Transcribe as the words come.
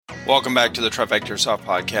Welcome back to the Trifecta Soft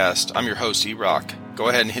Podcast. I'm your host, E-Rock. Go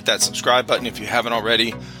ahead and hit that subscribe button if you haven't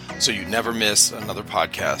already so you never miss another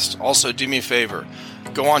podcast. Also, do me a favor.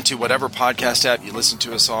 Go on to whatever podcast app you listen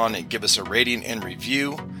to us on and give us a rating and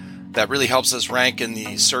review. That really helps us rank in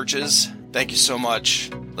the searches. Thank you so much.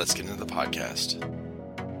 Let's get into the podcast.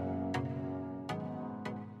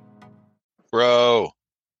 Bro.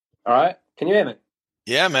 All right. Can you hear me?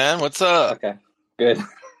 Yeah, man. What's up? Okay. Good.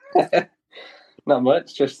 Not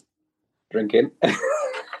much. Just drinking.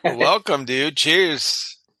 Welcome, dude.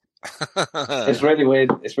 Cheers. It's really weird.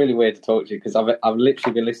 It's really weird to talk to you because I've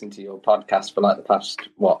literally been listening to your podcast for like the past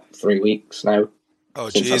 3 weeks now. Oh,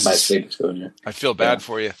 Jesus. I feel bad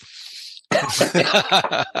for you.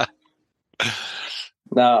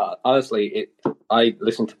 No, honestly, I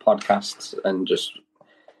listen to podcasts and just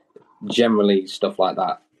generally stuff like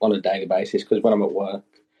that on a daily basis because when I'm at work.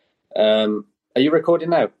 Are you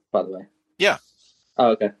recording now, by the way? Yeah.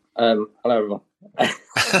 Oh, okay. Hello, everyone.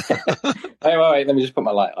 Wait, let me just put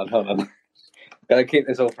my light on. Hold on. Gotta keep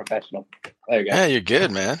this all professional. There we go. Yeah, you're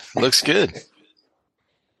good, man. Looks good.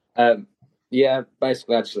 Yeah,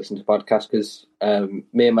 basically I just listen to podcasts because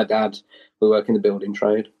me and my dad, we work in the building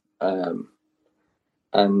trade. And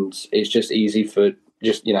it's just easy for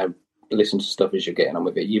just, listen to stuff as you're getting on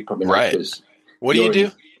with it. You probably know. Right. What do you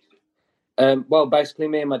do? Well, basically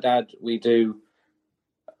me and my dad, we do,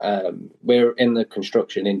 we're in the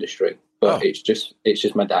construction industry, but it's just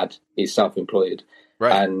my dad. He's self-employed.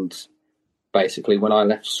 Right. And basically when I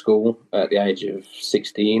left school at the age of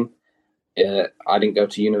 16, I didn't go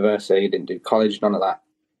to university, didn't do college, none of that.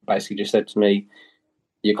 Basically just said to me,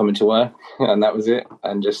 you're coming to work, and that was it.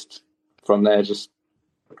 And just from there,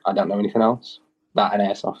 I don't know anything else. That and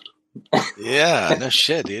airsoft. Yeah, no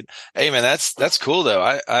shit, dude. Hey, man, that's cool though.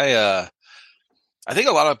 I think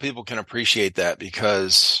a lot of people can appreciate that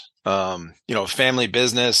because, family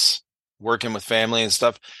business, working with family and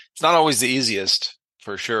stuff, it's not always the easiest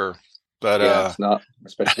for sure. But, it's not,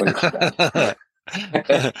 especially when it's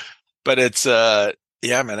bad. But it's,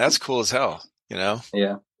 yeah, man, that's cool as hell,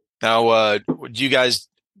 Yeah. Now, what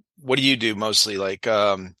do you do mostly? Like,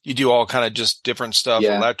 you do all kind of just different stuff,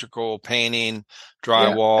 electrical, painting,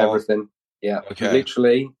 drywall, everything. Yeah. Okay.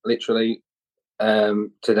 Literally,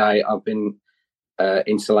 today I've been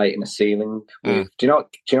insulating a ceiling. Do you know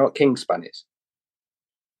what Kingspan is?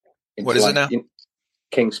 What is it now?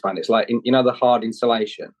 Kingspan. It's like the hard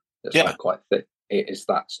insulation that's like quite thick. It is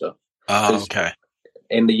that stuff. Oh, okay.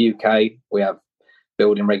 In the UK, we have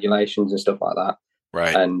building regulations and stuff like that.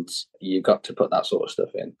 Right. And you've got to put that sort of stuff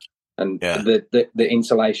in. And the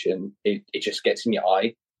insulation, it just gets in your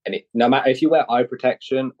eye. And no matter if you wear eye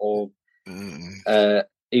protection or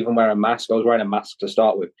even wear a mask, I was wearing a mask to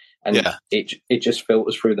start with. And it just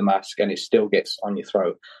filters through the mask and it still gets on your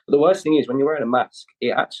throat. But the worst thing is when you're wearing a mask,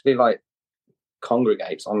 it actually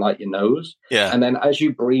congregates on your nose. Yeah. And then as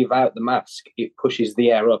you breathe out the mask, it pushes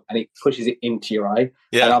the air up and it pushes it into your eye.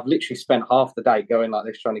 Yeah. And I've literally spent half the day going like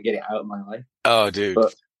this trying to get it out of my eye. Oh, dude.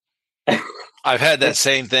 But I've had that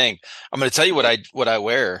same thing. I'm going to tell you what I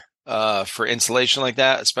wear for insulation like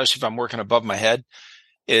that, especially if I'm working above my head,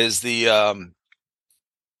 is the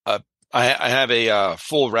I have a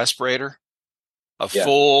full respirator,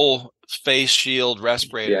 full face shield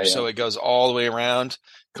respirator. So it goes all the way around,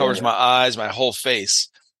 covers my eyes, my whole face.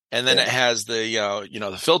 And then it has the,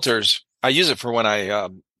 the filters. I use it for when I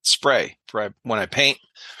spray, when I paint,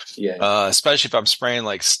 especially if I'm spraying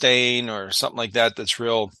like stain or something like that. That's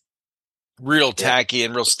real tacky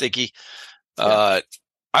and real sticky. I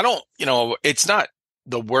don't, it's not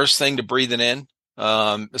the worst thing to breathe it in,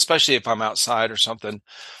 especially if I'm outside or something.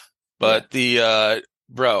 But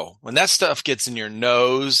bro, when that stuff gets in your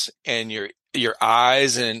nose and your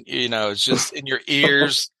eyes and, it's just in your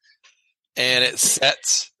ears and it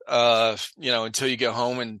sets, until you go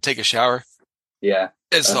home and take a shower. Yeah.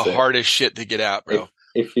 It's the hardest shit to get out, bro.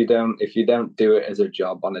 If you don't do it as a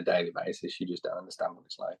job on a daily basis, you just don't understand what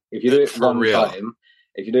it's like. If you do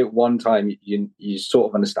it one time, you sort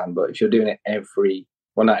of understand. But if you're doing it not every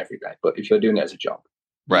day, but if you're doing it as a job,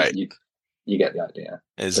 right, you get the idea.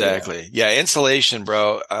 Exactly. Yeah, insulation,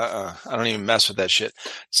 bro. I don't even mess with that shit.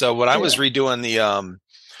 So when I was redoing the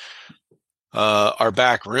our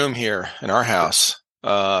back room here in our house,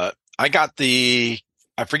 I got I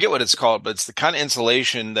forget what it's called, but it's the kind of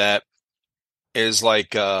insulation that is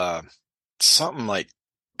like something like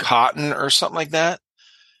cotton or something like that.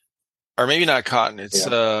 Or maybe not cotton. It's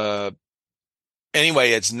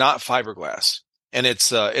anyway, it's not fiberglass. And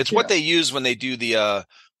it's what they use when they do the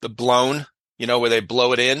blown, where they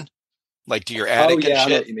blow it in, like to your attic and shit. I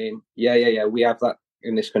know what you mean. Yeah. We have that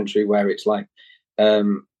in this country where it's like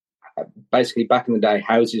basically back in the day,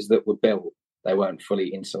 houses that were built, they weren't fully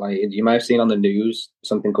insulated. You may have seen on the news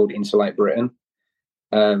something called Insulate Britain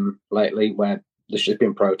lately, where there's just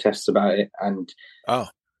been protests about it. And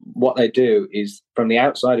what they do is from the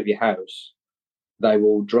outside of your house, they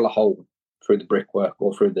will drill a hole through the brickwork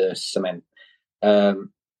or through the cement,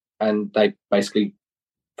 and they basically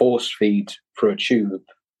force feed through a tube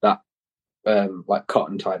that like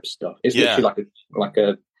cotton type stuff. It's literally like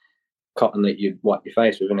a cotton that you wipe your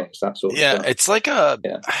face with, isn't it? It's that sort of stuff. It's like I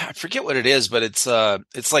forget what it is, but it's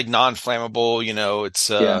like non-flammable, it's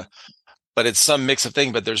but it's some mix of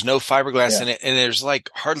thing, but there's no fiberglass in it, and there's like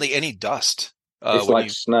hardly any dust. It's like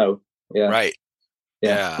snow. Yeah. Right.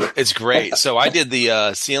 Yeah. It's great. So I did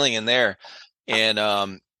the ceiling in there, and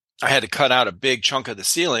I had to cut out a big chunk of the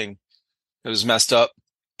ceiling. It was messed up.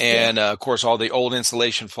 And of course, all the old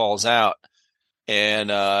insulation falls out. And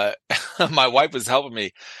my wife was helping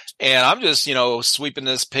me. And I'm just, sweeping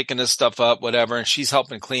this, picking this stuff up, whatever. And she's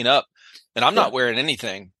helping clean up. And I'm not wearing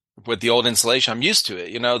anything with the old insulation. I'm used to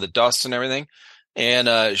it, the dust and everything.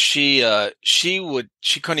 And she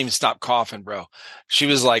couldn't even stop coughing, bro. She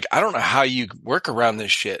was like, I don't know how you work around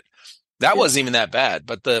this shit. That wasn't even that bad.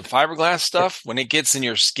 But the fiberglass stuff, when it gets in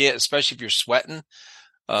your skin, especially if you're sweating,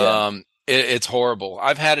 it's horrible.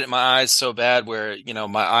 I've had it in my eyes so bad where,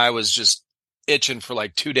 my eye was just itching for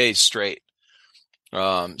like 2 days straight.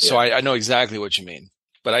 So I know exactly what you mean.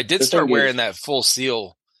 But I did start wearing that full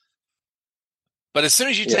seal. But as soon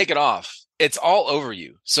as you take it off, it's all over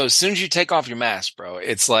you. So as soon as you take off your mask, bro,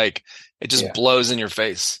 it's like it just blows in your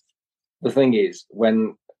face. The thing is,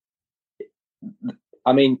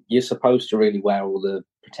 you're supposed to really wear all the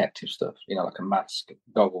protective stuff, like a mask,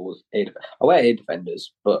 goggles, I wear ear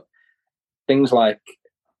defenders, but things like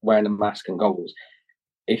wearing a mask and goggles,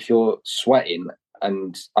 if you're sweating,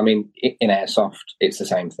 and in airsoft, it's the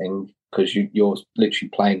same thing because you're literally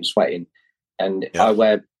plain sweating. And I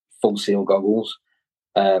wear full seal goggles,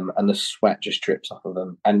 and the sweat just drips off of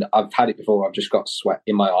them. And I've had it before. I've just got sweat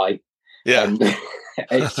in my eye. Yeah, and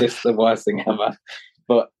it's just the worst thing ever.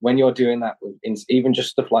 But when you're doing that with even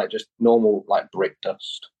just stuff like just normal like brick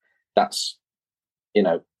dust, that's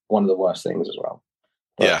one of the worst things as well.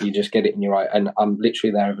 But you just get it in your eye, and I'm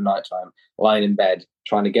literally there over night time, lying in bed,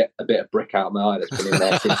 trying to get a bit of brick out of my eye that's been in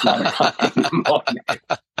there since 9 o'clock in the morning.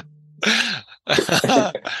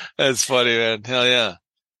 That's funny, man. Hell yeah.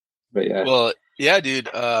 But yeah. Well, yeah,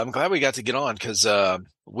 dude. I'm glad we got to get on because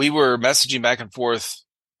we were messaging back and forth,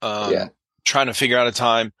 trying to figure out a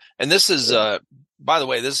time. And this is, by the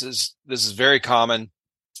way, this is very common.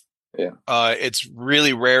 Yeah. It's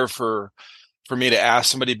really rare for me to ask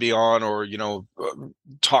somebody to be on or,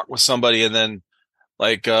 talk with somebody and then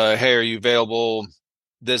like, hey, are you available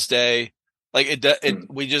this day? Like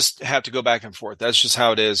we just have to go back and forth. That's just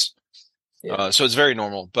how it is. Yeah. So it's very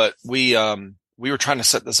normal, but we were trying to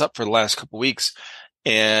set this up for the last couple of weeks.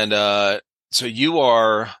 And, so you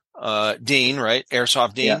are, Dean, right?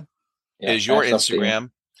 Airsoft Dean is your Airsoft Instagram.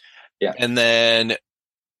 Dean. Yeah. And then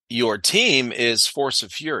your team is Force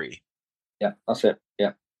of Fury. Yeah, that's it.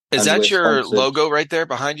 Yeah. Is that your logo right there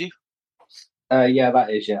behind you? Yeah, that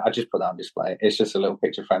is. Yeah, I just put that on display. It's just a little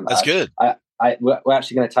picture frame. That's good. We're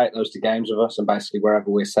actually going to take those to games with us, and basically wherever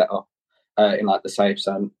we're set up in like the safe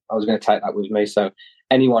zone, I was going to take that with me. So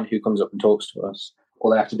anyone who comes up and talks to us,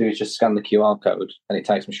 all they have to do is just scan the QR code, and it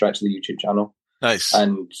takes them straight to the YouTube channel. Nice.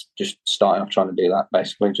 And just starting off trying to do that,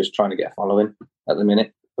 basically, just trying to get a following at the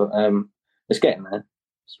minute. But it's getting there.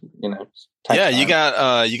 Time. You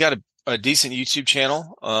got a decent YouTube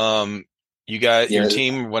channel. You got your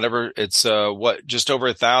team, whatever. It's just over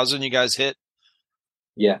 1,000 you guys hit?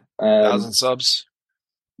 Yeah. 1,000 subs?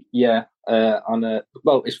 Yeah.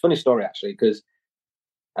 It's a funny story actually, because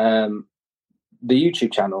the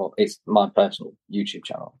YouTube channel, it's my personal YouTube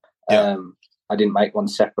channel. Yeah. I didn't make one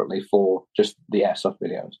separately for just the airsoft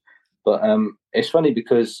videos. But it's funny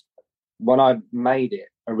because when I made it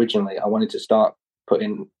originally, I wanted to start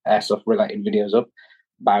putting airsoft related videos up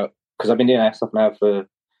because I've been doing airsoft now for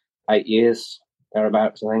 8 years,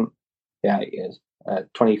 thereabouts, I think. Yeah, 8 years.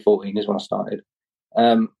 2014 is when I started.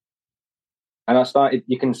 And I started,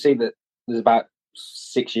 you can see that there's about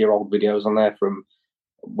 6-year-old videos on there from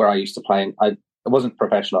where I used to play. I wasn't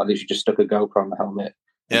professional. I literally just stuck a GoPro on the helmet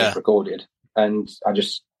and just recorded. And I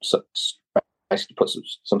just basically put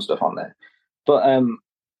some stuff on there. But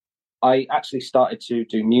I actually started to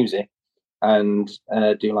do music and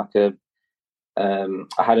do like I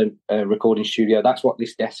had a recording studio. That's what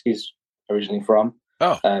this desk is originally from.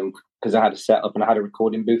 Oh. Because I had a setup and I had a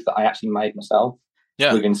recording booth that I actually made myself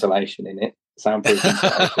with insulation in it, soundproof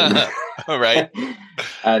insulation. All right.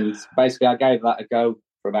 And basically I gave that a go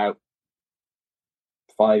for about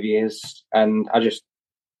 5 years, and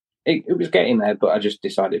it was getting there, but I just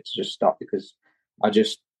decided to just stop because I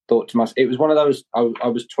just thought to myself, it was one of those. I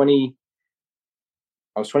was 25,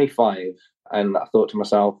 and I thought to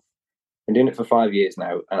myself, I've been doing it for 5 years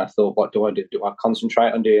now, and I thought, what do I do? Do I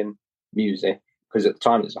concentrate on doing music? Because at the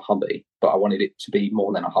time it was a hobby, but I wanted it to be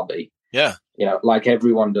more than a hobby. Yeah, like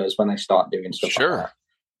everyone does when they start doing stuff. Sure. Like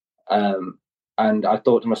that. And I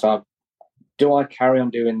thought to myself, do I carry on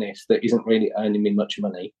doing this that isn't really earning me much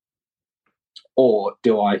money, or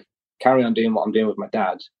do I carry on doing what I'm doing with my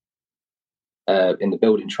dad in the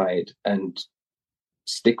building trade and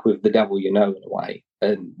stick with the devil, in a way,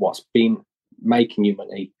 and what's been making you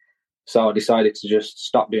money? So I decided to just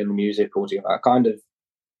stop doing the music altogether.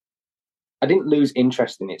 I didn't lose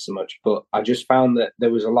interest in it so much, but I just found that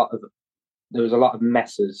there was a lot of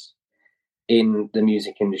messes in the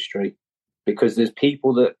music industry, because there's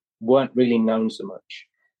people that weren't really known so much,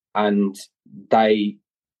 and they,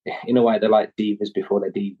 in a way, they're like divas before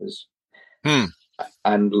they're divas.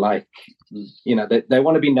 And like, they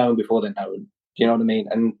want to be known before they're known. Do you know what I mean?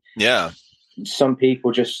 And yeah, some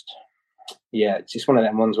people just, it's just one of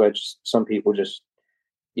them ones where just some people just,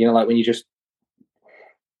 like when you just,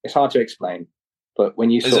 it's hard to explain, but when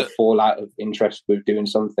you sort of fall out of interest with doing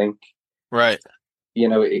something, right?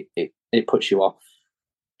 It puts you off,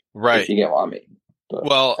 right? If you get what I mean. But,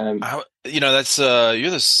 well, that's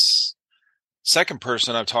you're the second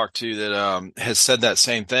person I've talked to that has said that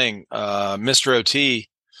same thing. Mr. OT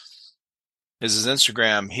is his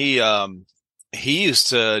Instagram. He used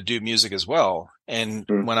to do music as well, and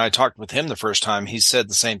when I talked with him the first time, he said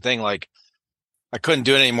the same thing. Like, I couldn't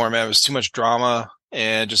do it anymore, man. It was too much drama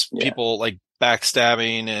and just people like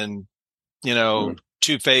backstabbing and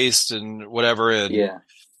two-faced and whatever. And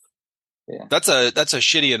that's a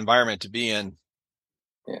shitty environment to be in.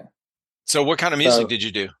 Yeah. So what kind of music did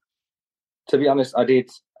you do? To be honest, I did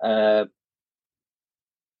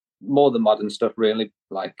more the modern stuff, really,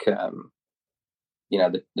 like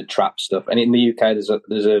the trap stuff. And in the UK,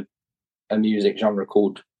 there's a music genre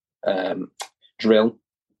called drill,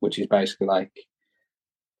 which is basically like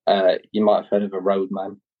you might have heard of a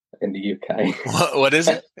roadman in the UK. What is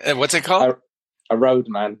it? What's it called? A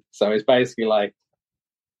roadman. So it's basically like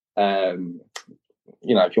if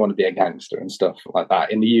you want to be a gangster and stuff like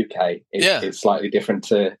that. In the UK, it's slightly different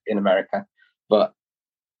to in America. But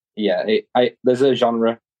there's a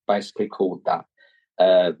genre basically called that,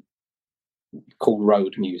 called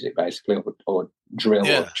road music, basically, or drill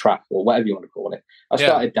or trap or whatever you want to call it. I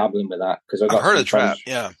started dabbling with that because I've heard of trap.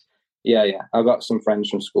 Yeah. I've got some friends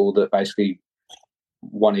from school that basically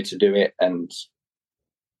wanted to do it, and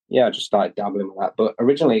I just started dabbling with that. But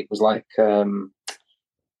originally, it was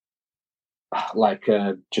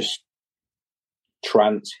just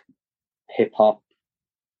trance, hip hop,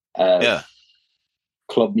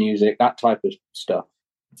 club music, that type of stuff.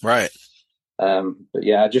 Right. But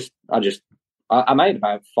I made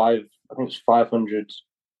about 500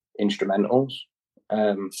 instrumentals.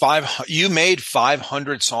 You made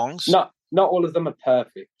 500 songs? Not all of them are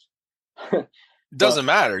perfect. Doesn't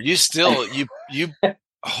matter. You still you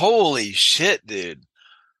holy shit, dude.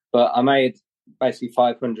 But I made basically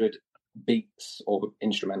 500 beats or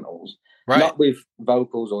instrumentals, right? Not with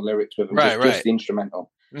vocals or lyrics with them, just the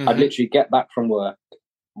instrumental. Mm-hmm. I'd literally get back from work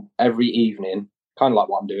every evening, kind of like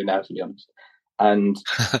what I'm doing now, to be honest, and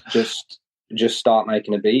just start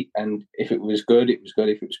making a beat. And if it was good, it was good.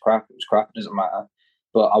 If it was crap, it was crap. It doesn't matter.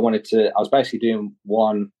 But I was basically doing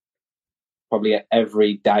one probably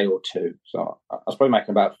every day or two. So I was probably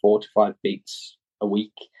making about 4 to 5 beats a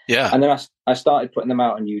week. Yeah. And then I started putting them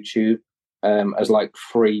out on YouTube as like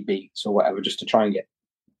free beats or whatever, just to try and get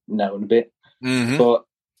known a bit. Mm-hmm. But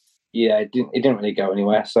it didn't really go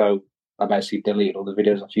anywhere. So I basically deleted all the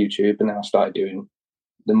videos off YouTube, and then I started doing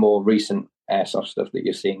the more recent airsoft stuff that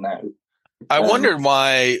you're seeing now. I wondered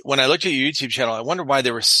why, when I looked at your YouTube channel, I wondered why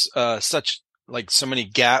there was so many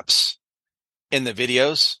gaps in the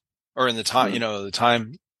videos or in the time, the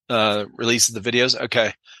time release of the videos.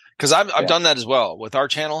 Okay. Cause I've done that as well with our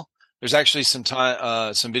channel. There's actually some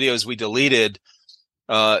videos we deleted,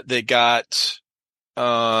 that got,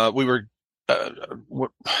 we were, I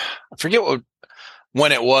forget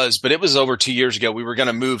when it was, but it was over 2 years ago. We were going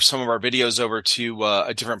to move some of our videos over to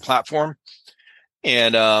a different platform.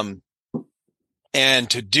 And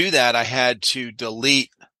to do that, I had to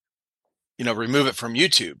delete, remove it from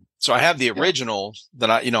YouTube. So I have the original that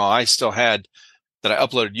I still had that I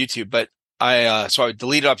uploaded to YouTube, but so I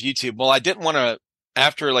deleted off YouTube. Well, I didn't want to,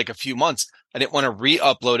 after like a few months, I didn't want to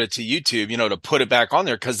re-upload it to YouTube, to put it back on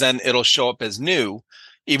there, because then it'll show up as new,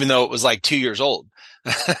 even though it was like 2 years old.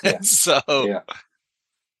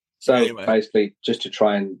 So basically, just to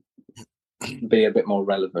try and be a bit more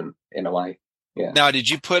relevant in a way. Yeah. Now, did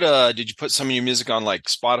you put some of your music on like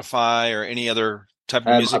Spotify or any other type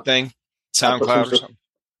of music thing? SoundCloud or something?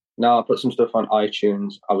 No, I put some stuff on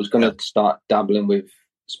iTunes. I was going to start dabbling with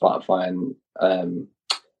Spotify and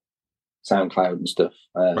SoundCloud and stuff.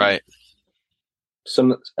 Right.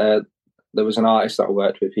 There was an artist that I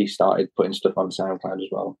worked with. He started putting stuff on SoundCloud as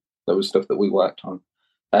well. There was stuff that we worked on.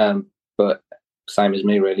 But same as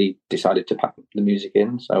me, really decided to pack the music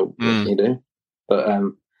in. So what can you do? But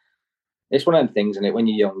it's one of them things, isn't it? When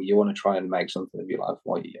you're young, you want to try and make something of your life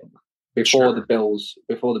while you're young. Before the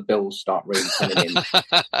bills start really coming in,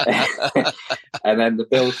 and then the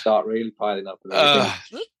bills start really piling up. And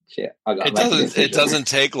shit, it doesn't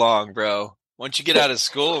take long, bro. Once you get out of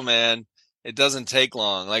school, man, it doesn't take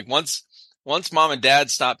long. Like once mom and dad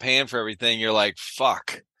stop paying for everything, you're like,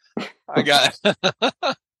 fuck. I got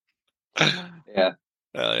yeah.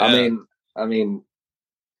 I mean,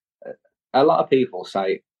 a lot of people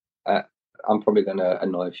say, I'm probably going to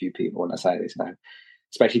annoy a few people when I say this now,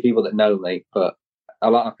 especially people that know me, but a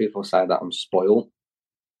lot of people say that I'm spoiled.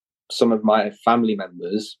 Some of my family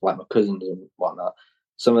members, like my cousins and whatnot,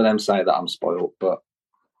 some of them say that I'm spoiled, but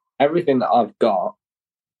everything that I've got,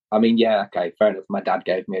 I mean, yeah, okay, fair enough. My dad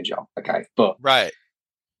gave me a job, okay, but right,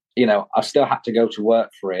 you know, I still had to go to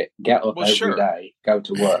work for it, get up every day, go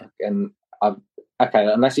to work, and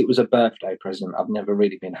unless it was a birthday present, I've never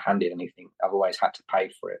really been handed anything. I've always had to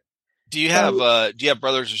pay for it. Do you have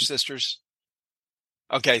brothers or sisters?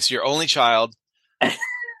 Okay, so you're only child,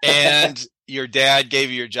 and your dad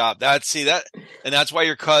gave you your job. That's why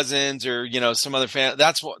your cousins or some other family.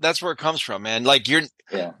 That's where it comes from, man. Like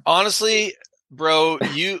honestly, bro,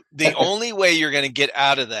 the only way you're going to get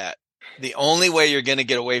out of that, the only way you're going to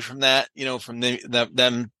get away from that, from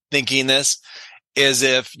them thinking this, is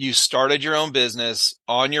if you started your own business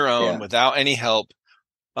on your own without any help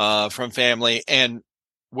from family and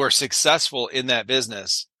were successful in that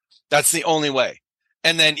business. That's the only way.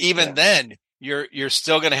 And then then you're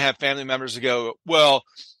still going to have family members who go, well,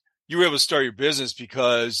 you were able to start your business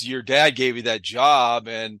because your dad gave you that job,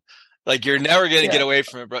 and like you're never going to get away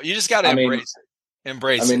from it, bro. You just got to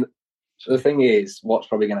embrace it. The thing is, what's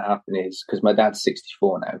probably going to happen is, because my dad's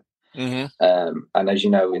 64 now, and as you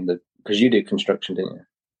know, because you do construction, didn't you?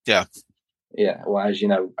 Yeah. Yeah. Well, as you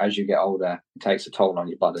know, as you get older, it takes a toll on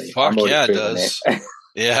your body. Fuck yeah, it does.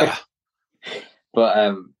 Yeah. But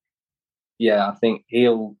I think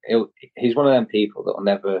he's one of them people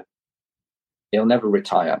that he'll never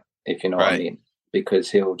retire, if you know what I mean,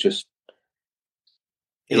 because he'll just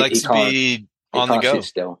he likes to be on the go. Sit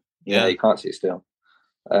still. Yeah, he can't sit still.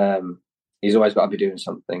 He's always got to be doing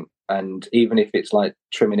something, and even if it's like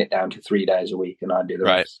trimming it down to 3 days a week, and I do the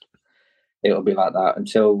rest, it'll be like that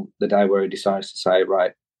until the day where he decides to say,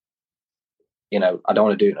 right, I don't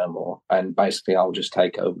want to do it no more, and basically I'll just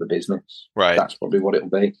take over the business. Right, that's probably what it'll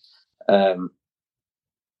be. So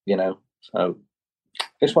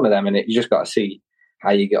it's one of them, and you just got to see how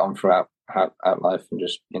you get on throughout life, and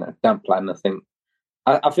just don't plan nothing.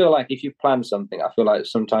 I feel like if you plan something, I feel like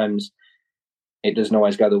sometimes it doesn't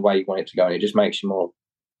always go the way you want it to go, and it just makes you more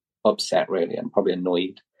upset, really, and probably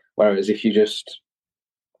annoyed. Whereas if you just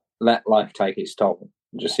let life take its toll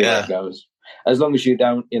and just see where it goes, as long as you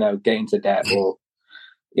don't, get into debt or,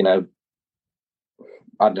 I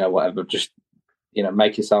don't know, whatever, just,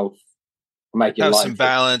 make your have life some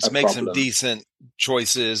balance, make some decent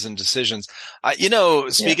choices and decisions.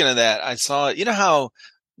 Speaking of that, I saw, how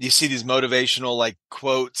you see these motivational like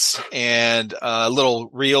quotes and little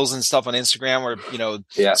reels and stuff on Instagram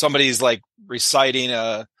where, somebody's like reciting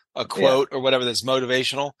a quote or whatever that's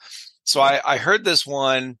motivational. So I heard this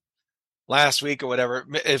one last week or whatever,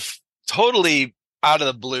 if totally out of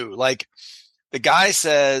the blue, like the guy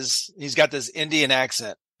says, he's got this Indian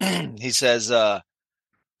accent. He says,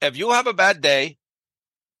 if you have a bad day,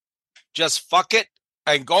 just fuck it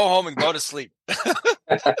and go home and go to sleep.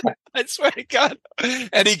 I swear to God.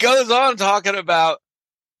 And he goes on talking about,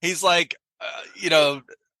 he's like,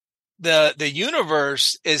 the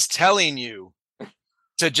universe is telling you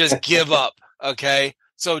to just give up. Okay.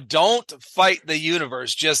 So don't fight the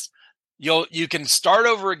universe. Just, you can start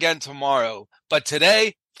over again tomorrow, but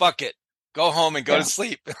today, fuck it. Go home and go to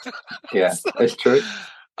sleep. Yeah, it's true.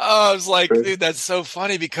 I was like, dude, that's so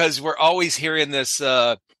funny because we're always hearing this,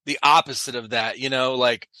 the opposite of that,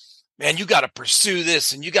 like, man, you got to pursue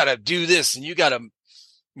this and you got to do this and you got to,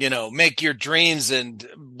 make your dreams and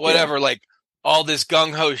whatever, like all this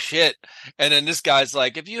gung ho shit. And then this guy's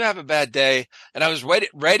like, if you have a bad day, and I was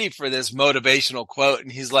ready for this motivational quote.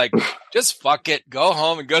 And he's like, just fuck it, go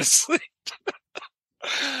home and go to sleep.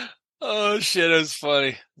 Oh shit. It was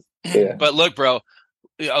funny. Yeah. But look, bro,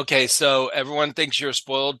 okay, so everyone thinks you're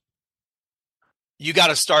spoiled. You got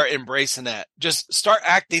to start embracing that. Just start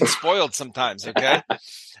acting spoiled sometimes, okay?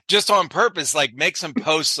 Just on purpose, like make some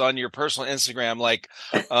posts on your personal Instagram, like,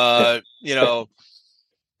 you know,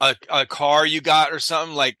 a car you got or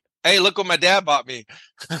something, like, hey, look what my dad bought me.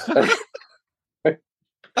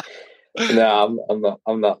 No,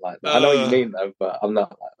 I'm not like that. I know what you mean though, but I'm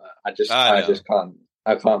not like that. I just can't.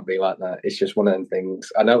 I can't be like that. It's just one of them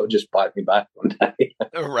things. I know it'll just bite me back one day.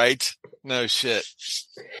 Right? No shit.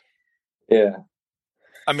 Yeah.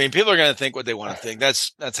 I mean, people are going to think what they want to think.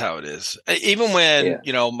 That's how it is. Even when,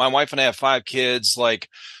 you know, my wife and I have 5 kids, like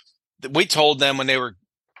we told them when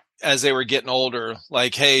as they were getting older,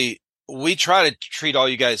 like, hey, we try to treat all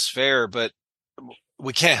you guys fair, but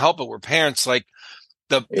we can't help it. We're parents. Like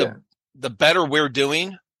the better we're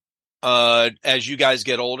doing, as you guys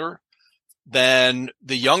get older, then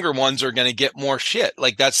the younger ones are going to get more shit.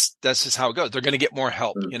 Like that's just how it goes. They're going to get more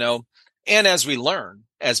help, you know, and as we learn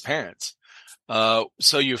as parents.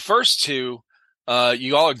 So you first 2,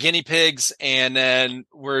 you all are guinea pigs, and then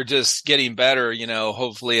we're just getting better, you know,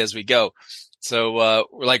 hopefully as we go. So,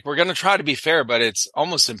 we're going to try to be fair, but it's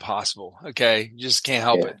almost impossible. Okay. You just can't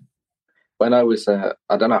help it. When I was, I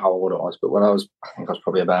don't know how old I was, but when I think I was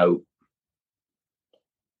probably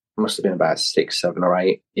must have been about 6, 7 or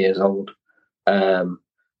 8 years old. My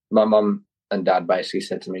mum and dad basically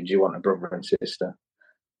said to me, do you want a brother and sister?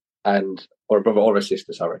 Or a brother or a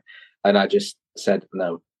sister, sorry. And I just said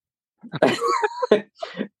no.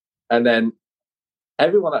 And then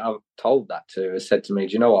everyone that I've told that to has said to me,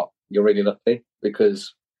 do you know what? You're really lucky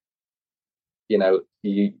because, you know,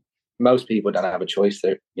 most people don't have a choice.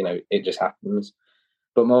 You know, it just happens.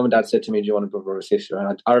 But mom and dad said to me, do you want a brother or a sister?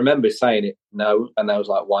 And I remember saying it, no. And I was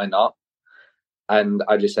like, why not? And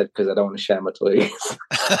I just said, because I don't want to share my toys.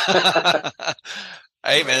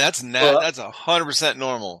 Hey, man, that's 100%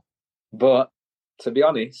 normal. But to be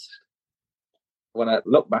honest, when I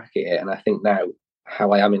look back at it and I think now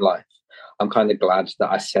how I am in life, I'm kind of glad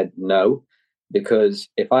that I said no, because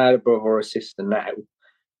if I had a brother or a sister now,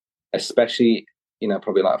 especially, you know,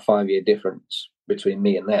 probably like a 5-year difference between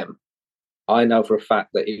me and them, I know for a fact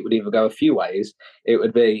that it would either go a few ways. It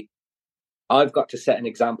would be, I've got to set an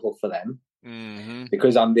example for them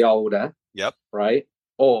because I'm the older. Yep. Right.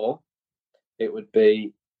 Or it would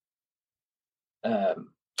be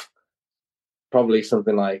probably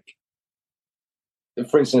something like,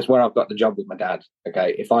 for instance, where I've got the job with my dad.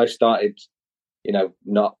 Okay. If I started, you know,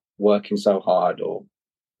 not working so hard, or,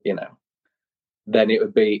 you know, then it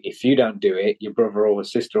would be, if you don't do it, your brother or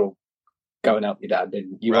sister will go and help your dad,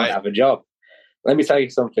 then you won't have a job. Let me tell you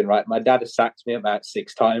something, right? My dad has sacked me about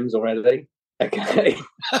 6 times already. Okay.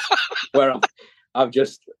 Where I've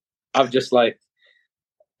just like,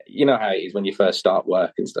 you know how it is when you first start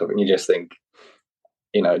work and stuff, and you just think,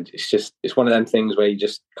 you know, it's one of them things where you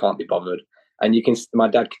just can't be bothered. And my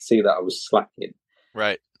dad could see that I was slacking.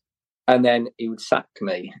 Right. And then he would sack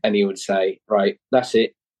me and he would say, right, that's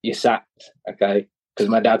it. You're sacked. Okay. Because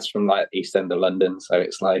my dad's from like East End of London. So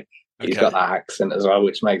it's like, he's got that accent as well,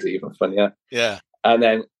 which makes it even funnier. Yeah. And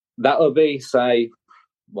then that will be, say,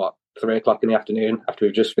 3 o'clock in the afternoon after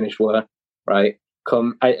we've just finished work, right?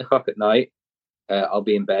 Come 8 o'clock at night, I'll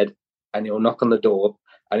be in bed, and he'll knock on the door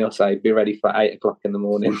and he'll say, be ready for 8 o'clock in the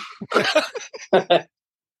morning.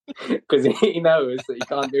 Because he knows that he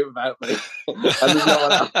can't do without me. And there's no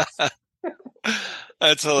one else.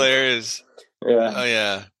 That's hilarious. Yeah. Oh,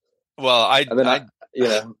 yeah. Well,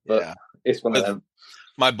 it's one of them.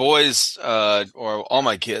 My boys, or all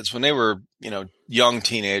my kids, when they were, you know, young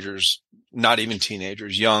teenagers, not even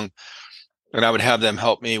teenagers, young, and I would have them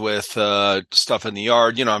help me with stuff in the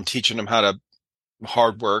yard. You know, I'm teaching them how to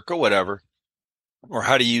hard work or whatever, or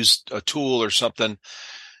how to use a tool or something.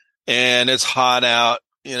 And it's hot out,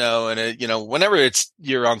 you know, and whenever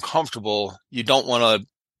you're uncomfortable, you don't want to,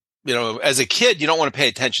 you know, as a kid, you don't want to pay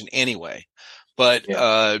attention anyway. But,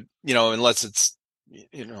 you know, unless it's,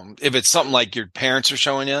 you know, if it's something like your parents are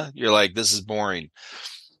showing you, you're like, this is boring.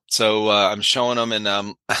 So, I'm showing them,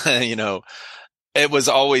 and, you know, it was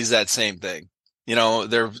always that same thing. You know,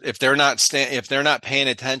 if they're not paying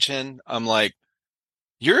attention, I'm like,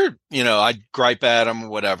 you know, I gripe at them or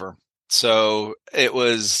whatever. So it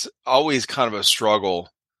was always kind of a struggle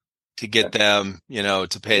to get them, you know,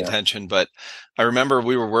 to pay attention. But I remember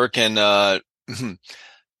we were working,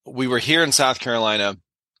 we were here in South Carolina.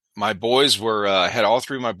 My boys had all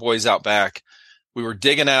 3 of my boys out back. We were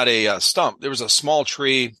digging out a stump. There was a small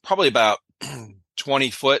tree, probably about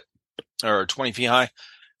 20 foot or 20 feet high.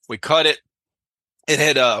 We cut it. It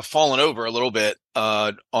had fallen over a little bit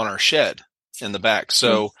on our shed in the back.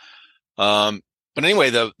 So But anyway,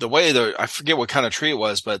 the way I forget what kind of tree it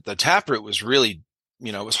was, but the taproot was really,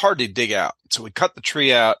 it was hard to dig out. So we cut the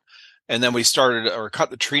tree out, and then cut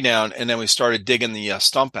the tree down, and then we started digging the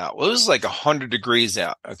stump out. Well, it was like 100 degrees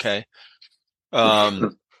out. Okay.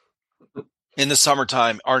 In the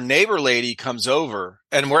summertime, our neighbor lady comes over,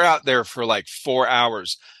 and we're out there for like 4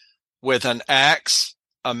 hours with an axe,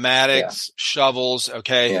 a mattox, shovels.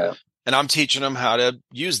 Okay. Yeah. And I'm teaching them how to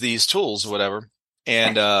use these tools, whatever.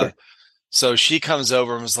 And, so she comes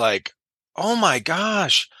over and was like, "Oh my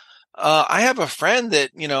gosh, I have a friend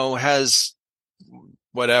that, has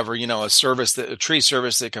whatever, a tree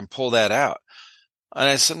service that can pull that out." And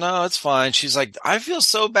I said, "No, it's fine." She's like, "I feel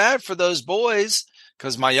so bad for those boys."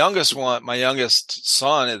 Cause my youngest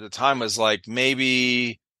son at the time was like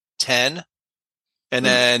maybe 10. And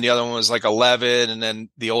then the other one was like 11. And then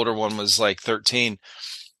the older one was like 13.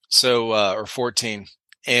 So, or 14.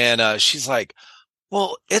 And, she's like,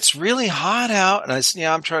 "Well, it's really hot out." And I said,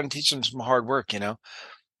 "Yeah, I'm trying to teach them some hard work,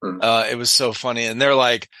 It was so funny. And they're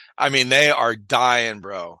like, they are dying,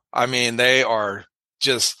 bro. They are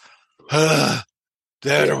just, "Dad,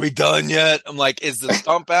 are we done yet?" I'm like, "Is the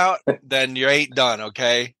stump out? Then you ain't done.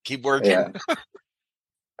 Okay. Keep working." Yeah.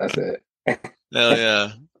 That's it. Oh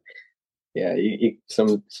yeah. Yeah. You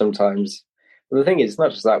sometimes, but the thing is, it's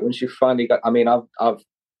not just that. Once you finally got,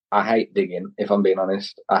 I hate digging, if I'm being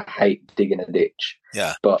honest. I hate digging a ditch.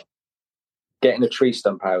 Yeah. But getting a tree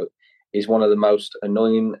stump out is one of the most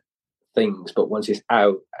annoying things. But once it's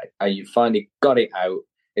out and you finally got it out,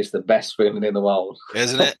 it's the best feeling in the world.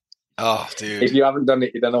 Isn't it? Oh, dude. If you haven't done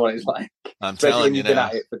it, you don't know what it's like. I'm Especially telling when you you've been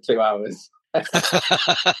at it for 2 hours.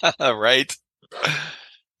 Right?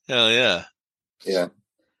 Hell yeah. Yeah.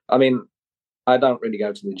 I don't really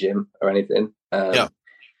go to the gym or anything. Yeah.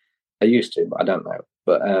 I used to, but I don't know.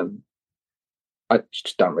 But I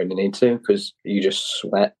just don't really need to, because you just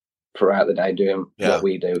sweat throughout the day doing what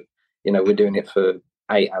we do. We're doing it for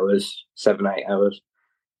 8 hours, 7-8 hours.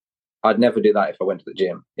 I'd never do that if I went to the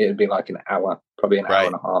gym. It would be like an hour, probably an hour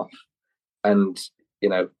and a half. And,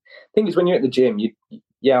 thing is, when you're at the gym,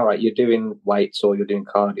 you're doing weights or you're doing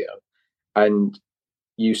cardio, and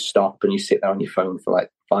you stop and you sit there on your phone for like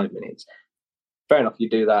 5 minutes. Fair enough, you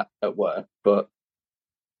do that at work, but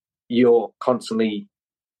you're constantly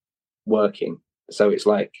working. So it's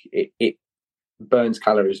like it burns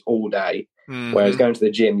calories all day. Mm-hmm. Whereas going to the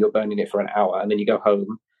gym, you're burning it for an hour, and then you go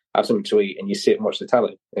home, have something to eat, and you sit and watch the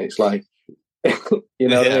telly. And it's like, what I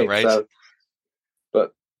mean? Right. So,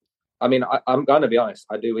 but I'm going to be honest,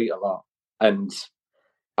 I do eat a lot, and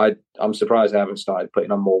I'm surprised I haven't started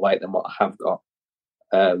putting on more weight than what I have got.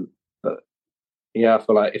 But yeah, I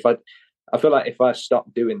feel like if I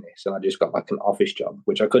stopped doing this and I just got like an office job,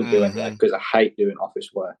 which I couldn't do anyway, because I hate doing office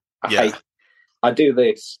work. I do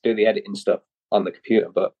the editing stuff on the computer,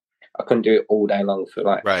 but I couldn't do it all day long for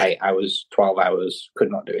like 8 hours, 12 hours. Could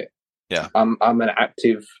not do it. Yeah. I'm not an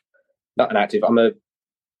active. I'm a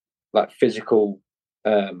like physical.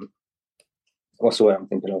 What's the word I'm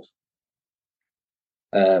thinking of?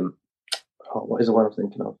 What is the word I'm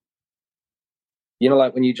thinking of?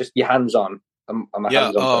 Like when you're hands on. I'm a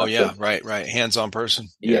hands-on person. Right. Hands-on person.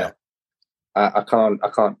 Yeah. I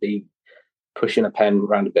can't be pushing a pen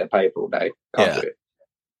around a bit of paper all day. Can't do it.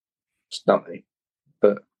 It's not me.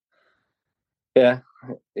 But yeah,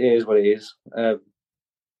 it is what it is. To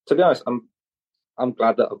be honest, I'm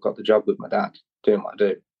glad that I've got the job with my dad doing what I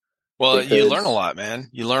do. Well, you learn a lot, man.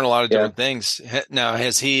 You learn a lot of different things. Now,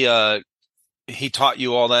 has he taught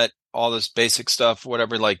you all this basic stuff,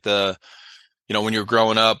 whatever, like when you're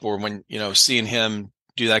growing up, or when, seeing him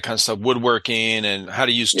do that kind of stuff, woodworking and how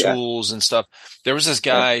to use tools and stuff. There was this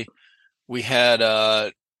guy we had,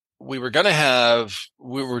 we were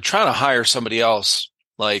trying to hire somebody else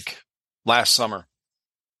like last summer.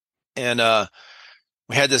 And,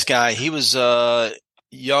 we had this guy, he was,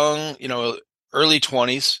 young, early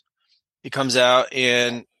 20s. He comes out,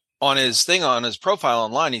 and on his profile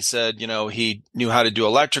online, he said, he knew how to do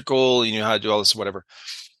electrical, he knew how to do all this, whatever.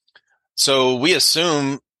 So we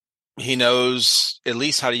assume he knows at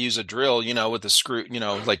least how to use a drill, with the screw,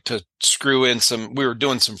 like to screw in we were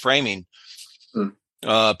doing some framing,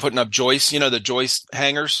 putting up joists, the joist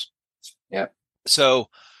hangers. Yeah. So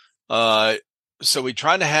we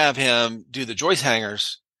tried to have him do the joist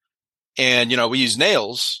hangers, and, we use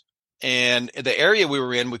nails, and the area we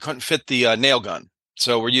were in, we couldn't fit the nail gun.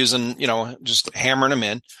 So we're using, just hammering them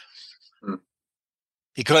in.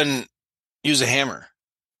 He couldn't use a hammer.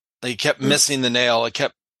 He kept missing the nail. It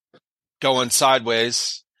kept going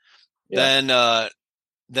sideways. Yeah.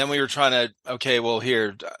 Then we were trying to, okay, well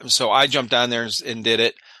here. So I jumped down there and did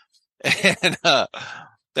it. And,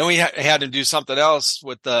 Then we had him do something else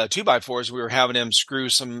with the 2x4s. We were having him screw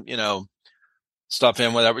some, stuff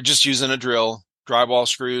in, whatever, just using a drill, drywall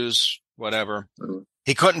screws, whatever. Mm-hmm.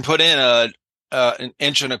 He couldn't put in an 1.25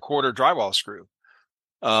 inch drywall screw.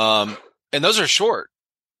 And those are short.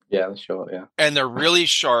 Yeah, they're short. Yeah. And they're really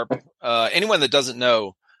sharp. Anyone that doesn't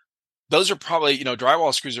know, those are probably,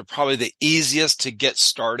 drywall screws are probably the easiest to get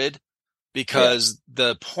started because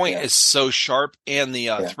the point is so sharp and the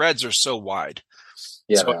threads are so wide.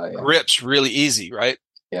 Yeah, so it grips really easy, right?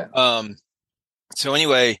 Yeah. So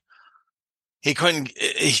anyway,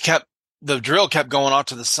 the drill kept going off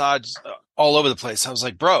to the sides all over the place. I was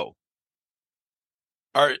like, bro,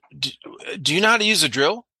 do you know how to use a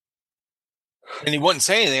drill? And he wouldn't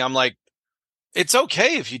say anything. I'm like, it's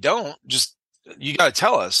okay if you don't, just, you got to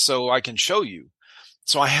tell us so I can show you.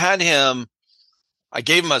 So I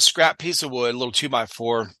gave him a scrap piece of wood, a little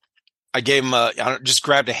 2x4. I gave him I just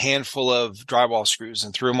grabbed a handful of drywall screws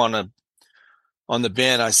and threw them on the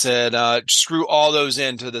bin. I said, screw all those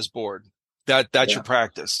into this board. That's your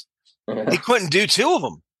practice. He couldn't do 2 of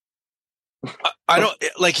them. I don't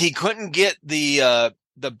like, he couldn't get the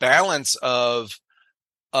balance of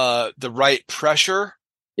the right pressure.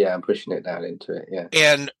 Yeah, I'm pushing it down into it. Yeah.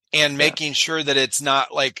 And making sure that it's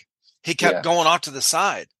not like he kept going off to the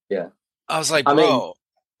side. Yeah. I was like, bro.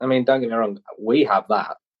 I mean, don't get me wrong, we have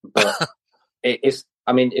that, but it's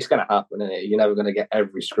going to happen, isn't it? You're never going to get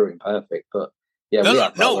every screw in perfect, but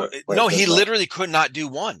yeah. No, he literally could not do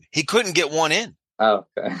one. He couldn't get one in. Oh,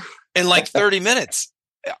 okay. In like 30 minutes.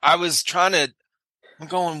 I'm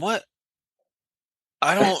going, what?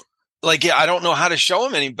 I don't know how to show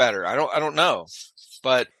him any better. I don't know.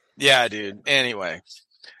 But yeah, dude. Anyway.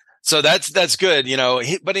 So that's good,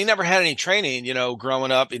 but he never had any training,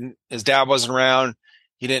 growing up. His dad wasn't around.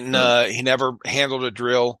 He didn't, he never handled a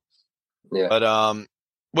drill. Yeah. But,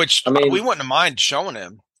 which we wouldn't mind showing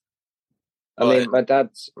him. I mean, my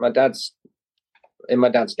dad's in my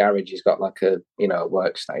dad's garage. He's got like a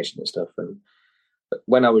workstation and stuff. And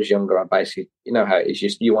when I was younger, I basically, how it's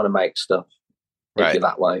just you want to make stuff if you're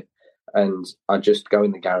that way, and I just go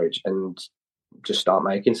in the garage and just start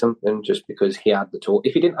making something just because he had the tool.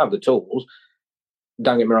 If he didn't have the tools,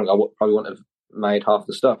 don't get me wrong, I probably wouldn't have made half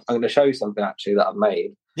the stuff. I'm going to show you something actually that I've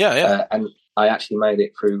made. Yeah. And I actually made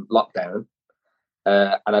it through lockdown.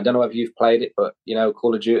 And I don't know if you've played it, but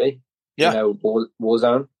Call of Duty. Yeah.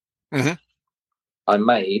 Warzone. Mm-hmm. I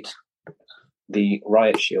made the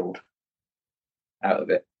riot shield out of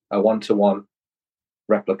it, a 1-to-1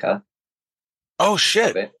 replica. Oh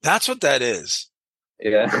shit! That's what that is.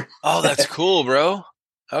 Yeah. Oh, that's cool, bro.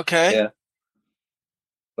 Okay. Yeah.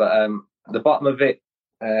 But the bottom of it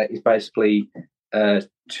is basically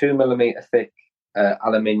 2mm thick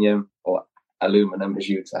aluminium or aluminum, as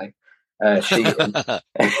you would say, sheeting.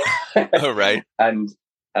 Oh, right. And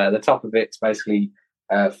the top of it's basically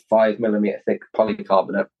 5mm thick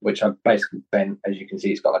polycarbonate, which I've basically bent. As you can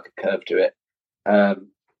see, it's got like a curve to it.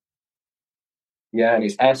 Yeah, and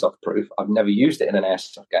it's airsoft proof. I've never used it in an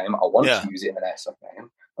airsoft game. I want to use it in an airsoft game.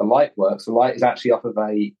 The light works. The light is actually off of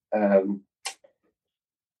I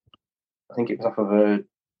think it was off of a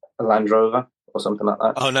Land Rover or something like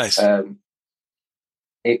that. Oh, nice.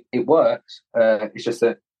 It works. It's just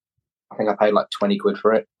that I think I paid like 20 quid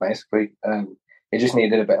for it, basically. It just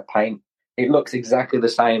needed a bit of paint. It looks exactly the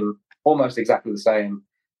same, almost exactly the same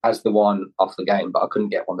as the one off the game, but I couldn't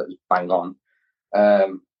get one that was bang on.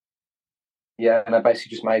 Yeah, and I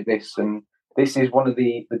basically just made this, and this is one of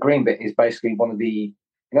the green bit is basically one of the,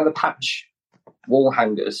 the patch wall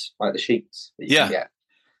hangers, like the sheets that you can get.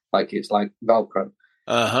 Like it's like Velcro.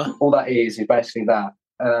 Uh-huh. All that is basically that.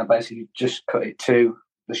 And I basically just cut it to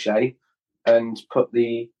the shape and put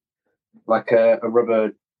a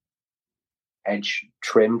rubber edge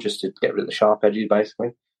trim just to get rid of the sharp edges,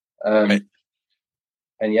 basically. Right.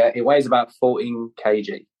 And yeah, it weighs about 14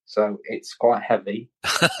 kg, so it's quite heavy.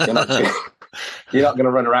 You're not going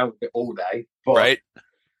to run around with it all day. But, right.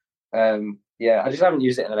 Yeah, I just haven't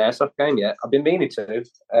used it in an airsoft game yet. I've been meaning to.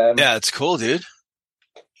 Yeah, it's cool, dude.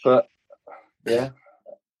 But, yeah.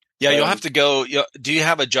 Yeah, you'll have to go. Do you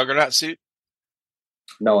have a Juggernaut suit?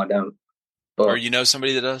 No, I don't. But, or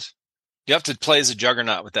somebody that does? You have to play as a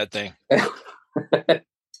Juggernaut with that thing. I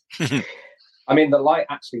mean, the light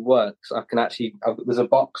actually works. There's a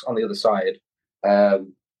box on the other side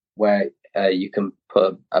where you can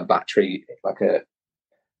put a battery, like a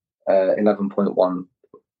 11.1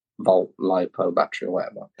 volt LiPo battery or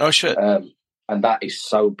whatever. Oh, shit. And that is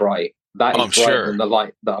so bright. That is brighter than the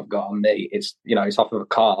light that I've got on me. It's, it's off of a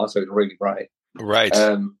car, so it's really bright. Right.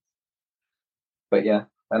 But yeah.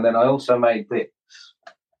 And then I also made this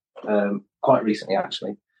quite recently,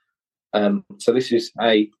 actually. So this is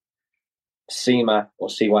a CYMA or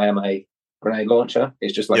CYMA grenade launcher.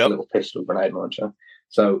 It's just like a little pistol grenade launcher.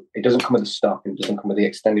 So it doesn't come with the stock and it doesn't come with the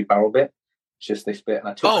extended barrel bit. It's just this bit. And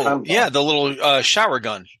I took the handle off. The little shower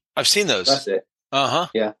gun. I've seen those. That's it. Uh-huh.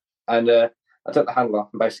 Yeah. And I took the handle off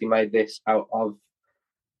and basically made this out of,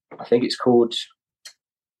 I think it's called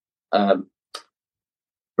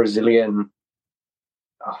Brazilian.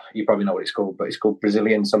 Oh, you probably know what it's called, but it's called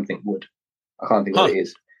Brazilian something wood. I can't think what it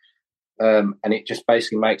is. And it just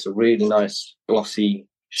basically makes a really nice glossy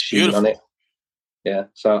sheen on it. Yeah.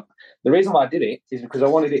 So the reason why I did it is because I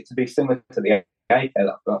wanted it to be similar to the AK that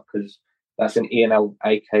I've got, because that's an E&L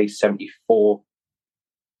AK-74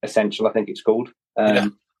 Essential, I think it's called.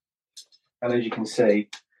 And as you can see,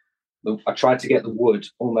 I tried to get the wood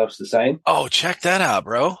almost the same. Oh, check that out,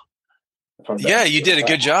 bro. Yeah, you did a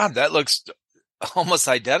good job. That looks almost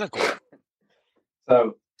identical.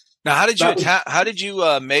 So now, how did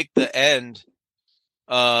you make the end,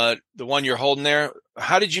 the one you're holding there?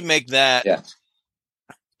 How did you make that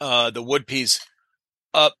the wood piece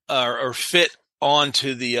up or fit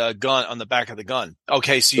onto the gun on the back of the gun?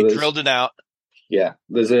 Okay, so you drilled it out. Yeah,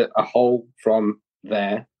 there's a hole from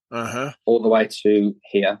there all the way to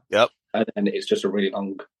here. Yep, and then it's just a really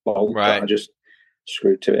long bolt that I just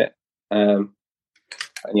screwed to it. And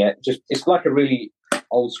yeah, it's like a really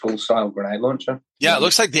old school style grenade launcher. Yeah, it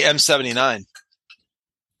looks like the M79,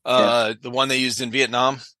 the one they used in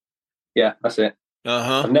Vietnam. Yeah, that's it.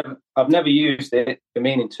 I've never used it. Been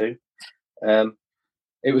meaning to.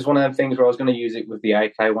 It was one of them things where I was going to use it with the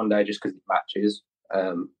AK one day just because it matches.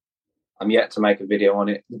 I'm yet to make a video on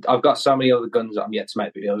it. I've got so many other guns that I'm yet to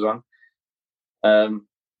make videos on,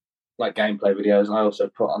 like gameplay videos. And I also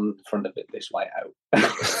put on the front of it this way out.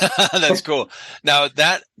 That's cool. Now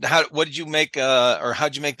what did you make, or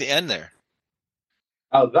how'd you make the end there?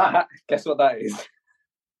 Oh, that? Guess what that is?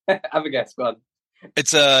 Have a guess, go on.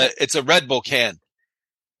 It's a Red Bull can.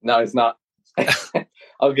 No, it's not.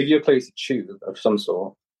 I'll give you a clue. It's a tube of some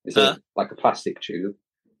sort. It's like a plastic tube.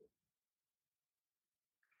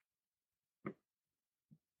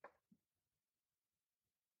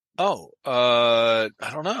 Oh, I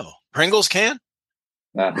don't know. Pringles can?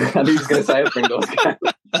 No, I knew he was going to say a Pringles can.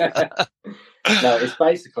 No, it's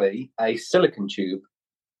basically a silicon tube.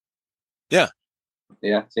 Yeah.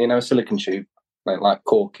 Yeah. So a silicon tube, like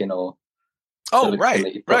corking or. Oh,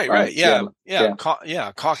 right. Yeah.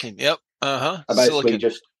 Caulking. Yep. I basically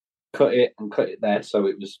just cut it there, so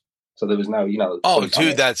there was no, Oh,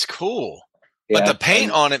 dude, that's cool. Yeah, but the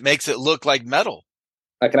paint on it makes it look like metal.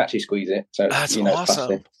 I can actually squeeze it, so that's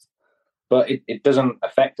awesome. But it doesn't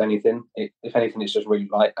affect anything. If anything, it's just really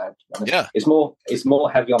light now. Yeah, it's more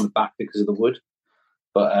heavy on the back because of the wood.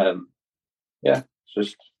 But it's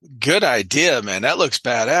just good idea, man. That looks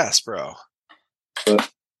badass, bro. But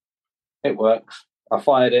it works. I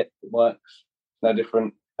fired it. It works. No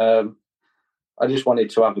different. I just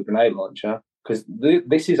wanted to have a grenade launcher because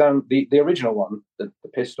this is the original one, the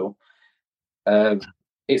pistol.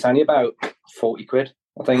 It's only about 40 quid,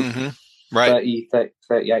 I think. Mm-hmm. Right.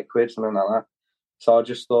 38 quid, something like that. So I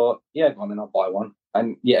just thought, yeah, go on, then I'll buy one.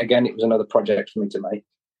 And yet again, it was another project for me to make.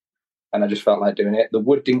 And I just felt like doing it. The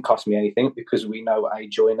wood didn't cost me anything because we know A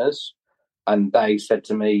joiners. And they said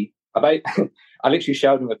to me, I literally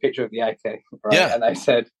showed them a picture of the AK, right? Yeah. And they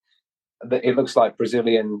said that it looks like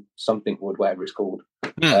Brazilian something wood, whatever it's called.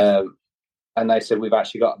 And they said, we've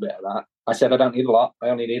actually got a bit of that. I said, I don't need a lot. I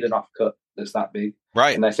only need an offcut that's that big.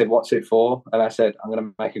 Right. And they said, what's it for? And I said, I'm going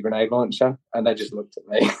to make a grenade launcher. And they just looked at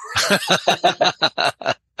me.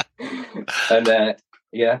 And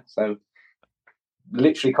so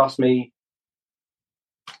literally cost me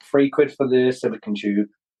 £3 for the silicon tube,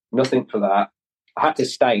 nothing for that. I had to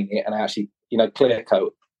stain it and I actually, clear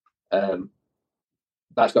coat.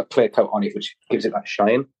 That's got clear coat on it, which gives it that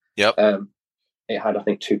shine. Yep. It had, I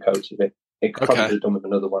think, 2 coats of it. It could probably have done with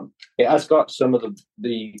another one. It has got some of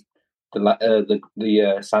the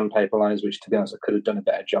sandpaper lines, which, to be honest, I could have done a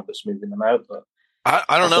better job of smoothing them out. But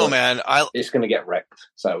I don't know, man. It's going to get wrecked.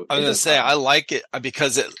 So I was going to say I like it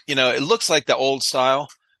because it looks like the old style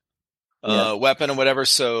weapon or whatever.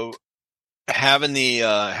 So having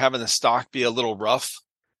the stock be a little rough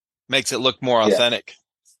makes it look more authentic.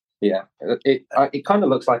 Yeah, it kind of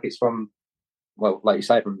looks like it's from. Well, like you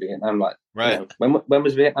say, from Vietnam, like right. When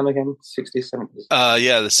was Vietnam again? 60s, 70s.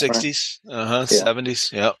 The 60s.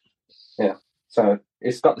 70s. Yep. Yeah. So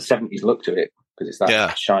it's got the 70s look to it because it's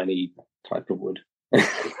that shiny type of wood.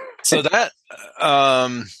 So that,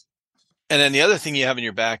 and then the other thing you have in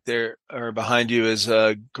your back there or behind you is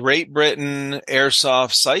Great Britain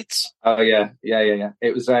Airsoft Sights. Oh yeah.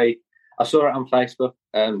 It was I saw it on Facebook.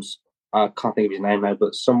 I can't think of his name now,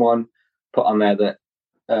 but someone put on there that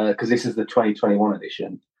because this is the 2021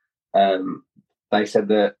 edition, they said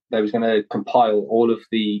that they was going to compile all of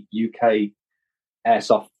the UK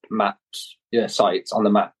airsoft maps, sites on the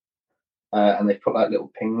map, and they put like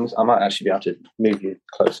little pings. I might actually be able to move you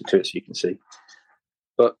closer to it so you can see.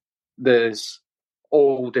 But there's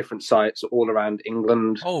all different sites all around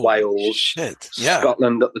England, Wales,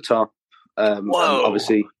 Scotland at the top. And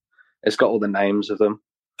obviously, it's got all the names of them.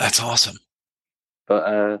 That's awesome.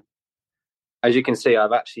 But as you can see,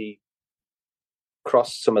 I've actually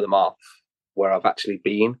crossed some of them off where I've actually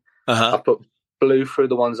been. I've put blue through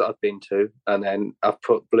the ones that I've been to, and then I've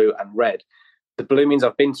put blue and red. The blue means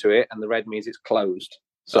I've been to it, and the red means it's closed.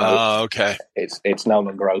 So okay, it's no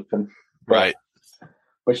longer open, right?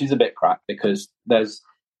 Which is a bit crap because there's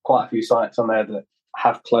quite a few sites on there that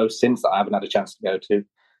have closed since that I haven't had a chance to go to.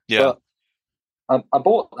 Yeah, but I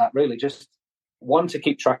bought that really just one to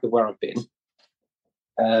keep track of where I've been,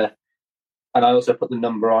 and I also put the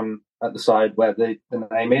number on at the side where the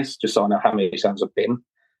name is, just so I know how many times I've been.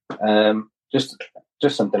 Just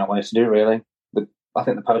something I wanted to do, really. I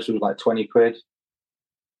think the poster was like 20 quid.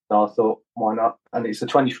 So I thought, why not? And it's the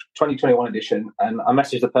 2021 edition. And I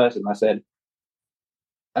messaged the person. I said,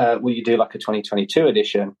 will you do like a 2022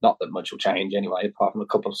 edition? Not that much will change anyway, apart from a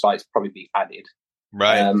couple of sites probably be added.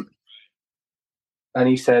 Right. And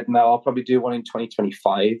he said, no, I'll probably do one in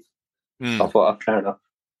 2025. So I thought, oh, fair enough.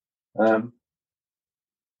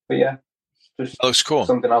 But yeah, just looks cool.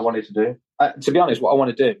 Something I wanted to do. To be honest, what I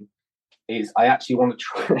want to do is I actually want to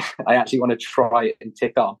try. I actually want to try and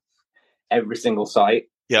tick off every single site.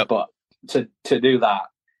 Yeah. But to do that,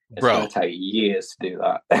 it's going to take years to do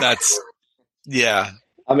that. That's yeah.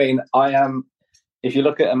 I mean, I am. If you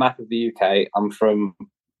look at a map of the UK, I'm from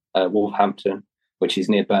Wolverhampton, which is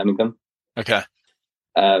near Birmingham. Okay.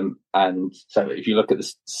 And so if you look at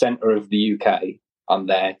the centre of the UK, I'm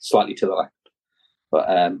there, slightly to the left.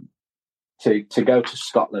 But to go to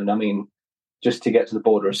Scotland, I mean, just to get to the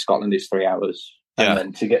border of Scotland is 3 hours. Yeah. And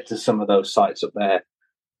then to get to some of those sites up there,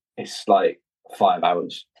 it's like 5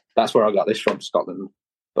 hours. That's where I got this from, Scotland.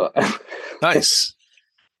 But nice.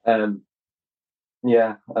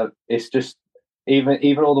 Yeah, it's just even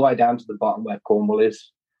all the way down to the bottom where Cornwall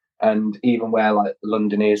is, and even where like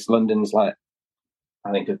London is. London's like,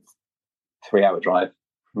 I think, a 3 hour drive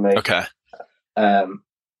from me. Okay.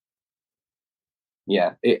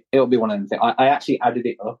 Yeah, it'll be one of them things. I actually added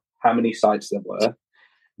it up, how many sites there were.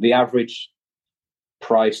 The average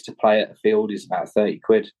price to play at a field is about 30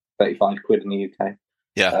 quid, 35 quid in the UK.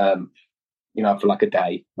 Yeah. For like a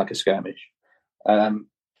day, like a skirmish. And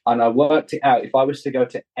I worked it out. If I was to go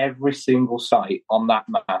to every single site on that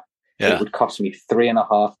map, it would cost me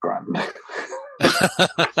 $3,500.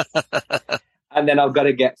 And then I've got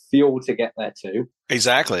to get fuel to get there too.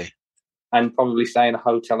 Exactly. And probably stay in a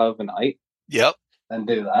hotel overnight. Yep. And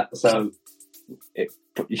do that. So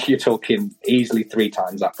you're talking easily 3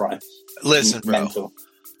 times that price. Listen, bro. Mental.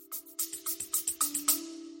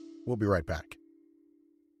 We'll be right back.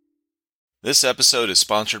 This episode is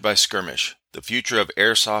sponsored by Skirmish, the future of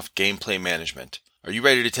airsoft gameplay management. Are you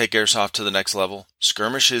ready to take airsoft to the next level?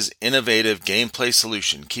 Skirmish's innovative gameplay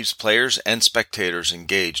solution keeps players and spectators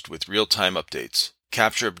engaged with real-time updates.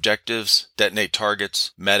 Capture objectives, detonate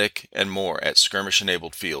targets, medic, and more at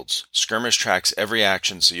Skirmish-enabled fields. Skirmish tracks every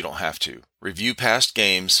action so you don't have to. Review past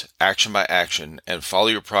games, action by action, and follow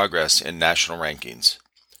your progress in national rankings.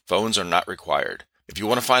 Phones are not required. If you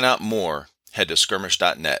want to find out more, head to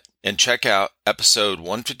skirmish.net and check out episode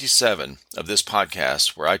 157 of this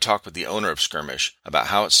podcast where I talk with the owner of Skirmish about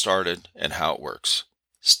how it started and how it works.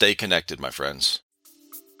 Stay connected, my friends.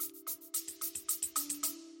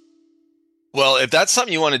 Well, if that's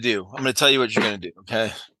something you want to do, I'm going to tell you what you're going to do,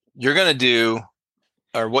 okay? You're going to do,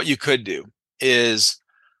 or what you could do, is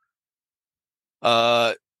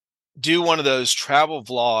do one of those travel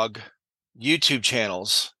vlog YouTube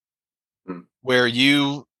channels where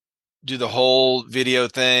you do the whole video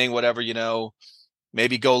thing, whatever,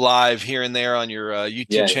 maybe go live here and there on your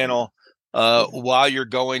YouTube channel while you're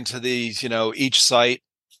going to these, each site,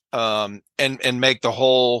 and make the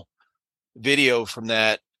whole video from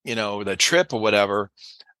that, the trip or whatever,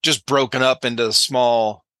 just broken up into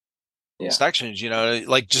small sections,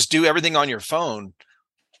 like just do everything on your phone.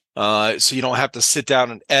 So you don't have to sit down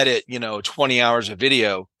and edit, 20 hours of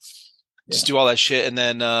video, just do all that shit. And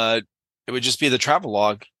then it would just be the travel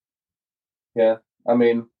log. Yeah. I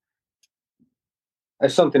mean,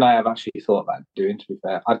 it's something I have actually thought about doing, to be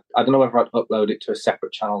fair. I don't know whether I'd upload it to a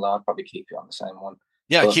separate channel, though. I'd probably keep it on the same one.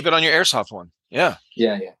 Yeah. Keep it on your airsoft one. Yeah.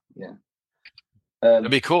 Yeah.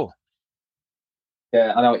 That'd be cool.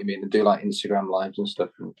 Yeah, I know what you mean. They do like Instagram lives and stuff.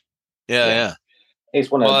 Yeah. it's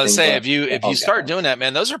one of well, the I things. say if you start doing that,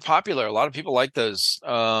 man, those are popular. A lot of people like those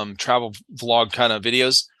travel vlog kind of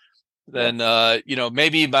videos. Then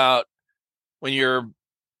maybe about when you're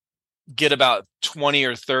get about 20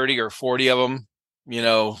 or 30 or 40 of them,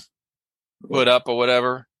 put up or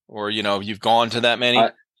whatever, or you've gone to that many.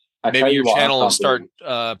 Maybe your channel will start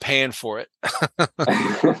paying for it.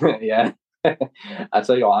 Yeah. I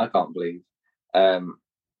tell you what, I can't believe.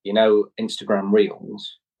 Instagram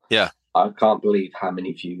Reels. Yeah. I can't believe how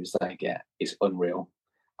many views they get. It's unreal.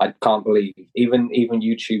 I can't believe even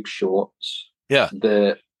YouTube Shorts. Yeah.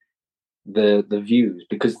 The views,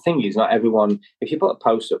 because the thing is, not everyone. If you put a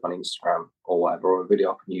post up on Instagram or whatever, or a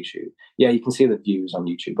video up on YouTube, yeah, you can see the views on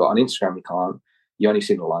YouTube, but on Instagram you can't. You only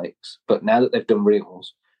see the likes. But now that they've done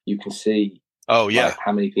Reels, you can see. Oh yeah, like,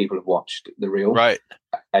 how many people have watched the Reel, right?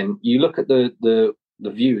 And you look at the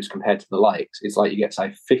views compared to the likes. It's like you get,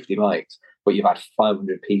 say, 50 likes, but you've had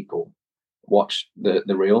 500 people watch the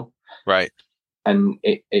Reel, right? And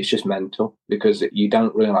it's just mental, because you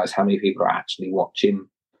don't realize how many people are actually watching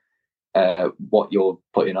what you're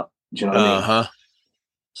putting up. Do you know what I mean?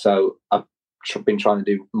 So I've been trying to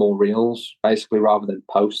do more Reels, basically, rather than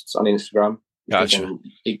posts on Instagram. Gotcha.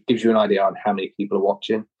 It gives you an idea on how many people are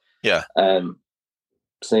watching. Yeah.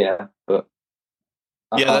 So yeah, but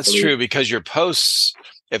that's true, because your posts,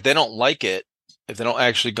 if they don't like it, if they don't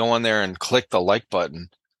actually go on there and click the like button,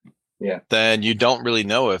 yeah, then you don't really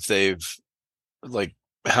know if they've, like,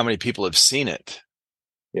 how many people have seen it.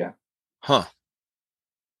 Yeah. Huh.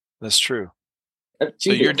 That's true.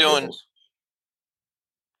 So you're doing Reels?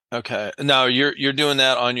 Okay. Now you're doing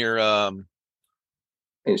that on your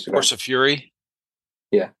Instagram. Force of Fury?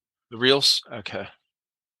 Yeah. The Reels? Okay.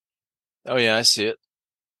 Oh yeah, I see it.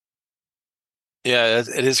 Yeah,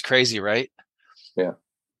 it is crazy, right? Yeah.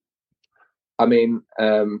 I mean,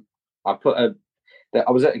 I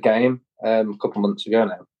was at a game a couple of months ago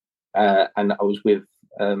now, and I was with,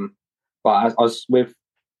 I was with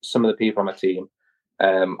some of the people on my team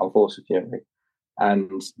on Force of Fury,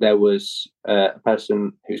 and there was a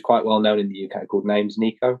person who's quite well known in the UK called Names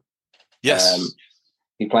Nico. Yes.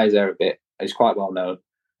 He plays there a bit. He's quite well known.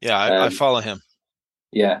 Yeah, I follow him.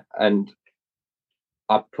 Yeah, and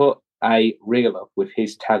I put a reel up with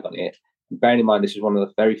his tag on it. Bearing in mind, this is one of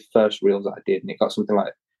the very first reels that I did, and it got something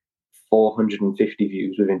like 450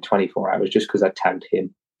 views within 24 hours just because I tagged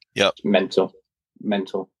him. Yep. Mental.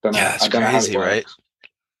 Don't know. It's crazy, right?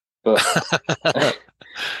 But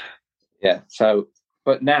yeah. So,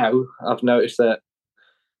 but now I've noticed that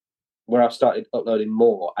where I've started uploading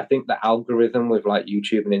more, I think the algorithm with like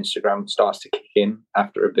YouTube and Instagram starts to kick in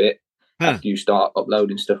after a bit. After you start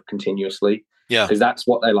uploading stuff continuously. Yeah. Because that's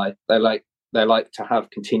what they like. They like to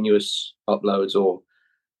have continuous uploads, or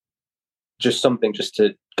just something just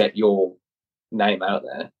to get your name out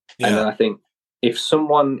there. Yeah. And then I think if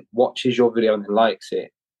someone watches your video and then likes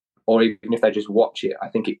it, or even if they just watch it, I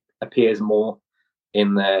think it appears more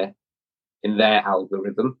in their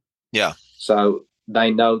algorithm. Yeah. So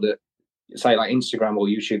they know that, say like Instagram or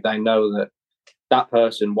YouTube, they know that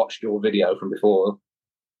person watched your video from before.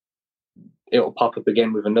 It'll pop up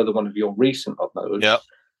again with another one of your recent uploads. Yeah.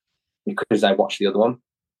 Because they watched the other one.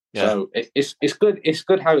 Yeah. So it's good. It's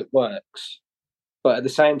good how it works, but at the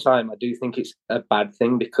same time, I do think it's a bad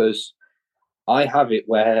thing, because I have it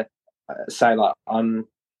where, say, like on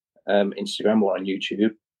Instagram or on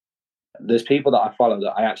YouTube, there's people that I follow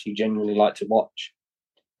that I actually genuinely like to watch,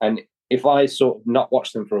 and if I sort of not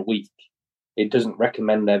watch them for a week, it doesn't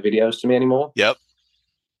recommend their videos to me anymore. Yep.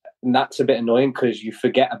 And that's a bit annoying, because you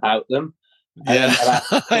forget about them. Yeah,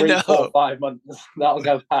 about 3, 4, 5 months that'll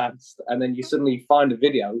go past, and then you suddenly find a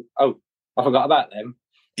video. Oh, I forgot about them.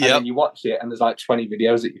 And then you watch it, and there's like 20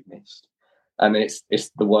 videos that you've missed, and it's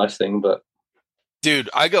the worst thing. But dude,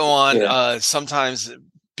 I go on sometimes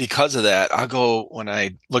because of that. I go, when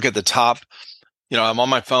I look at the top, I'm on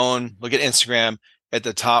my phone, look at Instagram at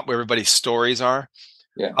the top where everybody's stories are.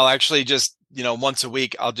 Yeah, I'll actually just once a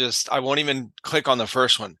week, I won't even click on the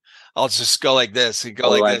first one. I'll just go like this and go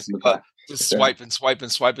like this. Just swipe and swipe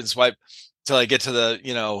and swipe and swipe till I get to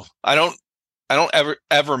the, I don't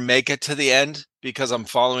ever make it to the end, because I'm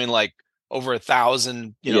following like over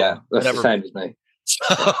 1,000, that's whatever. the same as me. So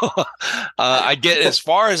I get as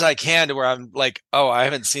far as I can to where I'm like, oh, I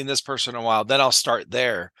haven't seen this person in a while. Then I'll start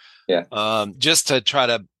there. Yeah. Just to try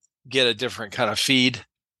to get a different kind of feed.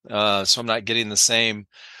 So I'm not getting the same,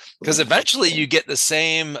 because eventually you get the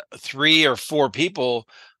same 3 or 4 people,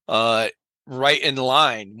 right in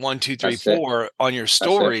line, 1, 2, 3, 4 on your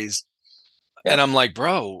stories. Yeah. And I'm like,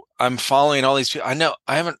 bro, I'm following all these people. I know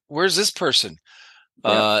I haven't, where's this person?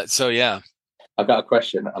 So yeah. I've got a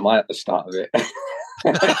question. Am I at the start of it?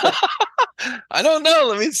 I don't know.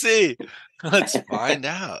 Let me see. Let's find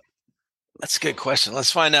out. That's a good question.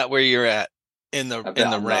 Let's find out where you're at in the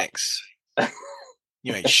ranks.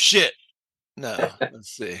 You ain't shit. No. Let's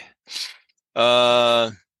see.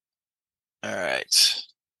 All right.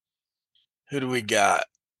 Who do we got?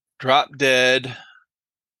 Drop Dead.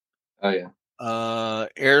 Oh yeah.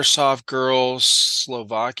 Airsoft Girls,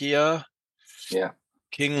 Slovakia. Yeah.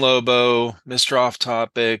 King Lobo, Mr. Off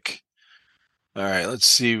Topic. All right, let's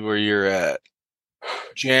see where you're at.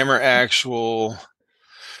 Jammer Actual.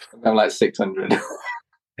 I'm like 600.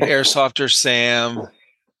 Airsofter Sam.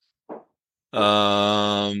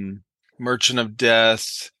 Merchant of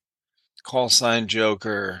Death. Call Sign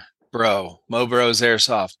Joker. Bro. Mo Bros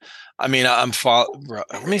Airsoft. I mean, bro,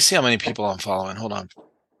 let me see how many people I'm following. Hold on.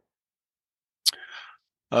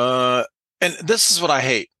 And this is what I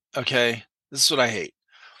hate. Okay. This is what I hate.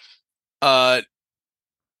 I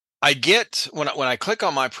get when I click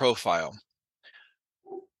on my profile,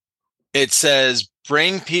 it says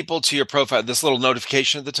bring people to your profile. This little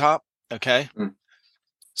notification at the top. Okay.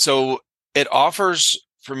 So it offers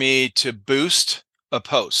for me to boost a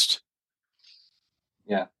post.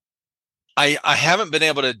 Yeah. I haven't been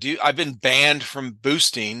able to do, I've been banned from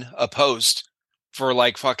boosting a post for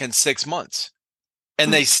like fucking 6 months.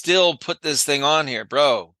 And they still put this thing on here,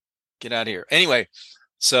 bro. Get out of here. Anyway,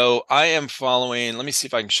 so I am following, let me see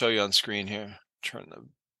if I can show you on screen here. Turn the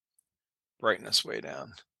brightness way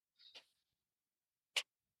down.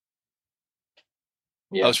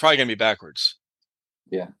 Yeah. Oh, it's probably going to be backwards.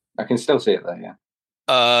 Yeah. I can still see it there,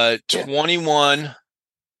 yeah. 21. Yeah.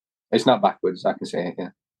 It's not backwards. I can see it, yeah.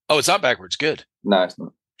 Oh, it's not backwards. Good. No, it's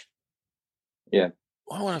not. Yeah.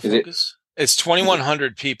 I want to focus. It's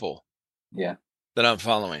 2,100 people. Yeah. That I'm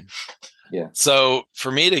following. Yeah. So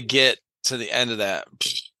for me to get to the end of that,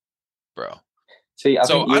 bro. See, I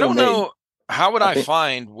don't know. How would I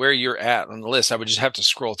find where you're at on the list? I would just have to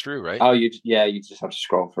scroll through, right? Oh, you just have to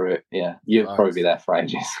scroll through it. Yeah. You'd probably be there for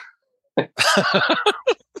ages.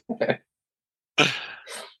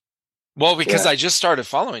 Well, because I just started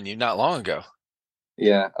following you not long ago.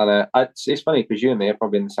 Yeah, and it's funny because you and me are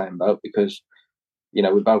probably in the same boat because, we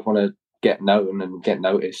both want to get known and get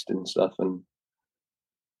noticed and stuff, and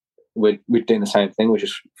we're doing the same thing. We're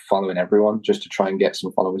just following everyone just to try and get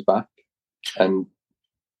some followers back, and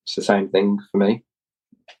it's the same thing for me.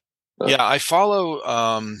 But, yeah, I follow.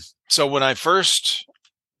 So when I first,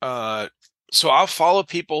 so I'll follow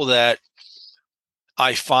people that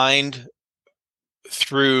I find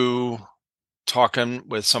through talking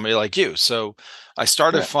with somebody like you. So I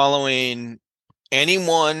started following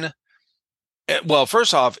anyone. Well,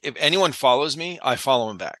 first off, if anyone follows me, I follow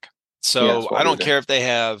them back. So I don't care if they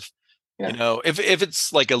have, if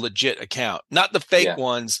it's like a legit account, not the fake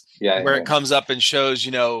ones where it comes up and shows,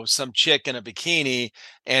 some chick in a bikini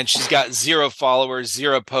and she's got 0 followers,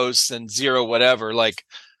 0 posts, and 0 whatever,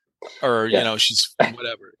 she's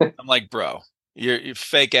whatever. I'm like, bro, you're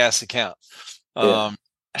fake ass account. But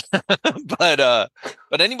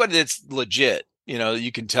anybody that's legit,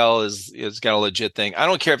 you can tell is got a legit thing. I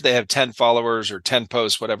don't care if they have 10 followers or 10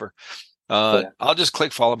 posts, whatever. I'll just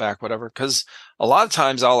click follow back, whatever. Because a lot of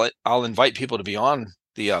times I'll invite people to be on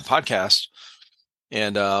the podcast,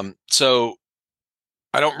 and so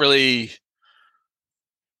I don't really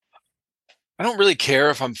care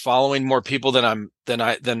if I'm following more people than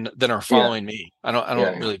are following me. I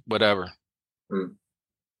don't really whatever.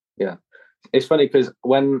 Yeah, it's funny because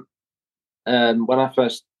when I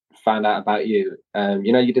first found out about you,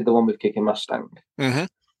 you did the one with Kicking Mustang. Mm-hmm.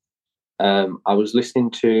 I was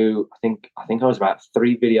listening to, I think I was about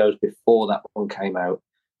 3 videos before that one came out,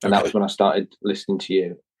 and that was when I started listening to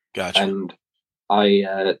you. Gotcha. And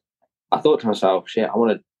I thought to myself, shit, I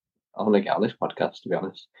want to get on this podcast, to be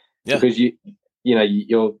honest. Yeah. Because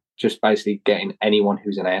you're just basically getting anyone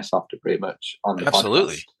who's an airsofter pretty much on the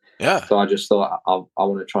podcast. Yeah. So I just thought I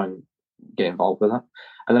want to try and get involved with that.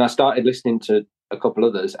 And then I started listening to a couple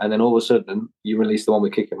others, and then all of a sudden you released the one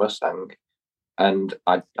with Kicking Mustang, and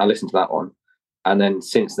I listened to that one, and then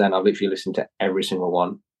since then I've literally listened to every single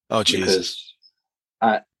one. Oh Jesus!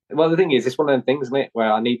 Well, the thing is, it's one of them things, isn't it,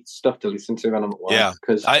 where I need stuff to listen to when I'm at work. Yeah,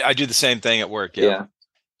 because I do the same thing at work. Yeah.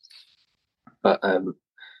 But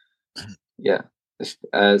yeah.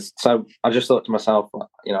 So I just thought to myself, I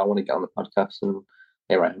want to get on the podcast, and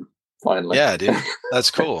here I am finally. Yeah, dude,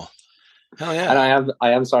 that's cool. Hell yeah! And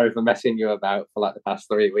I am sorry for messing you about for like the past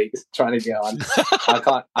 3 weeks trying to get on.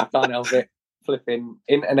 I can't help it. Flipping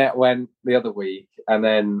internet went the other week, and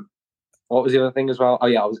then what was the other thing as well? Oh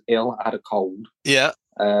yeah, I was ill. I had a cold. Yeah.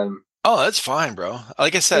 Oh, that's fine, bro.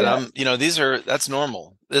 Like I said, that's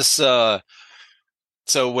normal. This so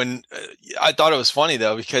when I thought it was funny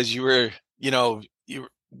though, because you were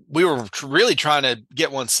we were really trying to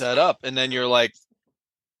get one set up, and then you're like,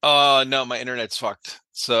 oh no, my internet's fucked.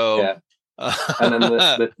 So yeah, and then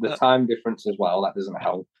the time difference as well, that doesn't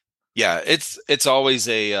help. Yeah, it's always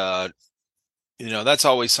that's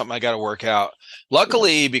always something I got to work out.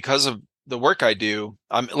 Luckily, because of the work I do,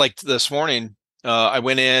 I'm like this morning, I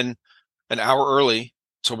went in an hour early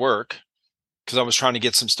to work because I was trying to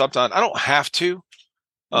get some stuff done. I don't have to,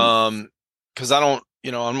 because I don't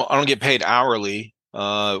get paid hourly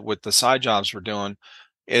with the side jobs we're doing.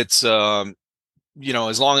 It's as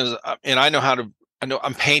long as, and I know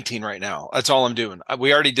I'm painting right now. That's all I'm doing.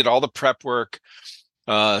 We already did all the prep work.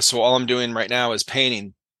 So all I'm doing right now is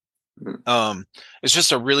painting. It's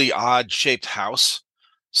just a really odd shaped house.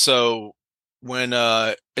 So when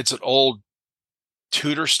it's an old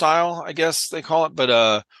Tudor style, I guess they call it,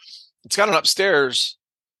 but it's got an upstairs,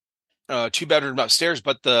 2-bedroom upstairs,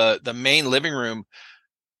 but the main living room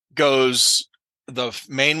the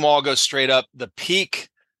main wall goes straight up. The peak,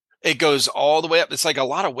 it goes all the way up. It's like a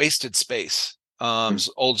lot of wasted space,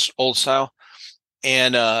 old style.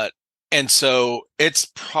 And so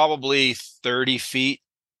it's probably 30 feet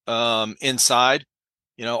inside,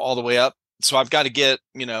 all the way up. So I've got to get,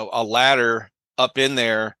 a ladder up in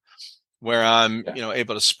there where I'm,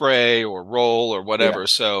 able to spray or roll or whatever. Yeah.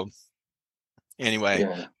 So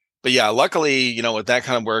anyway, but yeah, luckily, with that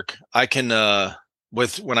kind of work, I can,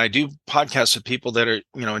 when I do podcasts with people that are,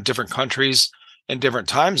 in different countries and different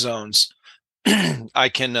time zones, I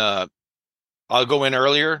can, I'll go in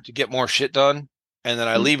earlier to get more shit done. And then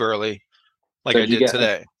I leave early, like I did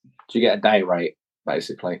today. Do you get a day rate,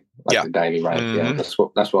 basically? Like a daily rate? Mm-hmm. Yeah,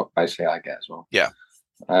 that's what basically I get as well. Yeah.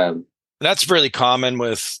 That's really common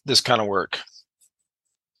with this kind of work.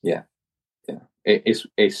 Yeah. Yeah. It's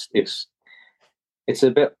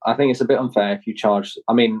a bit, I think it's a bit unfair if you charge,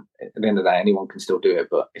 I mean, at the end of the day, anyone can still do it,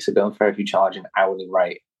 but it's a bit unfair if you charge an hourly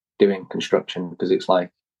rate doing construction, because it's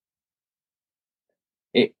like,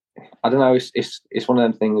 I don't know, it's one of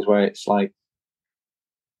them things where it's like,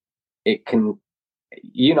 it can,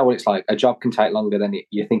 what it's like. A job can take longer than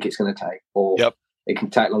you think it's going to take, or it can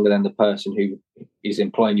take longer than the person who is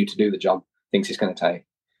employing you to do the job thinks it's going to take.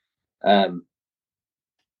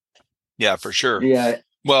 Yeah, for sure. Yeah.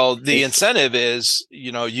 Well, the incentive is,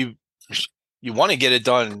 you want to get it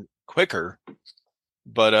done quicker,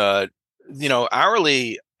 but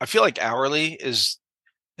hourly. I feel like hourly is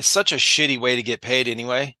such a shitty way to get paid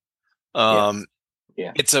anyway.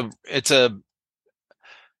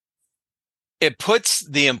 It puts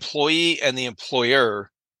the employee and the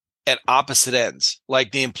employer at opposite ends.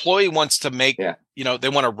 Like the employee wants to make, they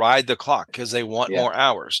want to ride the clock because they want more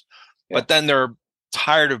hours, but then they're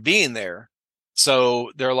tired of being there.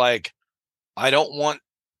 So they're like, I don't want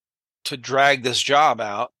to drag this job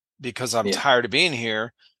out because I'm tired of being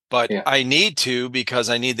here, but I need to because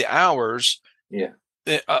I need the hours. Yeah.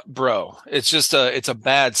 Bro, it's just it's a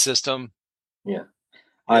bad system. Yeah.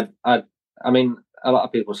 I mean, a lot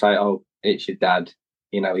of people say, oh, it's your dad.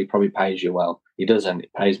 He probably pays you well. He doesn't. He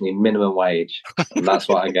pays me minimum wage, and that's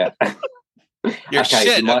what I get. You're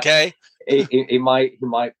shit, okay? He might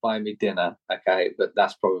buy me dinner, okay, but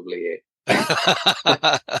that's probably it.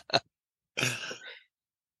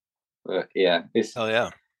 But yeah, it's. Oh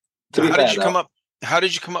yeah. How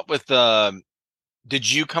did you come up with?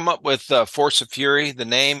 Did you come up with Force of Fury, the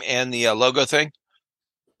name and the logo thing?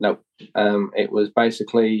 No, it was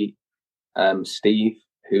basically Steve,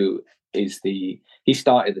 who is he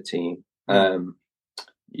started the team.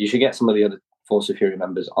 You should get some of the other Force of Fury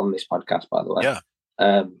members on this podcast, by the way. Yeah.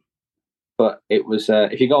 But it was,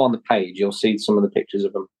 if you go on the page, you'll see some of the pictures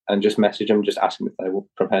of them, and just message them, just ask them if they were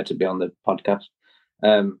prepared to be on the podcast.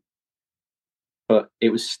 But it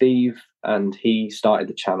was Steve, and he started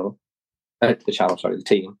the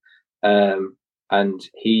team. And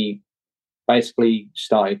he basically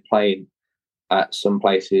started playing at some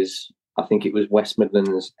places. I think it was West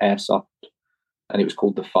Midlands Airsoft, and it was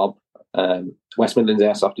called the FOB. West Midlands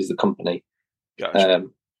Airsoft is the company. Gotcha.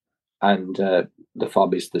 And the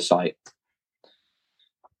FOB is the site.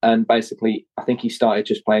 And basically, I think he started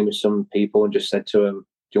just playing with some people and just said to him,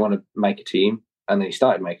 do you want to make a team? And then he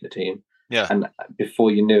started making a team. Yeah. And before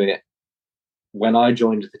you knew it, when I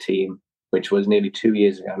joined the team, which was nearly 2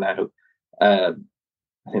 years ago now, I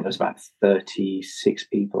think there was about 36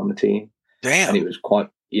 people on the team. Damn. And it was quite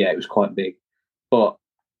big. But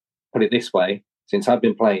put it this way, since I've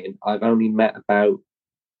been playing, I've only met about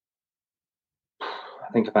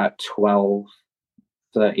 12,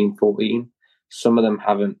 13, 14. Some of them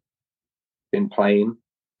haven't been playing.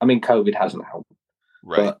 I mean, COVID hasn't helped.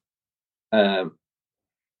 Right. But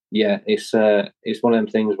it's one of them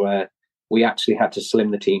things where we actually had to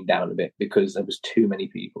slim the team down a bit because there was too many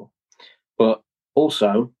people. But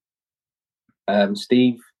also,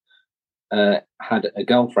 Steve had a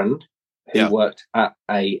girlfriend who worked at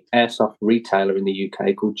a airsoft retailer in the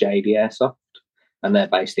UK called JD Airsoft, and they're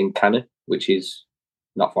based in Cannock, which is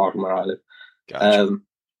not far from where I live. Gotcha.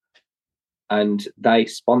 And they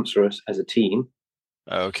sponsor us as a team.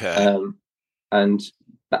 Okay. And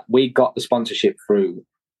we got the sponsorship through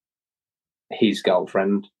his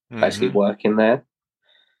girlfriend, basically working there.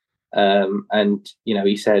 And, you know,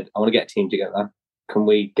 he said, I want to get a team together. Can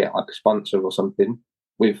we get like a sponsor or something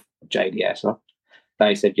with JD Airsoft?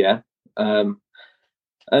 They said, yeah. And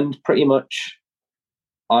pretty much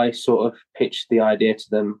I sort of pitched the idea to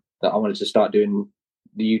them that I wanted to start doing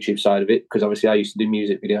the YouTube side of it, because obviously I used to do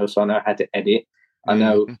music videos, so I know how to edit. I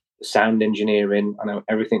know sound engineering. I know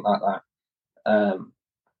everything like that.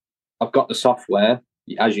 I've got the software.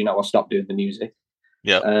 As you know, I stopped doing the music.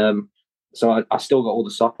 Yeah. So I still got all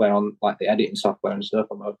the software on, like the editing software and stuff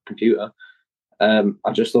on my computer.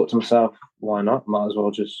 I just thought to myself, why not? Might as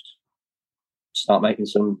well just start making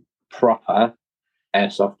some proper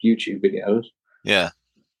airsoft YouTube videos. Yeah.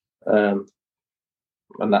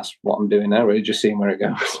 And that's what I'm doing now, really, just seeing where it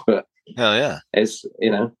goes. But hell yeah, it's,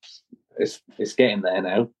 you know, it's getting there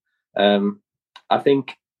now. I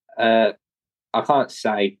think I can't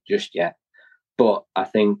say just yet, but I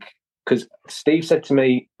think, because Steve said to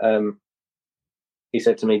me, he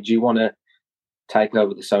said to me, do you want to take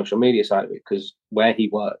over the social media side of it? Because where he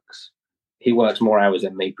works more hours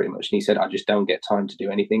than me, pretty much. And he said, I just don't get time to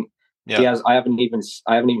do anything. Yeah. I haven't even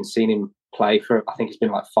seen him play for, I think it's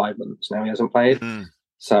been like 5 months now. He hasn't played.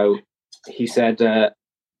 So he said,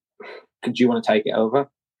 could you want to take it over?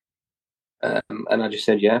 And I just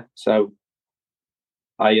said, yeah. So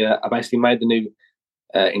I basically made the new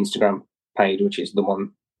Instagram page, which is the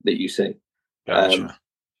one that you see. Gotcha.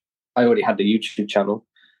 I already had the YouTube channel.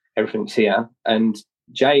 Everything's here. And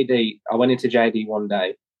JD, I went into JD one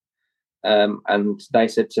day, and they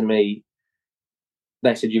said to me,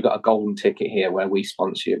 you've got a golden ticket here where we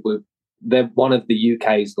sponsor you. They're one of the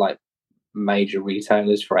UK's like major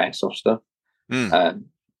retailers for airsoft stuff.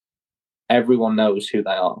 Everyone knows who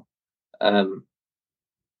they are.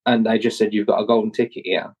 And they just said, you've got a golden ticket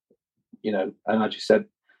here, you know. And I just said,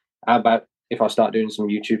 how about if I start doing some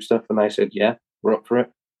YouTube stuff? And they said, yeah, we're up for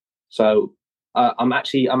it. So I'm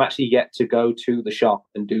actually yet to go to the shop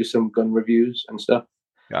and do some gun reviews and stuff.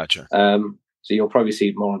 Gotcha. So you'll probably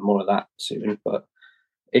see more and more of that soon. But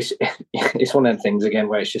it's one of them things again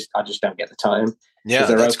where it's just I just don't get the time. Yeah,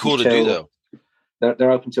 that's cool to do though.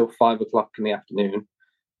 They're open till 5 o'clock in the afternoon.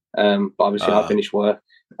 But obviously I finish work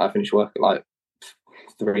at like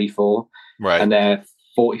 3, 4. Right. And they're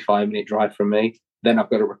 45-minute drive from me. Then I've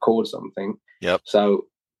got to record something. Yep. So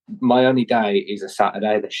my only day is a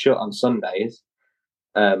Saturday. They're shut on Sundays,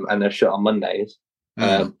 and they're shut on Mondays.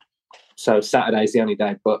 So Saturday's the only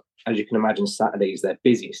day. But as you can imagine, Saturday is their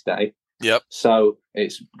busiest day. Yep. So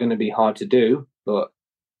it's going to be hard to do, but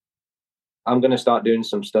I'm going to start doing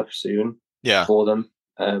some stuff soon. Yeah. For them.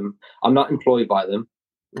 I'm not employed by them.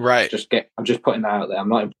 Right. I'm just putting that out there. I'm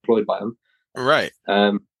not employed by them. Right.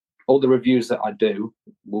 All the reviews that I do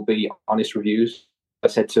will be honest reviews. I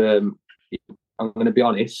said to him, I'm going to be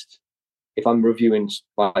honest. If I'm reviewing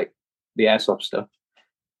like the airsoft stuff,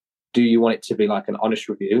 do you want it to be like an honest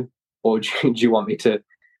review, or do you want me to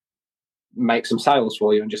make some sales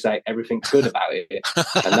for you and just say everything's good about it?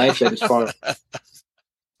 And they said, as far as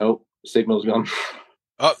signal's gone.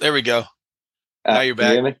 Oh, there we go. Now you're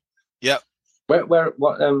back. Can you hear me? Yep.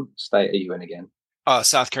 What state are you in again?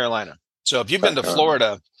 South Carolina. So if you've been to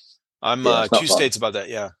Florida, I'm 2 states above that.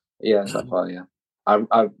 Yeah. Yeah, it's not far. Yeah,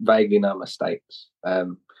 I vaguely know my states.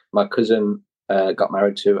 My cousin got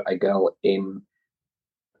married to a girl in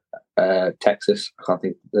Texas. I can't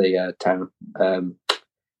think of the town.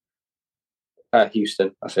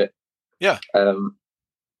 Houston. That's it. Yeah.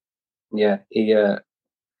 Yeah.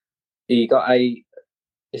 He got a.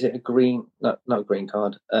 Is it a green? No, not a green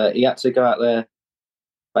card. He had to go out there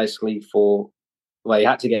basically he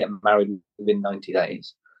had to get married within 90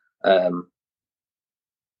 days. And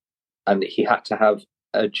he had to have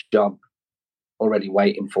a job already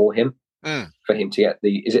waiting for him for him to get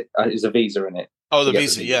is a visa in it? Oh, the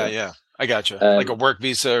visa. Yeah. I gotcha. Like a work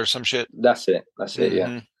visa or some shit. That's it.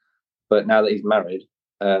 Yeah. But now that he's married,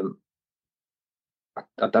 I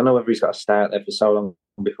don't know whether he's got to stay out there for so long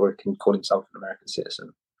before he can call himself an American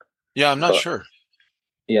citizen. Yeah, I'm not sure.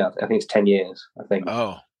 Yeah, I think it's 10 years. I think.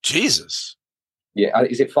 Oh, Jesus. Yeah,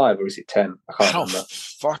 is it 5 or is it 10? I can't remember.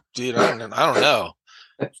 Fuck, dude. I don't know.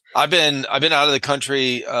 I've been out of the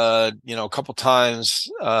country, a couple times,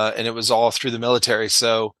 and it was all through the military.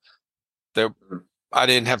 So I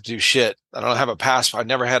didn't have to do shit. I don't have a passport. I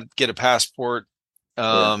never had to get a passport.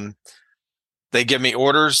 They give me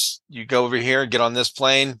orders. You go over here, get on this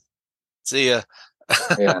plane. See ya.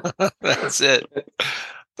 Yeah. That's it.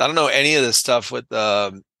 I don't know any of this stuff with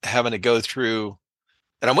having to go through.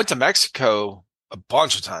 And I went to Mexico a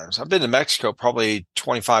bunch of times. I've been to Mexico probably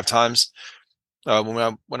 25 times.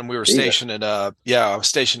 When we were stationed at I was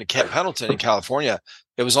stationed at Camp Pendleton in California.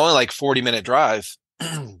 It was only like 40-minute drive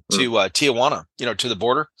to Tijuana, to the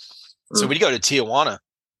border. So when you go to Tijuana,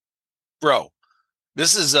 bro,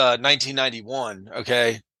 this is 1991.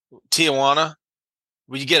 Okay, Tijuana,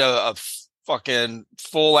 when you get a fucking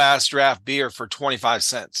full ass draft beer for 25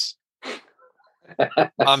 cents.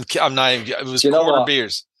 I'm not even. It was quarter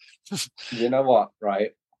beers. You know what?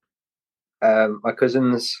 Right. My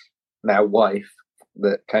cousin's now wife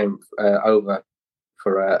that came over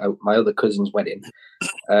for my other cousin's wedding.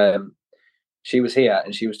 She was here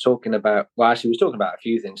and she was talking about. Well, she was talking about a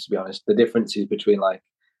few things. To be honest, the differences between like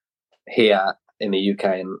here in the UK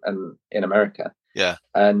and in America. Yeah.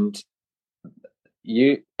 And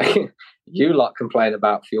you lot complain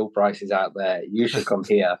about fuel prices out there. You should come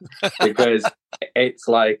here because it's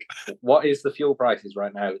like, what is the fuel prices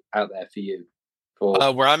right now out there for you?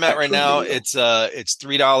 For where I'm at right now, it's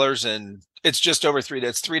 $3 and it's just over $3.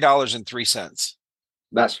 It's $3.03.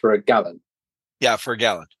 That's for a gallon. Yeah, for a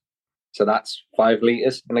gallon. So that's 5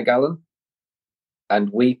 liters in a gallon, and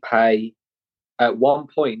we pay. At one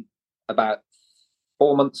point, about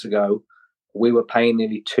 4 months ago, we were paying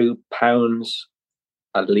nearly £2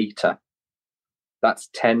 a litre. That's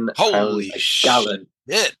 £10 a gallon.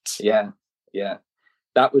 Yeah.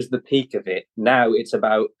 That was the peak of it. Now it's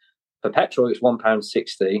about, for petrol it's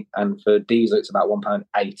 £1.60, and for diesel it's about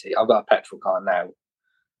 £1.80. I've got a petrol car now,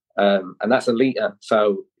 and that's a litre.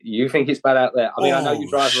 So you think it's bad out there? I mean, I know you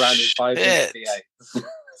drive around in 5 litre V8,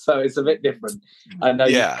 so it's a bit different. I know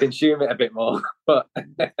you consume it a bit more, but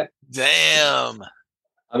damn.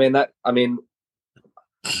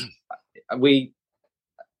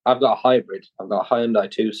 I've got a hybrid. I've got a Hyundai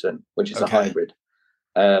Tucson, which is a hybrid.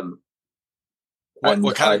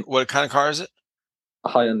 What kind of car is it? A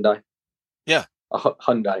Hyundai. Yeah. A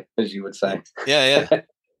Hyundai, as you would say. Yeah.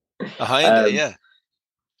 A Hyundai, yeah.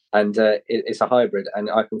 And it's a hybrid, and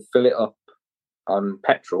I can fill it up on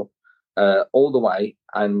petrol all the way,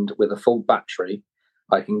 and with a full battery,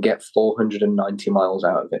 I can get 490 miles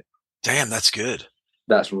out of it. Damn, that's good.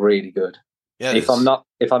 That's really good. Yeah. If I'm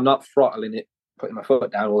not throttling it, putting my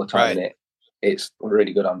foot down all the time in it, it's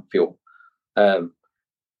really good on fuel.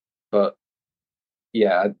 But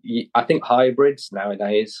yeah, I think hybrids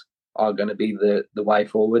nowadays are going to be the way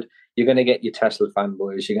forward. You're going to get your Tesla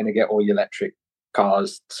fanboys. You're going to get all your electric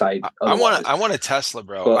cars. Say, I want a Tesla,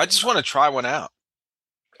 bro. But I just want to try one out.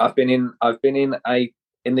 I've been in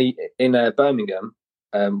Birmingham,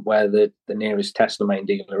 where the nearest Tesla main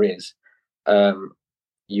dealer is.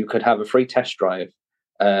 You could have a free test drive,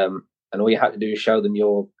 and all you had to do is show them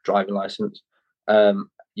your driving license.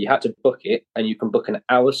 You had to book it, and you can book an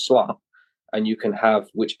hour slot, and you can have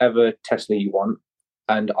whichever Tesla you want.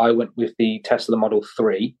 And I went with the Tesla Model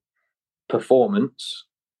 3 Performance,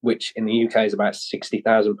 which in the UK is about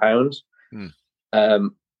 £60,000.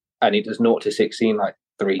 And it does 0 to 60 in like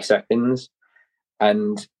 3 seconds.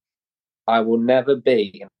 And I will never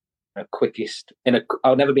be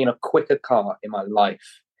I'll never be in a quicker car in my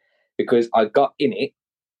life, because I got in it.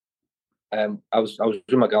 I was with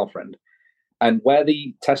my girlfriend, and where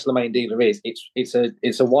the Tesla main dealer is, it's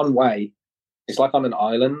a one way. It's like on an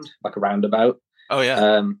island, like a roundabout. Oh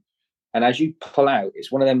yeah. And as you pull out,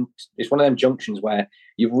 it's one of them junctions where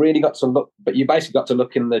you've really got to look, but you basically got to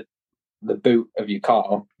look in the boot of your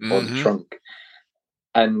car or the trunk,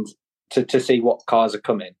 and to see what cars are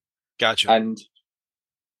coming. Gotcha. And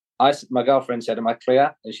my girlfriend said, "Am I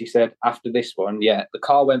clear?" And she said, "After this one, yeah." The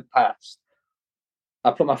car went past.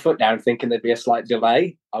 I put my foot down thinking there'd be a slight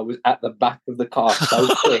delay. I was at the back of the car so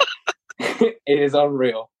quick. It is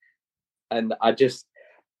unreal. And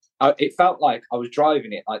it felt like I was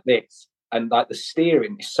driving it like this. And like the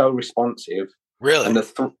steering is so responsive. Really? And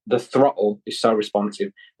the throttle is so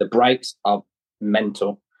responsive. The brakes are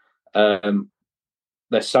mental.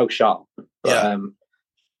 They're so sharp. But,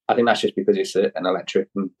 I think that's just because it's an electric,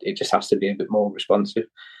 and it just has to be a bit more responsive.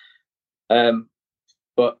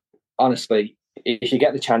 But honestly, if you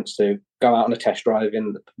get the chance to go out on a test drive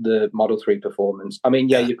in the Model 3 Performance, I mean,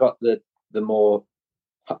 you've got the more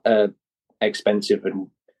expensive, and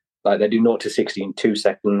like they do 0 to 60 in 2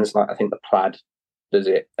 seconds. Like I think the Plaid does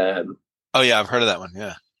it. Oh yeah, I've heard of that one.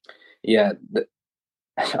 Yeah. Yeah.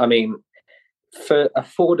 I mean, for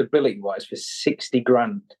affordability wise, for 60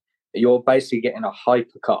 grand, you're basically getting a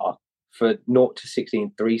hypercar for 0 to 60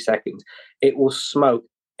 in 3 seconds. It will smoke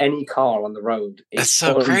any car on the road. It's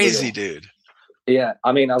so unreal. Crazy, dude. Yeah,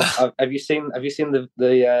 I mean, have you seen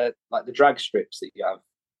the like the drag strips that you have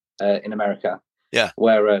in America? Yeah,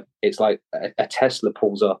 where it's like a Tesla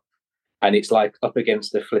pulls up, and it's like up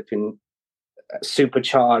against the flipping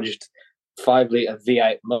supercharged 5-liter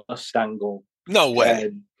V8 Mustang or no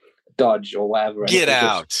way Dodge or whatever. Get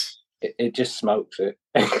out! It just smokes it.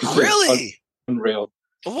 Really? Unreal.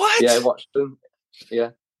 What? Yeah, watch them. Yeah,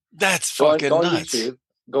 that's fucking nuts.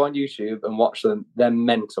 Go on YouTube and watch them. They're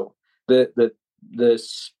mental. The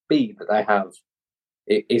speed that they have,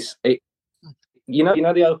 you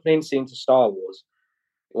know the opening scene to Star Wars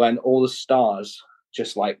when all the stars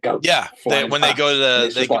just like go when they go to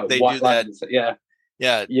they do that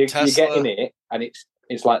you're getting it and it's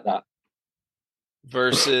like that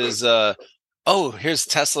versus here's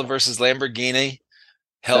Tesla versus Lamborghini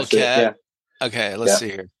Hellcat. Okay, let's see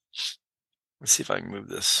here. Let's see if I can move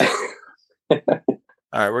this. All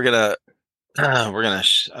right, I'm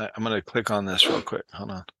gonna click on this real quick.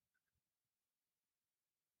 Hold on.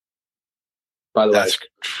 By the way, that's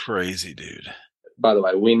crazy, dude. By the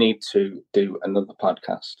way, we need to do another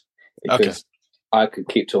podcast because I could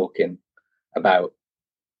keep talking about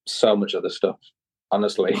so much other stuff.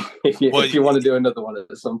 Honestly, if you want to do another one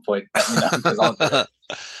at some point, let me know, 'cause I'll do it.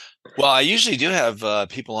 Well, I usually do have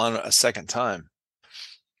people on a second time.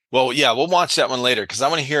 Well, yeah, we'll watch that one later because I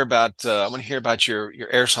want to hear about your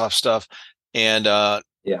airsoft stuff. And I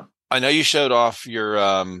know you showed off your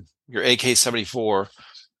AK-74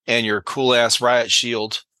 and your cool ass riot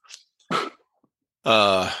shield.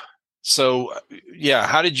 So yeah,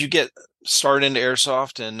 how did you get started into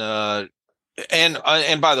airsoft?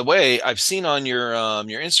 And by the way, I've seen on your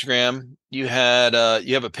Instagram you have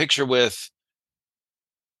a picture with,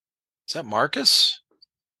 is that Marcus?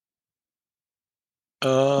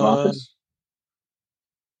 Marcus?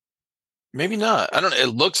 Maybe not. I don't know.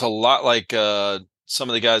 It looks a lot like some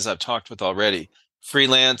of the guys I've talked with already.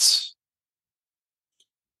 Freelance.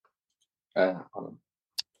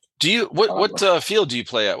 Do you what field do you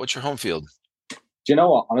play at? What's your home field? Do you know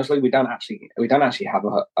what? Honestly, we don't actually have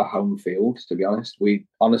a home field. To be honest, we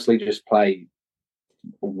honestly just play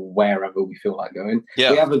wherever we feel like going.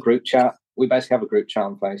 Yeah. We have a group chat. We basically have a group chat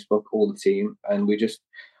on Facebook, all the team, and we just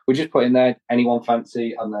put in there anyone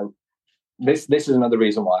fancy. I don't know. This is another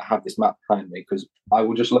reason why I have this map behind me, because I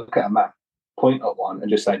will just look at a map, point at one, and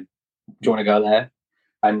just say, "Do you want to go there?"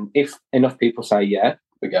 And if enough people say yeah,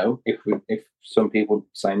 we go. If some people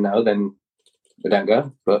say no, then we don't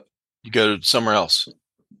go. But you go somewhere else.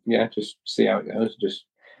 Yeah, just see how it goes.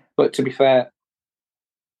 But to be fair,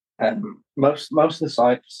 most of the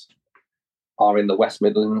sites are in the West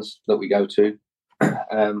Midlands that we go to.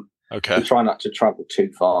 Okay. We try not to travel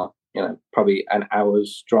too far. Probably an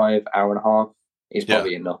hour's drive, hour and a half is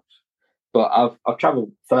probably enough. But I've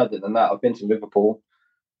travelled further than that. I've been to Liverpool.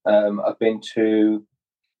 I've been to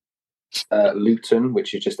Luton,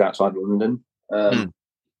 which is just outside London. I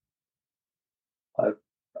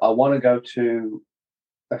want to go to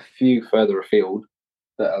a few further afield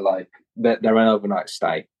that are like they're an overnight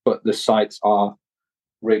stay, but the sites are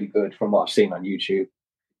really good from what I've seen on YouTube.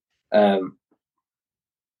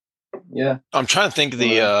 Yeah, I'm trying to think of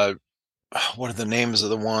the what are the names of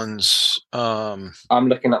the ones? I'm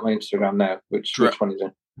looking at my Instagram now. Which one is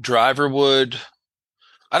it? Driverwood.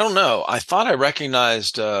 I don't know. I thought I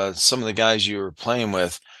recognized some of the guys you were playing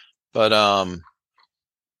with, but I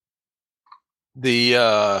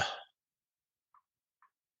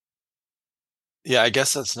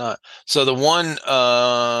guess that's not. So the one,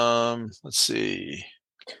 let's see.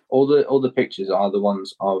 All the pictures are the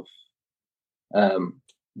ones of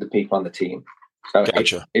the people on the team. So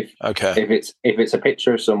gotcha. If it's a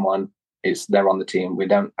picture of someone, they're on the team. We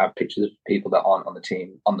don't have pictures of people that aren't on the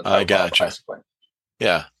team on the. I gotcha. Basically.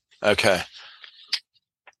 Yeah. Okay.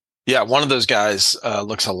 Yeah, one of those guys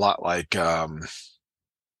looks a lot like somebody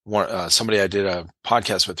I did a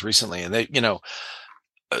podcast with recently, and they,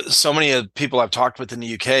 so many of the people I've talked with in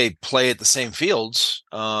the UK play at the same fields.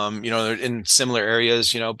 They're in similar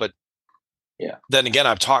areas, but yeah. Then again,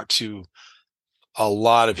 I've talked to a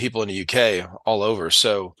lot of people in the UK all over.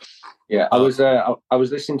 So yeah, I was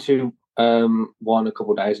listening to one a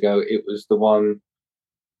couple of days ago. It was the one,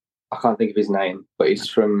 I can't think of his name, but it's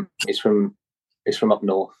from up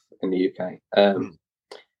north in the UK. And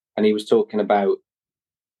he was talking about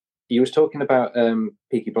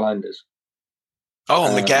Peaky Blinders.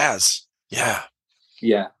 Oh, Magaz. Yeah.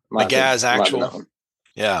 Yeah. Magaz actual.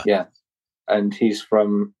 Yeah. Yeah. And he's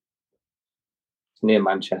from near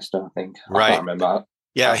Manchester, I think. Right. I can't remember.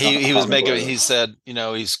 Yeah, he was making, he said,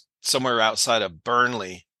 he's somewhere outside of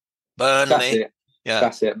Burnley, Burnley. That's it. Yeah.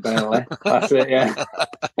 That's it, Burnley. That's it, yeah.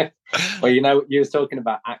 Well, you was talking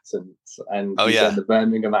about accents, and you said the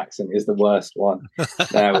Birmingham accent is the worst one.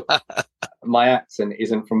 Now, my accent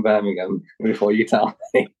isn't from Birmingham, before you tell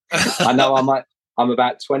me. I know I'm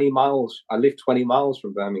about 20 miles. I live 20 miles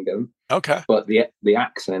from Birmingham. Okay. But the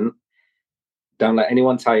accent, don't let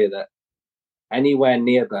anyone tell you that anywhere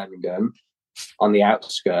near Birmingham, on the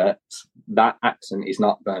outskirts, that accent is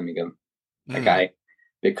not Birmingham. Okay?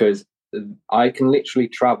 Because I can literally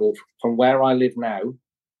travel from where I live now.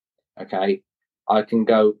 Okay? I can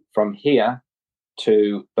go from here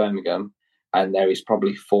to Birmingham, and there is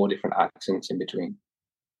probably 4 different accents in between.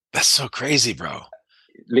 That's so crazy, bro.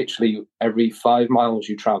 Literally every 5 miles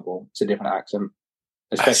you travel, it's a different accent,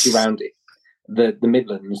 especially around the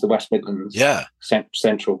Midlands, the West Midlands. Yeah.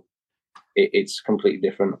 Central. It's completely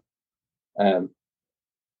different.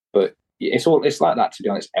 But it's like that, to be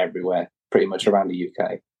honest, everywhere, pretty much around the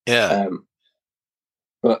UK. Yeah.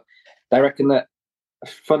 But they reckon that,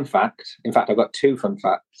 fun fact, in fact, I've got 2 fun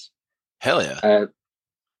facts. Hell yeah.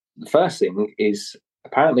 The first thing is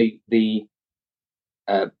apparently the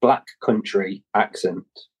Black Country accent,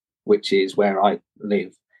 which is where I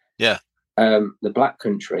live. Yeah. The Black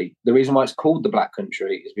Country, the reason why it's called the Black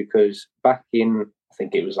Country is because back in, I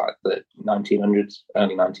think it was like the 1900s,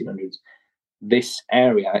 early 1900s, this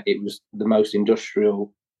area, it was the most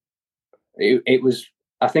industrial. It was,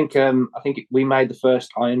 I think we made the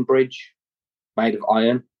first iron bridge made of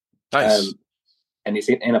iron. Nice. And it's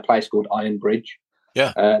in a place called Iron Bridge.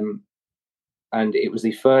 Yeah. And it was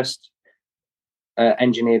the first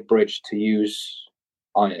engineered bridge to use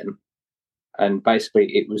iron. And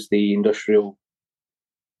basically it was the industrial,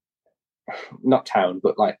 not town,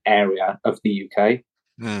 but like area of the UK.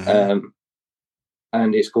 Mm-hmm.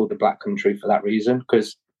 And it's called the Black Country for that reason,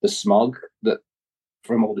 because the smog that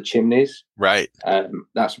from all the chimneys. Right.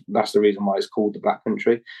 That's the reason why it's called the Black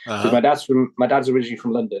Country. Because my dad's originally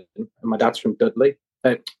from London, and my dad's from Dudley.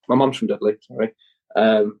 My mom's from Dudley, sorry.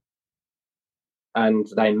 And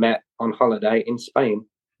they met on holiday in Spain.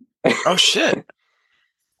 Oh shit.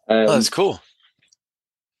 That's cool.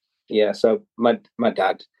 Yeah, so my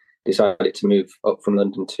dad decided to move up from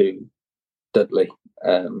London to Dudley,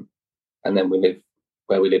 and then we live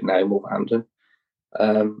where we live now in Wolverhampton.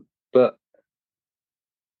 But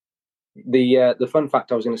the fun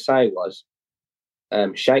fact I was going to say was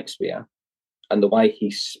Shakespeare and the way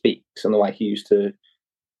he speaks and the way he used to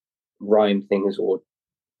rhyme things, or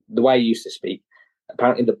the way he used to speak.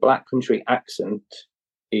 Apparently, the Black Country accent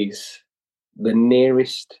is the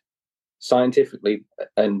nearest scientifically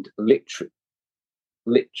and literacy.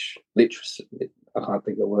 I can't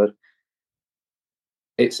think of the word.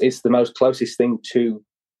 It's the most closest thing to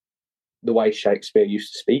the way Shakespeare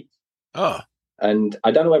used to speak. Oh. And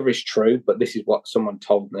I don't know whether it's true, but this is what someone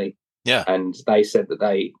told me. Yeah. And they said that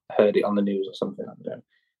they heard it on the news or something. I don't know.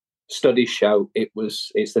 Studies show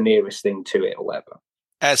it's the nearest thing to it or whatever.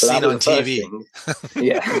 As seen on TV.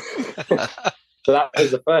 Yeah. So that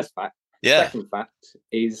was the first fact. Yeah. Second fact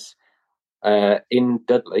is in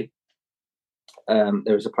Dudley,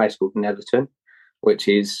 there is a place called Netherton, which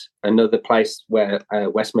is another place where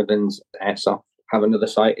West Midlands Airsoft have another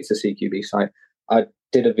site. It's a CQB site. I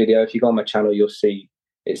did a video. If you go on my channel, you'll see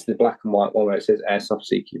it's the black and white one where it says Airsoft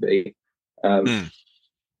CQB. I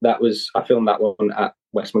filmed that one at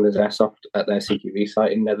West Midlands Airsoft at their CQB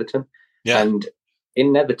site in Netherton. Yeah. And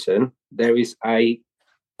in Netherton, there is a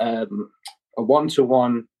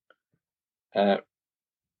 1-to-1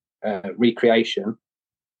 recreation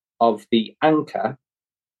of the Anchor,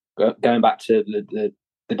 going back to the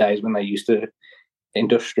days when they used to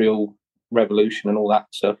industrial revolution and all that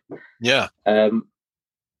stuff. Yeah.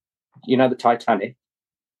 You know the Titanic?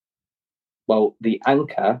 Well, the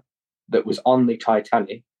Anchor that was on the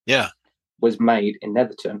Titanic was made in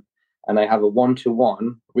Netherton, and they have a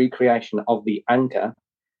 1-to-1 recreation of the Anchor.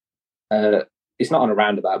 It's not on a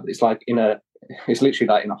roundabout, but it's literally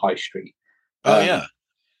like in a high street. Yeah.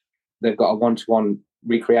 They've got a 1-to-1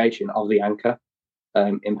 recreation of the Anchor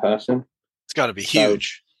in person. It's got to be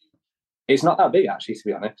huge. It's not that big, actually, to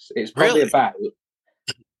be honest. It's probably about...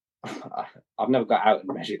 I've never got out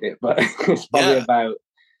and measured it, but it's probably about...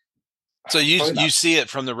 So you see it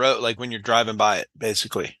from the road, like when you're driving by it,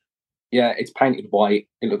 basically. Yeah, it's painted white.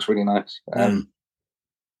 It looks really nice.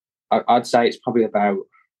 I'd say it's probably about...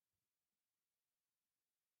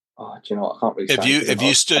 Oh, do you know what? I can't really say. If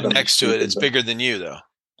you stood next to it, it's bigger than you, though.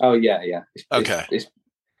 Oh, yeah. Okay.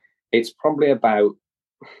 It's probably about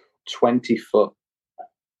 20 foot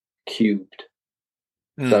cubed.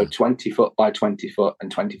 So 20 foot by 20 foot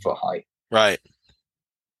and 20 foot high. Right.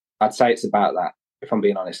 I'd say it's about that, if I'm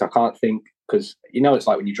being honest. I can't think, because it's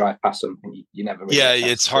like when you drive past something, you never really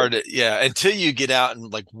it's hard to until you get out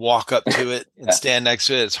and like walk up to it and stand next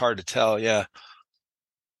to it, it's hard to tell.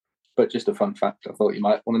 But just a fun fact I thought you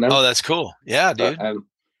might want to know. Oh, that's cool. Yeah, dude. But,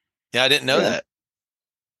 I didn't know that.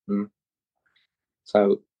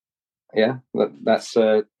 So that's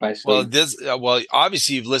basically. Well,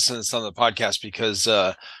 obviously you've listened to some of the podcasts because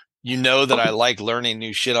you know that I like learning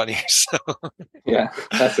new shit on here. So yeah,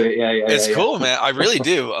 that's it. Yeah. It's cool, man. I really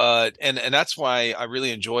do. And that's why I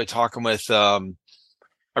really enjoy talking with.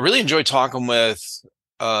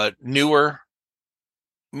 Newer,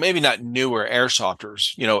 maybe not newer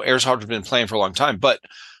airsofters. Airsofters have been playing for a long time, but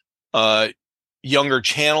younger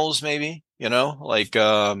channels, maybe.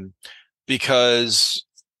 Because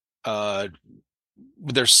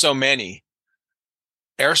there's so many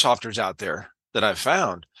airsofters out there that I've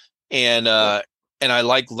found, and I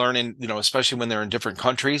like learning, especially when they're in different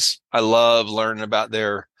countries. I love learning about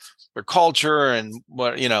their culture and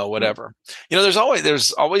whatever. There's always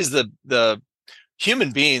the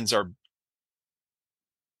human beings are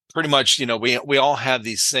pretty much, we all have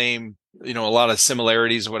these same, a lot of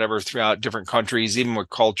similarities or whatever throughout different countries, even with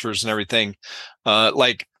cultures and everything.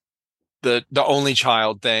 Like the only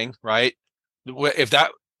child thing, right? If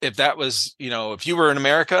that was, if you were in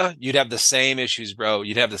America, you'd have the same issues, bro.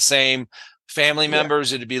 You'd have the same family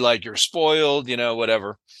members. It'd be like you're spoiled,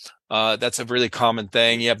 whatever. That's a really common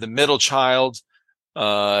thing. You have the middle child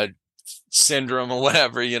syndrome or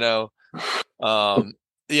whatever,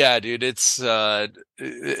 yeah, dude, it's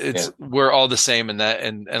we're all the same in that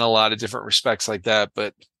and a lot of different respects like that.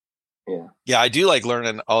 But I do like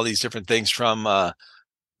learning all these different things from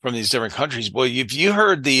these different countries. Boy, you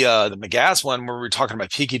heard the McGass one where we were talking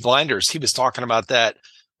about Peaky Blinders, he was talking about that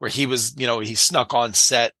where he was, he snuck on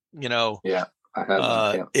set, Yeah, I heard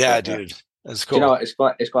that. Dude, that's cool. Do you know, it's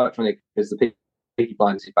quite funny because the Peaky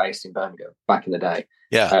Blinders is based in Birmingham back in the day.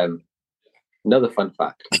 Yeah. Another fun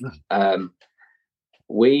fact.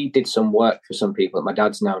 We did some work for some people that my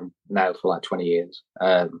dad's known now for like 20 years.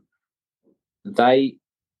 They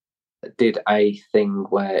did a thing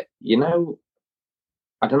where,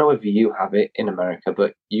 I don't know if you have it in America,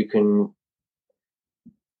 but you can,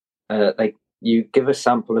 you give a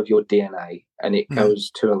sample of your DNA and it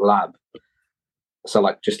goes to a lab. So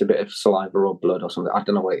like just a bit of saliva or blood or something. I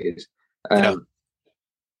don't know what it is. I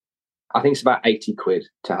think it's about 80 quid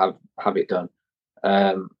to have it done.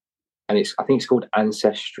 And I think it's called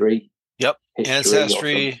Ancestry. Yep.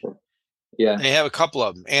 Ancestry. Yeah. They have a couple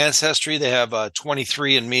of them. Ancestry. They have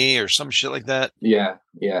 23andMe or some shit like that. Yeah.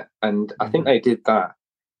 And I think they did that.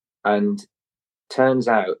 And turns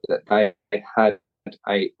out that they had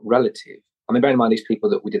a relative. I mean, bear in mind, these people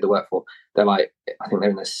that we did the work for, they're like, I think they're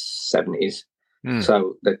in their 70s.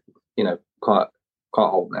 So they're, quite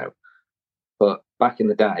old now. But back in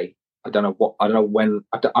the day, I don't know when,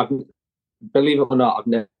 believe it or not, I've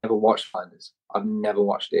never watched Blinders. I've never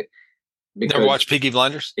watched it. Never watched Peaky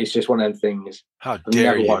Blinders? It's just one of them things. How dare you?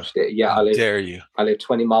 I've never watched it. Yeah, How dare you? I live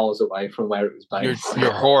 20 miles away from where it was based.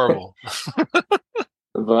 You're horrible.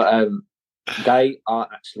 But they are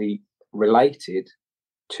actually related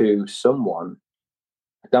to someone,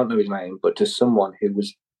 I don't know his name, but to someone who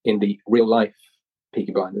was in the real life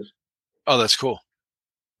Peaky Blinders. Oh, that's cool.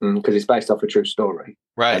 Because it's based off a true story.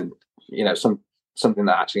 Right. And, something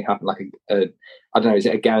that actually happened, like I don't know, is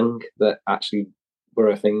it a gang that actually were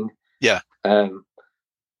a thing? Yeah. And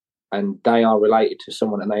they are related to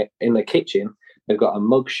someone, and they in the kitchen they've got a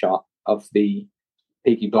mug shot of the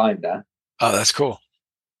Peaky Blinder. Oh, that's cool.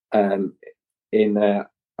 In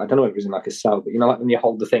I don't know if it was in like a cell, but like when you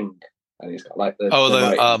hold the thing and it's got like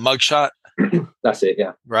the mug shot. That's it.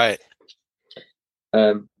 Yeah. Right.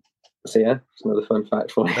 So yeah, it's another fun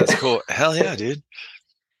fact for you. That's cool. Hell yeah, dude.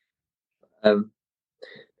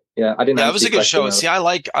 Yeah, I didn't. That was a good show. See, I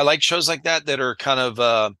like shows like that are kind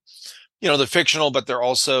of they're fictional, but they're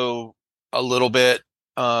also a little bit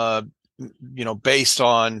based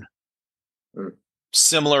on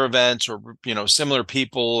similar events or similar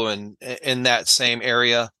people and in that same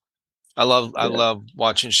area. I love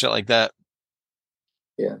watching shit like that.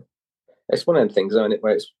 Yeah, it's one of them things, isn't it?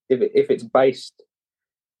 Where if it's based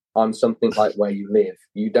on something like where you live,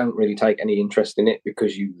 you don't really take any interest in it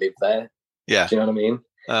because you live there. Yeah, do you know what I mean?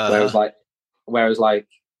 Whereas like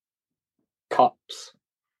Cops,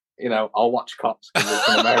 I'll watch Cops because it's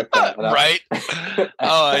in America, right?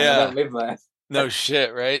 Oh yeah, I don't live there. No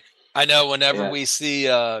shit, right? I know. Whenever we see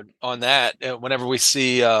whenever we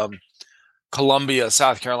see Columbia,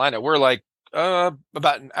 South Carolina, we're like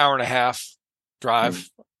about an hour and a half drive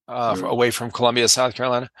away from Columbia, South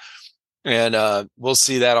Carolina, and we'll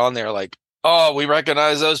see that on there. Like, oh, we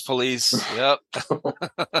recognize those police. Yep.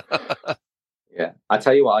 Yeah, I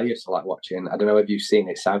tell you what, I used to like watching. I don't know if you've seen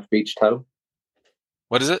it, South Beach Tow.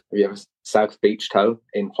 What is it? Have you ever South Beach Tow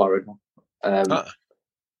in Florida? Have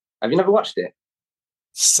you never watched it?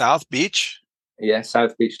 South Beach? Yeah,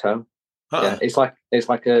 South Beach Tow. Yeah, it's like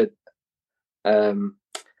a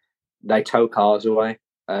they tow cars away.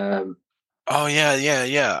 Oh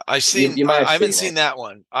yeah. I haven't seen that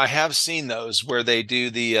one. I have seen those where they do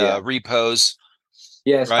the repos.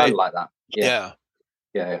 Yeah, it's right? kind of like that. Yeah.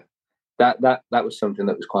 That was something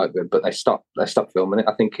that was quite good, but they stopped filming it.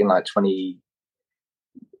 I think in like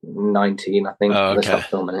 2019. I think they stopped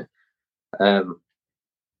filming it.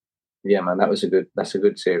 Yeah, man, that's a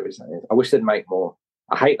good series. I wish they'd make more.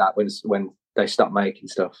 I hate that when they stop making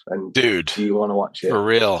stuff and dude, you want to watch it for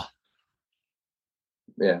real.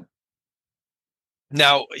 Yeah.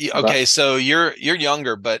 Now, okay, so you're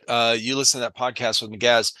younger, but you listen to that podcast with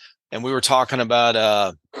Magaz, and we were talking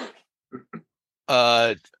about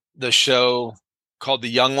the show called The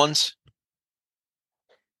Young Ones.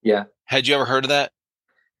 Yeah. Had you ever heard of that?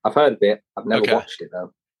 I've heard of it. I've never watched it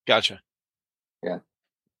though. Gotcha. Yeah.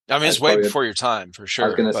 I mean, it's way before your time, for sure. I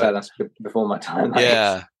was going to say that's before my time.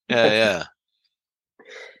 Yeah. Yeah.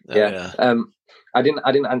 I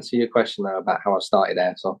didn't answer your question though about how I started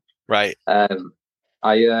Airsoft. Right. I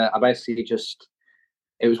basically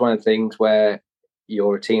it was one of the things where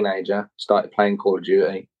you're a teenager, started playing Call of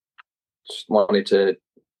Duty, just wanted to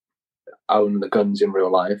own the guns in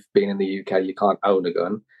real life. Being in the UK, you can't own a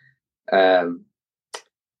gun.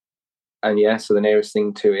 And yeah, so the nearest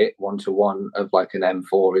thing to it, 1-to-1 of like an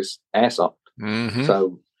M4 is Airsoft. Mm-hmm.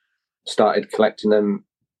 So started collecting them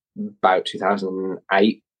about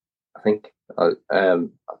 2008, I think. I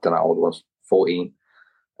don't know how old I was, 14.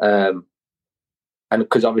 And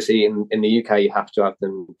because obviously in the UK you have to have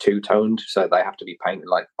them two-toned, so they have to be painted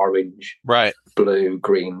like orange, right, blue,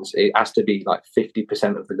 greens. It has to be like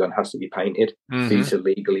 50% of the gun has to be painted for you to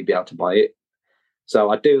legally be able to buy it.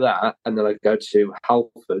 So I do that, and then I go to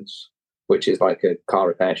Halfords, which is like a car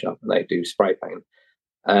repair shop, and they do spray paint.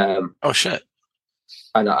 Oh shit!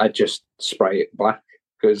 And I just spray it black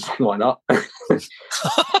because why not?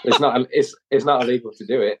 It's not illegal to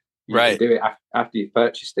do it. You can do it after you've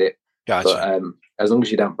purchased it. Gotcha. But as long as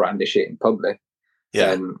you don't brandish it in public,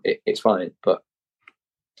 then it's fine. But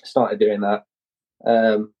I started doing that.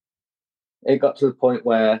 It got to the point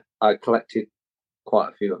where I collected quite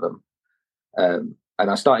a few of them. And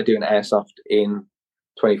I started doing Airsoft in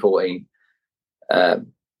 2014.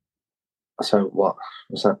 So what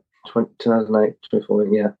was that? 2008,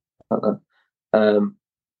 2014, yeah. Like that.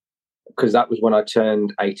 Because that was when I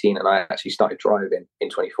turned 18 and I actually started driving in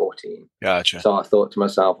 2014. Gotcha. So I thought to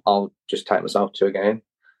myself, I'll just take myself to a game.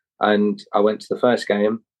 And I went to the first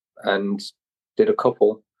game and did a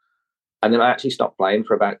couple. And then I actually stopped playing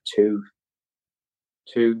for about 2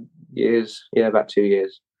 years. Yeah, about 2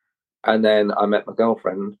 years. And then I met my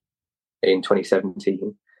girlfriend in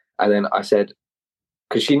 2017. And then I said,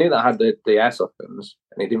 because she knew that I had the airsoft guns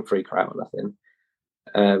and it didn't freak her out or nothing.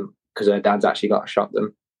 Because her dad's actually got a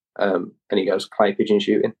shotgun. And he goes clay pigeon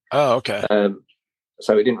shooting. Oh, okay.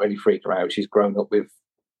 So it didn't really freak her out. She's grown up with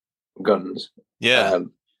guns. Yeah.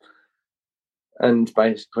 And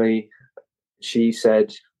basically, she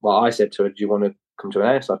said, well, I said to her, do you want to come to an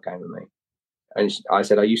airsoft game with me? And I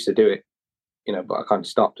said, I used to do it, but I kind of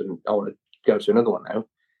stopped and I want to go to another one now.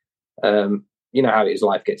 You know how it is,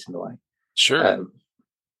 life gets in the way. Sure.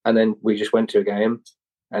 And then we just went to a game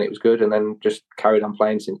and it was good, and then just carried on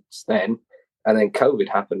playing since then. And then COVID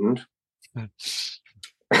happened. And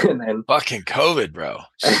then fucking COVID, bro.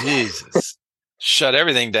 Jesus. Shut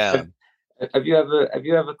everything down. Have you ever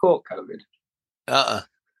caught COVID?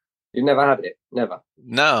 You've never had it? Never?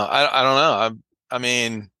 No, I don't know. I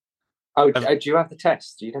mean... Oh, do you have the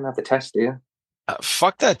test? You didn't have the test, do you?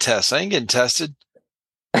 Fuck that test. I ain't getting tested.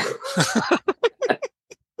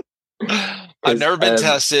 I've never been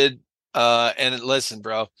tested. And listen,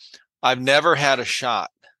 bro, I've never had a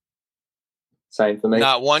shot. Same for me.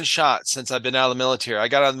 Not one shot since I've been out of the military. I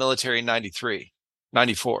got out of the military in 93,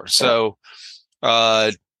 94. So,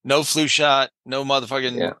 no flu shot, no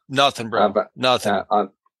motherfucking nothing, bro. Nothing.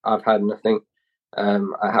 I've had nothing.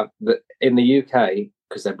 I have in the UK,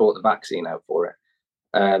 because they brought the vaccine out for it.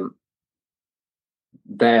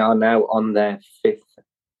 They are now on their 5th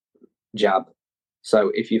jab. So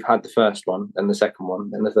if you've had the first one, then the second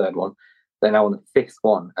one, then the third one, they're now on the 5th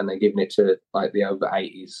one, and they're giving it to like the over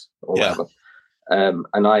 80s or whatever.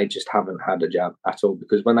 And I just haven't had a jab at all,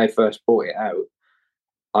 because when they first brought it out,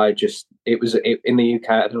 in the UK.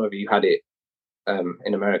 I don't know if you had it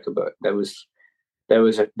in America, but there was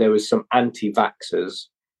some anti-vaxxers,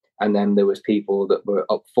 and then there was people that were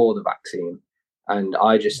up for the vaccine, And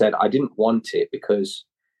I just said I didn't want it because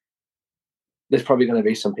there's probably going to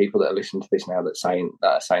be some people that are listening to this now that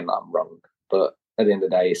are saying that I'm wrong. But at the end of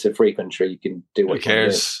the day, it's a free country. You can do what Who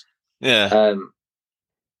cares? Yeah.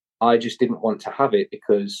 I just didn't want to have it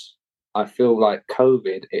because I feel like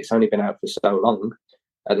COVID, it's only been out for so long.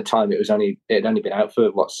 At the time, it had only been out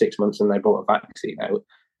for 6 months, and they brought a vaccine out.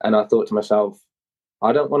 And I thought to myself,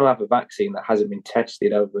 I don't want to have a vaccine that hasn't been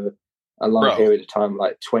tested over a long period of time,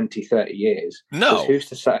 like 20, 30 years. No. Who's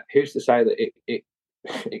to say that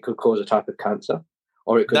it could cause a type of cancer,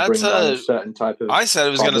 or it could bring on a certain type of I said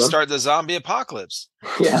it was going to start the zombie apocalypse.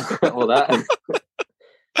 Yeah, all that.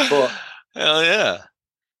 But hell yeah.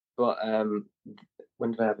 But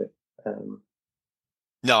when did I have it?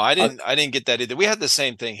 No, I didn't get that either. We had the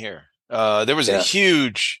same thing here. There was a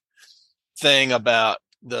huge thing about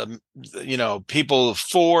people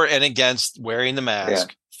for and against wearing the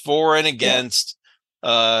mask, for and against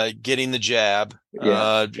getting the jab.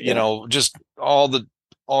 Just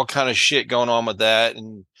all kind of shit going on with that,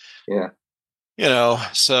 and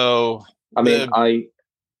so I mean, I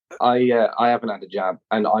haven't had a jab,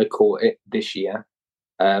 and I caught it this year.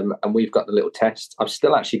 And we've got the little test. I've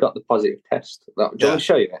still actually got the positive test. Do you want me to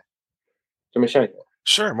show you it? Do you want me to show you it?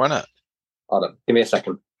 Sure, why not? Hold on. Give me a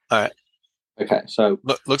second. All right. Okay, so...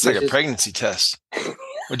 Looks like a pregnancy test.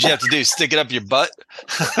 What'd you have to do? Stick it up your butt?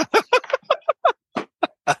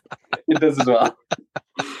 It does as well.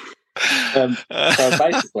 So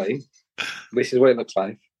basically, this is what it looks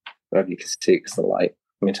like. I don't know if you can see it because of the light.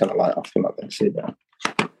 Let me turn the light off. You might be able to see that.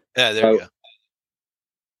 Yeah, there we go.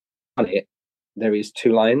 On it, there is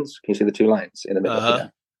 2 lines. Can you see the 2 lines in the middle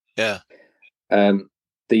of there? Yeah.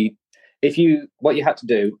 What you had to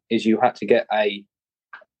do is you had to get a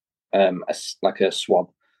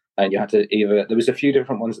swab, and you had to there was a few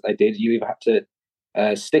different ones that they did. You either had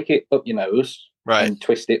to stick it up your nose, right, and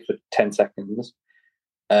twist it for 10 seconds,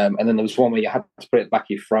 and then there was one where you had to put it at the back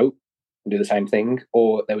of your throat and do the same thing,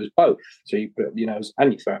 or there was both. So you put it up your nose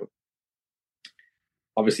and your throat.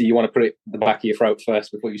 Obviously, you want to put it at the back of your throat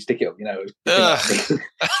first before you stick it up your nose.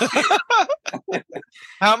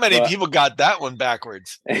 How many people got that one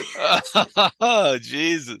backwards? Oh,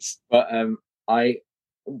 Jesus. But my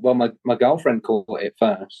girlfriend caught it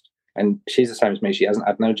first, and she's the same as me. She hasn't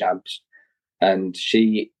had no jabs, and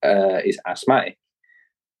she is asthmatic,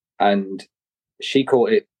 and she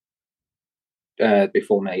caught it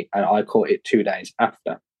before me, and I caught it 2 days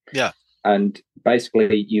after. Yeah. And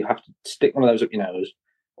basically, you have to stick one of those up your nose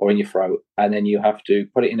or in your throat, and then you have to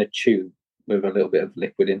put it in a tube with a little bit of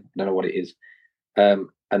liquid in. I don't know what it is. And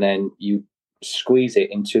then you squeeze it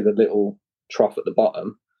into the little trough at the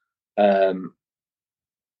bottom,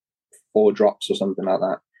 4 drops or something like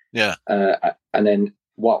that. Yeah. And then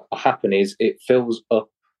what will happen is it fills up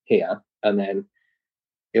here, and then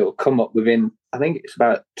it will come up within, I think it's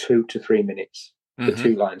about 2 to 3 minutes. The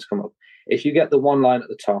 2 lines come up. If you get the 1 line at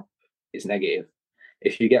the top, it's negative.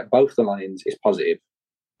 If you get both the lines, it's positive.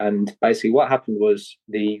 And basically what happened was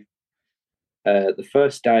the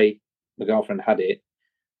first day my girlfriend had it,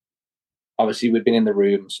 obviously we'd been in the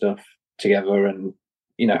room and stuff together, and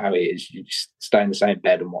you know how it is, you just stay in the same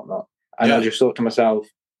bed and whatnot. And I just thought to myself,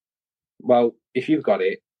 well, if you've got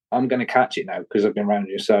it, I'm going to catch it now because I've been around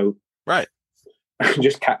you. So right,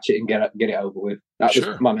 just catch it and get it over with. That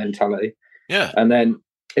was my mentality. Yeah. And then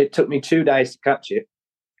it took me 2 days to catch it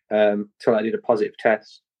till I did a positive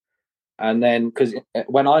test. And then, because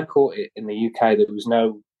when I caught it in the UK, there was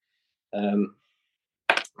no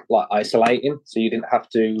isolating, so you didn't have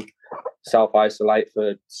to self-isolate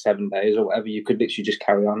for 7 days or whatever. You could literally just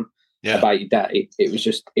carry on about your day. It was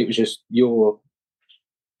just your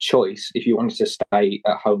choice if you wanted to stay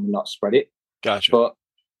at home and not spread it. Gotcha. But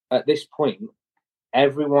at this point,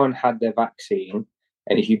 everyone had their vaccine,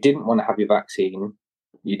 and if you didn't want to have your vaccine,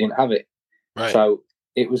 you didn't have it. Right. So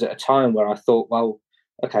it was at a time where I thought, well,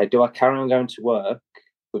 okay, do I carry on going to work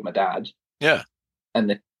with my dad? Yeah. And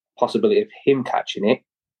the possibility of him catching it,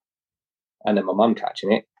 and then my mum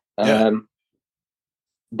catching it.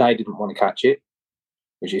 They didn't want to catch it,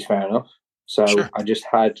 which is fair enough. So I just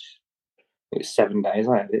had, it was 7 days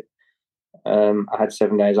I had it. I had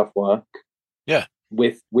 7 days off work. Yeah.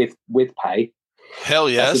 With pay. Hell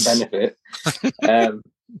yes. That's the benefit.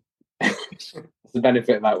 It's the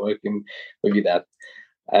benefit about working with your dad.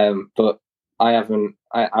 But I haven't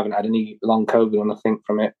had any long COVID or nothing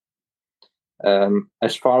from it.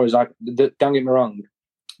 As far as don't get me wrong,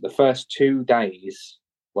 the first 2 days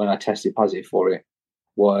when I tested positive for it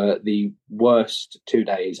were the worst 2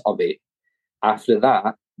 days of it. After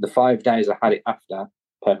that, the 5 days I had it after,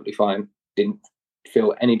 perfectly fine. Didn't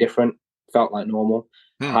feel any different. Felt like normal.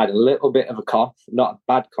 I had a little bit of a cough, not a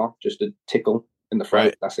bad cough, just a tickle in the throat.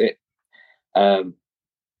 Right. That's it.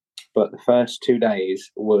 But the first 2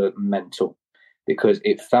 days were mental because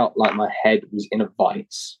it felt like my head was in a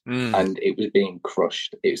vice and it was being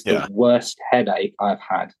crushed. It was the worst headache I've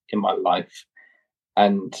had in my life.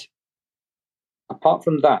 And apart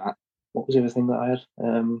from that, what was the other thing that I had?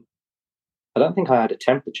 I don't think I had a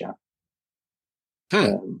temperature.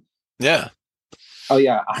 Yeah. Oh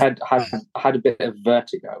yeah, I had a bit of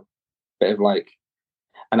vertigo, bit of like,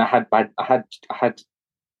 and I had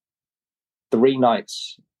 3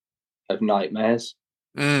 nights of nightmares,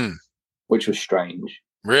 which was strange.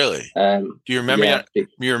 Really? Do you remember? Yeah, do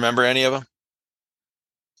you remember any of them?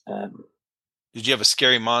 Did you have a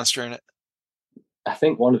scary monster in it? I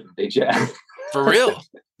think one of them did. Yeah. For real?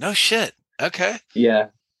 No shit. Okay. Yeah.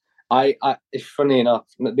 I it's funny enough,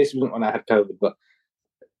 this wasn't when I had COVID, but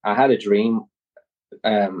I had a dream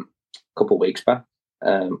a couple of weeks back.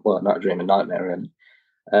 Well, not a dream, a nightmare. And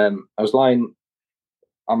I was lying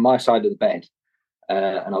on my side of the bed,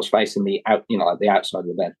 and I was facing the the outside of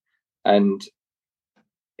the bed. And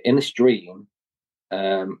in this dream,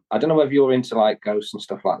 I don't know whether you're into like ghosts and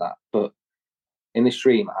stuff like that, but in this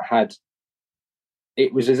dream,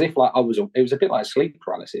 it was as if like it was a bit like sleep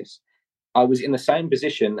paralysis. I was in the same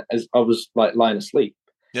position as I was like lying asleep.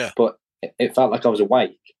 Yeah. But it felt like I was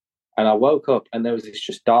awake. And I woke up and there was this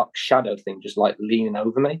just dark shadow thing just like leaning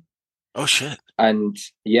over me. Oh shit. And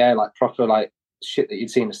yeah, like proper like shit that you'd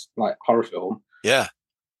seen in like horror film. Yeah.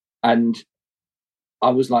 And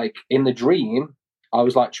I was like in the dream, I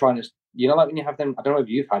was like trying to, like when you have them, I don't know if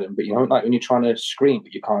you've had them, but like when you're trying to scream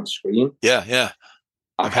but you can't scream. Yeah, yeah.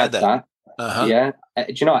 I've had that. Uh-huh. Yeah.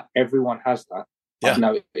 Do you know what? Everyone has that. Yeah. I've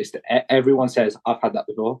noticed that everyone says I've had that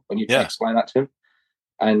before when you explain that to them.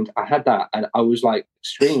 And I had that, and I was like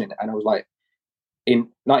screaming, and I was like,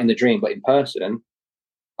 not in the dream, but in person,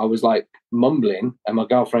 I was like mumbling, and my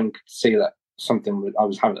girlfriend could see that I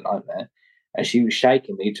was having a nightmare, and she was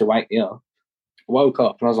shaking me to wake me up. Woke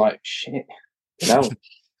up, and I was like, shit, that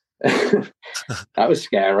was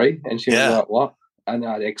scary. And she was like, what? And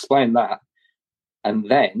I explained that, and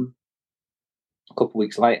then a couple of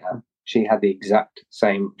weeks later, she had the exact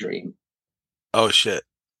same dream. Oh shit!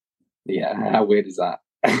 Yeah, how weird is that?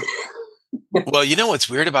 Well, you know what's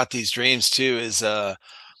weird about these dreams too is the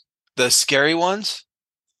scary ones.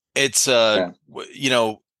 It's while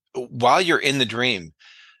you're in the dream,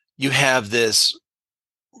 you have this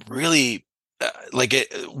really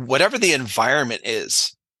whatever the environment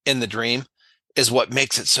is in the dream is what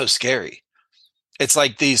makes it so scary. It's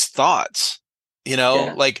like these thoughts, you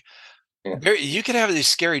could have these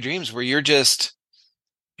scary dreams where you're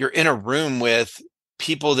in a room with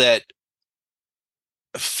people that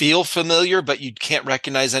feel familiar, but you can't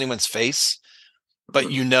recognize anyone's face,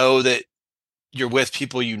 but you know that you're with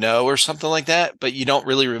people or something like that, but you don't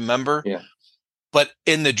really remember. Yeah. But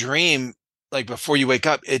in the dream, like before you wake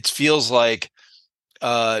up, it feels like,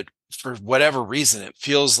 for whatever reason, it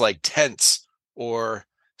feels like tense or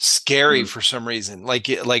scary for some reason. Like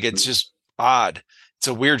it's just odd. It's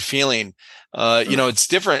a weird feeling. It's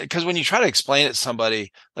different because when you try to explain it to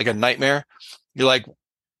somebody like a nightmare, you're like,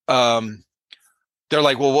 they're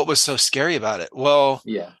like, well, what was so scary about it? Well,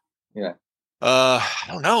 yeah. I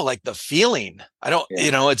don't know, like the feeling. I don't,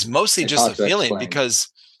 it's mostly just the feeling because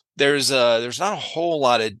there's not a whole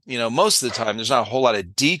lot of, most of the time, there's not a whole lot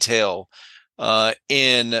of detail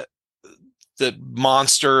in the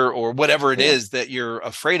monster or whatever it is that you're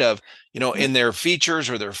afraid of, in their features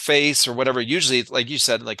or their face or whatever. Usually, like you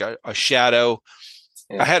said, like a shadow.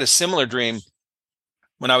 Yeah. I had a similar dream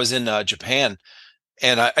when I was in Japan,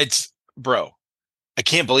 and I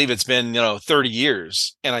can't believe it's been 30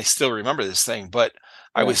 years and I still remember this thing. But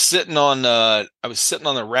I was sitting on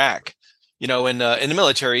the rack. In the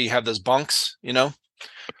military you have those bunks, in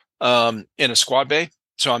a squad bay.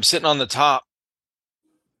 So I'm sitting on the top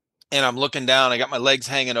and I'm looking down. I got my legs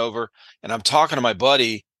hanging over and I'm talking to my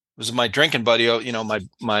buddy. It was my drinking buddy. He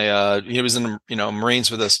was in the Marines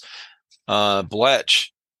with us,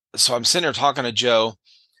 Bletch. So I'm sitting there talking to Joe.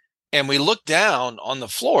 And we look down on the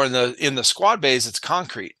floor in the squad bays, it's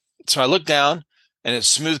concrete. So I look down and it's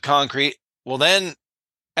smooth concrete. Well, then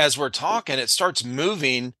as we're talking, it starts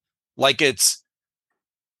moving like it's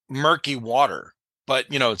murky water, but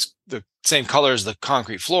it's the same color as the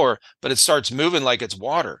concrete floor, but it starts moving like it's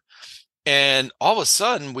water. And all of a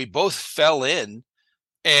sudden we both fell in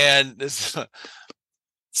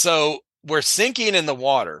so we're sinking in the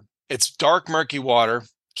water. It's dark, murky water.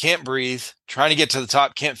 Can't breathe, trying to get to the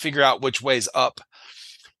top, can't figure out which way's up.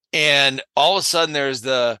 And all of a sudden there's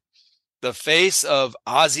the face of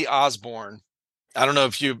Ozzy Osbourne. I don't know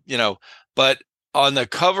if but on the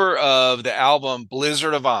cover of the album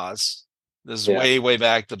Blizzard of Oz, This is way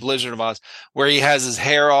back, the Blizzard of Oz, where he has his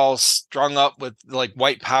hair all strung up with like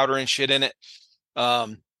white powder and shit in it.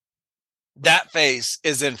 That face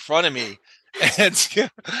is in front of me. And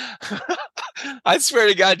I swear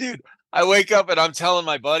to God, dude, I wake up and I'm telling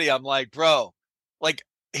my buddy, I'm like, bro, like,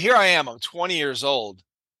 here I am, I'm 20 years old,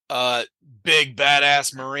 big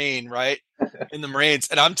badass Marine, right? In the Marines.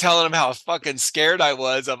 And I'm telling him how fucking scared I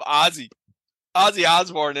was of Ozzy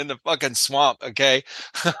Osbourne in the fucking swamp. Okay.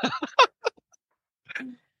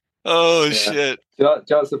 Oh shit. Do you know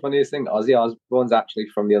what's the funniest thing? Ozzy Osbourne's actually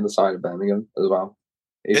from the other side of Birmingham as well.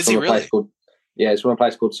 Is he really? It's from a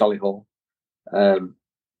place called Solihull.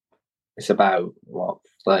 It's about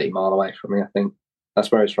 30 mile away from me, I think.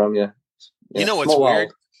 That's where it's from. Yeah. You know what's weird?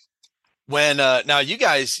 When now you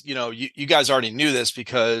guys, you guys already knew this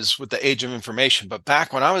because with the age of information, but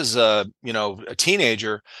back when I was a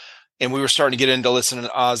teenager and we were starting to get into listening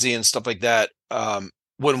to Ozzy and stuff like that,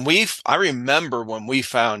 I remember when we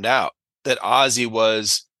found out that Ozzy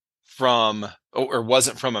was from or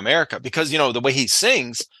wasn't from America, because the way he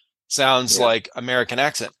sings sounds like American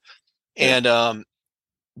accent. And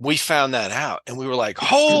we found that out and we were like,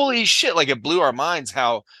 holy shit, like it blew our minds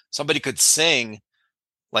how somebody could sing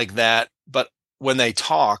like that, but when they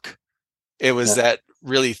talk, it was that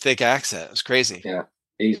really thick accent. It was crazy. Yeah,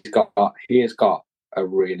 he has got a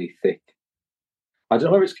really thick, I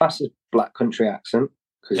don't know if it's classed as black country accent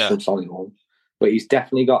because he's from Solihull, but he's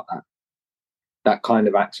definitely got that kind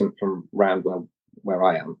of accent from around where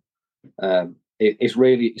I am. It's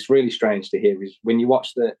really strange to hear. When you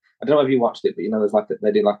watch I don't know if you watched it, but there's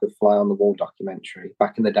they did like a Fly on the Wall documentary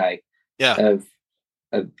back in the day. Yeah.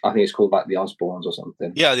 I think it's called like the Osbournes or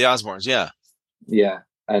something. Yeah, the Osbournes. Yeah. Yeah,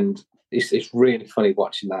 and it's really funny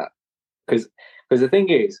watching that because the thing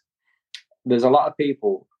is, there's a lot of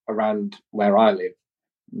people around where I live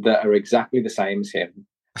that are exactly the same as him.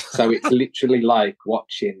 So it's literally like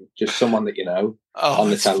watching just someone that on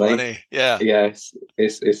the telly. Funny. Yeah. Yes,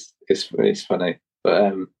 it's funny,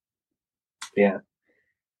 but yeah.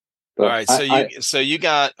 But all right, so you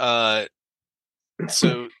got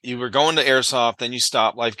so you were going to airsoft, then you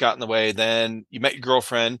stopped. Life got in the way. Then you met your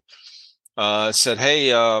girlfriend. Said, "Hey,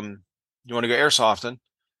 you want to go airsofting?"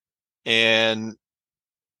 And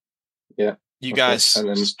you guys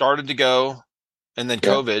started to go, and then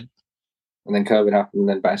COVID. And then COVID happened, and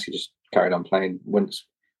then basically just carried on playing once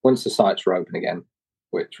the sites were open again.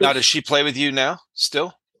 Now, does she play with you now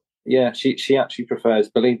still? Yeah, she actually prefers,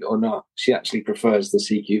 believe it or not, she actually prefers the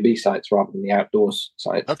CQB sites rather than the outdoors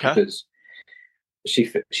sites. Okay. Because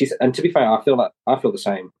she's, and to be fair, I feel the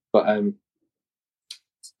same. But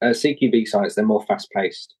CQB sites, they're more fast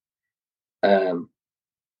paced. They're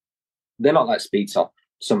not like speed soft,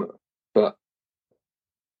 some of them, but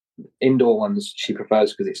indoor ones she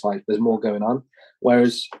prefers because it's like there's more going on.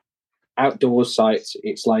 Whereas outdoors sites,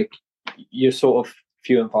 it's like you're sort of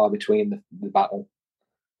few and far between the battle.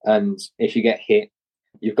 And if you get hit,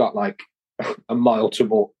 you've got like a mile to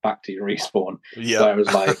walk back to your respawn. Yeah.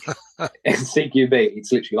 Whereas like in CQB,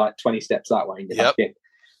 it's literally like 20 steps that way and you're back in.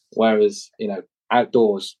 Whereas,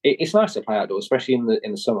 outdoors, it's nice to play outdoors, especially in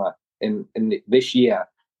the summer. This year,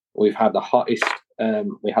 we've had the hottest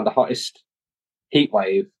heat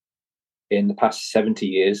wave in the past 70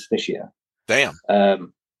 years this year. Damn.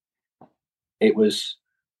 It was,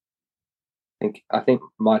 I think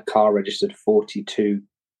my car registered 42.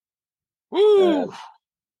 Woo!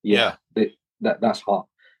 That's hot.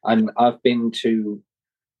 And I've been to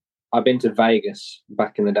Vegas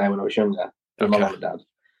back in the day when I was younger with my mum and dad.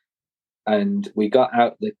 And we got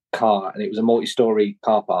out the car, and it was a multi-story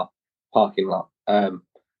car parking lot.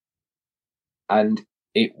 And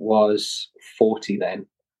it was 40 then.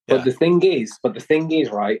 Yeah. But the thing is,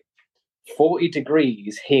 right, 40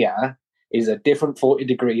 degrees here is a different 40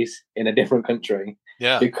 degrees in a different country.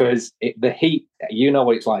 Yeah. Because the heat,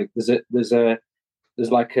 what it's like.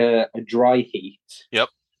 There's like a dry heat. Yep.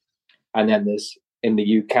 And then there's in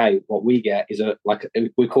the UK, what we get is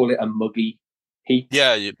we call it a muggy heat.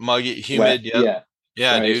 Yeah, muggy, humid. Yeah,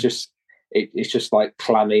 dude. It's just like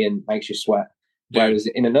clammy and makes you sweat. Dude. Whereas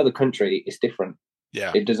in another country, it's different.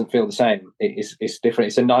 Yeah, it doesn't feel the same. It's different.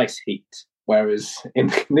 It's a nice heat. Whereas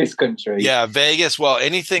in this country, Vegas. Well,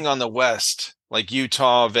 anything on the west, like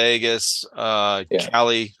Utah, Vegas,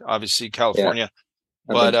 Cali, obviously California,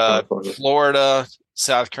 but Florida,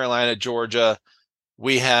 South Carolina, Georgia,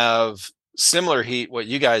 we have similar heat. What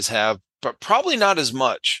you guys have, but probably not as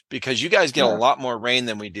much because you guys get a lot more rain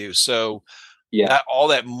than we do. So all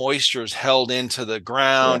that moisture is held into the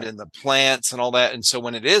ground and the plants and all that. And so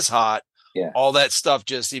when it is hot, all that stuff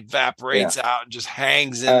just evaporates out and just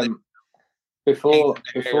hangs in. Before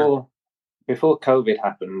before COVID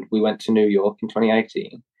happened, we went to New York in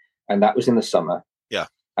 2018, and that was in the summer. Yeah,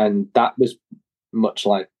 and that was much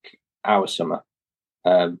like our summer.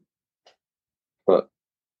 But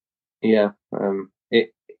yeah,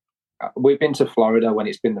 we've been to Florida when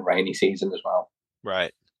it's been the rainy season as well.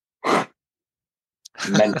 Right.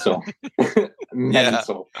 Mental.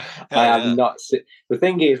 Mental. Yeah. I have not seen. The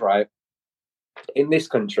thing is, right, in this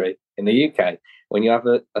country, in the UK, when you have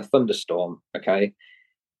a thunderstorm, okay,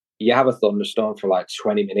 you have a thunderstorm for like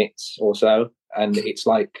 20 minutes or so, and it's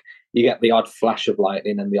like you get the odd flash of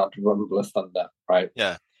lightning and the odd rumble of thunder, right?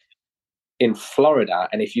 Yeah. In Florida,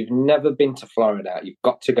 and if you've never been to Florida, you've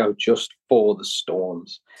got to go just for the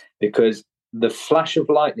storms, because the flash of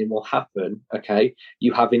lightning will happen, okay?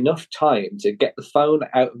 You have enough time to get the phone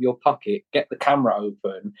out of your pocket, get the camera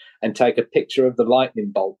open, and take a picture of the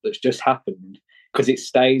lightning bolt that's just happened, because it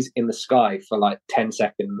stays in the sky for like 10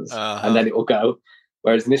 seconds, and then it will go.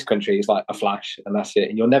 Whereas in this country, it's like a flash, and that's it.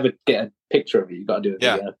 And you'll never get a picture of it. You've got to do a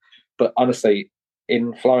video. But honestly,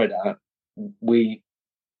 in Florida,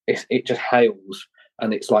 it just hails,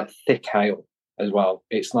 and it's like thick hail as well.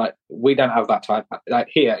 It's like we don't have that type. Like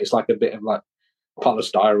here, it's like a bit of like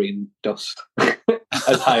polystyrene dust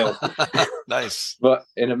as hail. Nice. But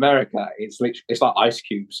in America, it's like ice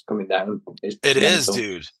cubes coming down. It is,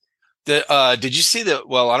 dude. Did you see the?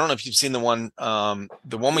 Well, I don't know if you've seen the one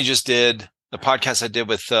we just did, the podcast I did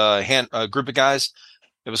with a group of guys.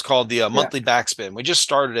 It was called the Monthly Backspin. We just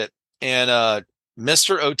started it, and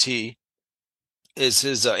Mr. OT is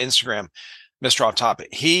his Instagram, Mr. Off Topic.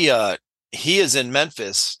 He is in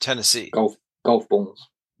Memphis, Tennessee. Golf balls.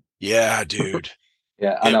 Yeah, dude.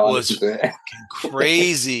 Yeah, I know. It was fucking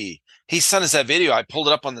crazy. He sent us that video. I pulled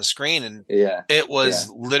it up on the screen, and it was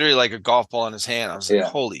literally like a golf ball in his hand. I was like,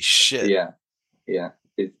 "Holy shit!" Yeah.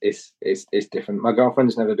 It's different. My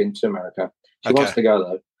girlfriend's never been to America. She wants to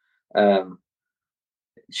go though.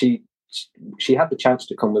 She had the chance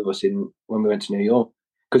to come with us when we went to New York.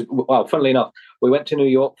 Because, well, funnily enough, we went to New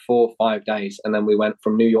York for 5 days, and then we went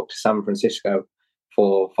from New York to San Francisco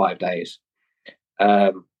for 5 days.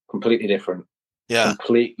 Completely different. Yeah.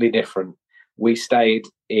 Completely different. We stayed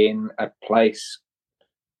in a place.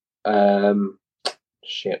 Where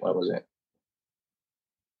was it?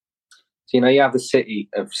 So, you have the city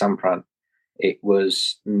of San Fran. It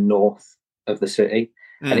was north of the city,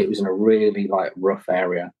 and it was in a really like rough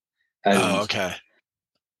area. And okay.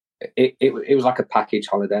 It was like a package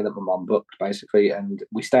holiday that my mom booked, basically, and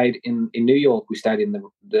we stayed in New York. We stayed in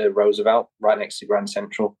the Roosevelt, right next to Grand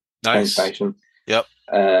Central train station. Yep.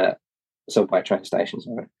 Subway train station,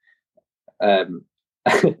 sorry.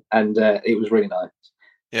 And it was really nice.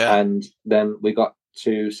 Yeah. And then we got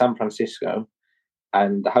to San Francisco,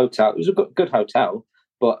 and the hotel, it was a good hotel,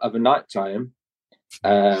 but of a night time,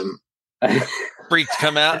 freaks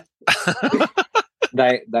come out.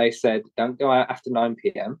 They said don't go out after 9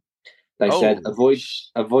 p.m. They said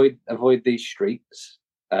avoid these streets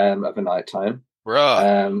of a night time.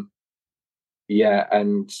 Bruh. Yeah,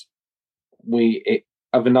 and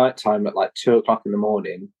of a night time at like 2 o'clock in the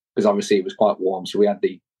morning, because obviously it was quite warm, so we had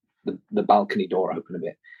the balcony door open a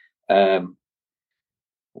bit.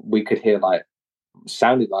 We could hear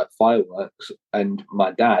sounded like fireworks, and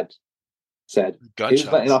my dad said he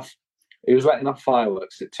was letting off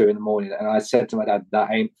fireworks at 2 in the morning, and I said to my dad,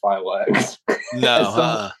 "That ain't fireworks."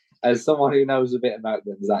 No, as someone who knows a bit about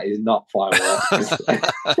guns, that is not fireworks.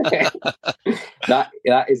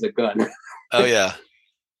 that is a gun. Oh yeah.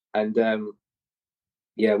 And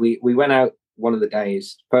we went out one of the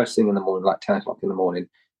days, first thing in the morning, like 10 o'clock in the morning,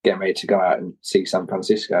 getting ready to go out and see San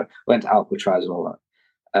Francisco. Went to Alcatraz and all that.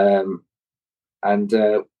 And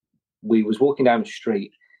we was walking down the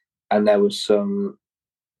street, and there was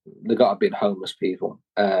there got to be homeless people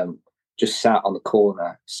just sat on the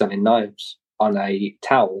corner selling knives on a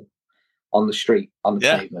towel on the street, on the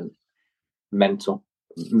pavement. Mental.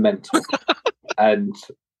 And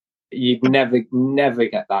you'd never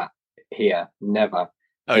get that here. Never.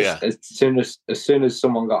 Oh yeah. As soon as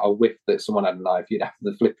someone got a whiff that someone had a knife, you'd have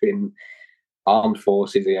the flipping armed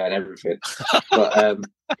forces here and everything. But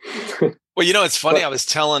well, it's funny. I was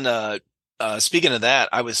telling speaking of that,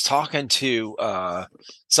 I was talking to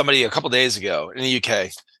somebody a couple days ago in the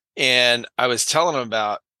UK, and I was telling them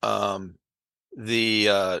about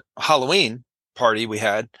the Halloween party we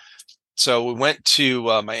had. So we went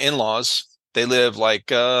to my in-laws. They live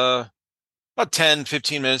like about 10,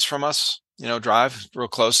 15 minutes from us, drive real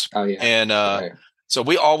close. Oh, yeah. And so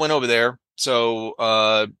we all went over there. So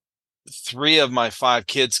 3 of my 5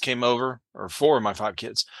 kids came over, or 4 of my 5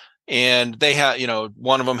 kids. And they had,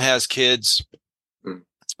 one of them has kids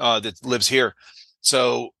that lives here.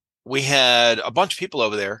 So we had a bunch of people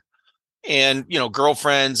over there. and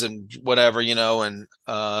girlfriends and whatever, and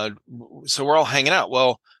so we're all hanging out.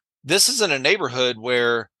 Well, this is in a neighborhood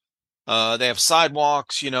where they have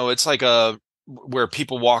sidewalks. It's like where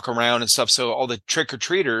people walk around and stuff. So all the trick or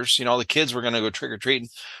treaters, all the kids were going to go trick or treating,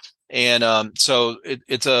 and so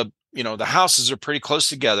it's the houses are pretty close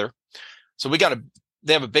together. So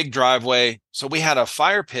they have a big driveway. So we had a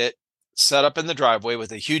fire pit set up in the driveway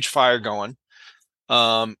with a huge fire going.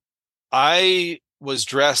 I was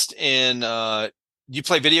dressed in, you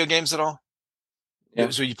play video games at all? Yeah.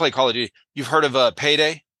 So you play Call of Duty. You've heard of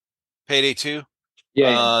Payday 2?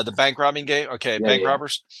 Yeah. The bank robbing game. Okay. Yeah, bank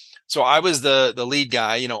robbers. So I was the lead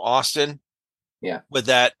guy, Austin. Yeah. With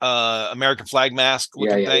that American flag mask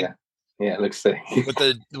looking thing. Yeah, it looks sick. with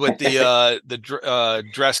the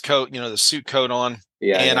dress coat, the suit coat on.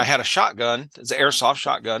 Yeah. And I had a shotgun. It's an airsoft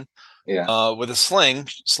shotgun. Yeah. With a sling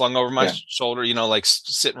slung over my shoulder, like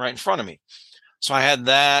sitting right in front of me. So I had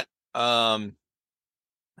that. And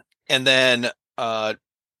then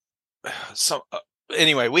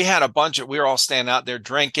anyway, we had we were all standing out there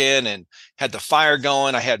drinking and had the fire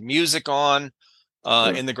going. I had music on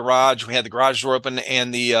in the garage. We had the garage door open,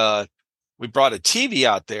 and we brought a TV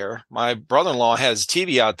out there. My brother-in-law has a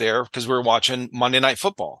TV out there because we were watching Monday Night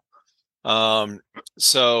Football.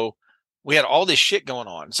 So we had all this shit going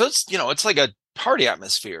on. So it's like a party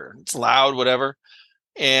atmosphere. It's loud, whatever.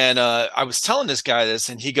 And I was telling this guy this,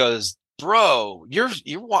 and he goes, "Bro, you're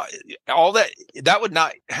all that would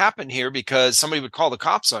not happen here because somebody would call the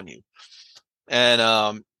cops on you." And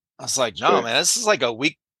I was like, "No, man, this is like a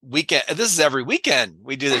weekend. This is every weekend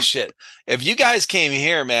we do this shit. If you guys came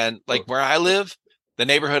here, man, like where I live, the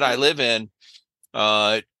neighborhood I live in,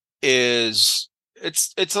 it's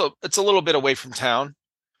a little bit away from town,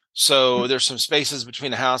 so there's some spaces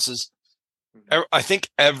between the houses. I think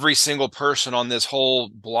every single person on this whole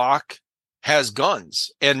block has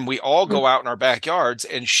guns, and we all go out in our backyards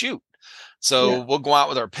and shoot. So we'll go out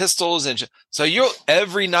with our pistols, and so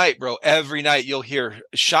every night, bro, every night you'll hear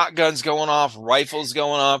shotguns going off, rifles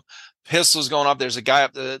going off, pistols going off. There's a guy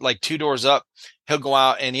up like 2 doors up. He'll go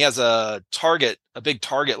out and he has a big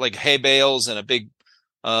target, like hay bales and a big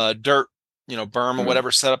dirt, berm or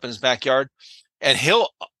whatever set up in his backyard. And he'll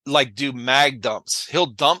like do mag dumps. He'll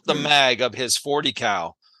dump the mag of his 40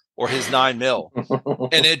 cal or his 9 mil.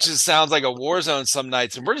 And it just sounds like a war zone some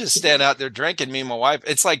nights. And we're just standing out there drinking, me and my wife.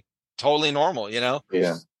 It's like totally normal,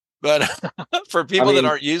 Yeah. But for people that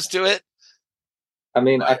aren't used to it. I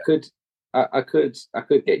mean, I could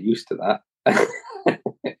get used to that.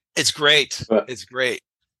 It's great. It's great.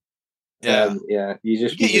 Yeah. You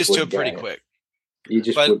get used to it pretty quick. You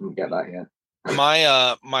just wouldn't get that, yeah.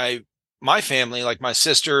 My family, like my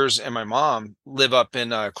sisters and my mom, live up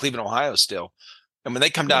in Cleveland, Ohio still. And when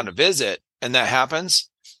they come down to visit and that happens,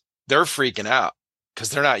 they're freaking out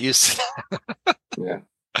because they're not used to that.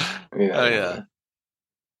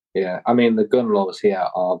 Yeah. I mean, the gun laws here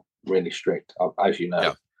are really strict, as you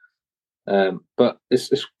know. Yeah. But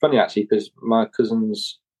it's funny actually because my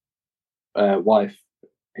cousin's wife,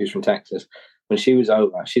 who's from Texas, when she was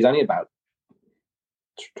over, she's only about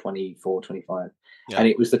 24, 25. Yeah. And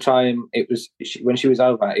it was the time, when she was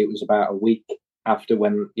over, it was about a week after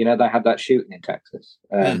when, they had that shooting in Texas.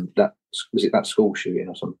 That was it, that school shooting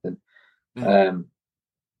or something. And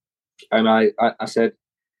I said,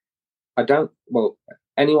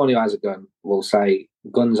 anyone who has a gun will say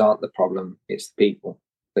guns aren't the problem, it's the people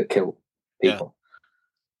that kill people.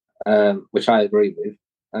 Which I agree with.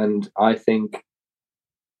 And I think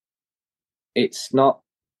it's not,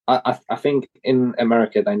 I think in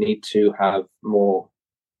America they need to have more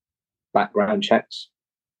background checks,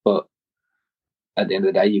 but at the end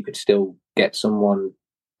of the day, you could still get someone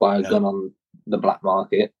buy a gun on the black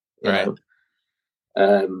market, or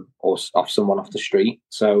off someone off the street.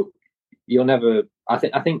 So you'll never. I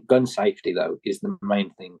think gun safety though is the main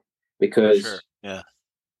thing because and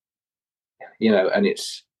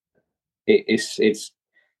it's.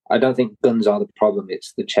 I don't think guns are the problem.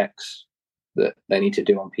 It's the checks that they need to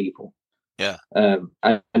do on people. Yeah. And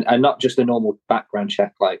not just a normal background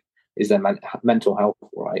check, like is their mental health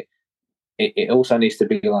right? It also needs to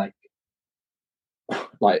be like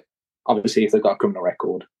obviously if they've got a criminal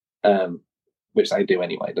record, which they do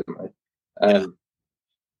anyway, don't they?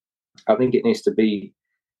 I think it needs to be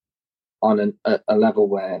on a level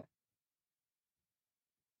where,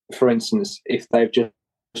 for instance, if they've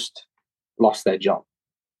just lost their job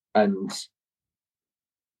and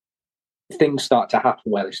things start to happen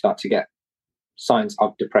where they start to get signs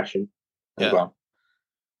of depression as well.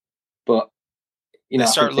 But they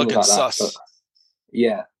start looking like sus.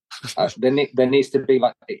 There needs to be,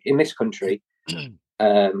 like in this country,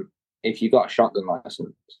 if you got a shotgun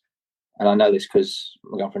license, and I know this because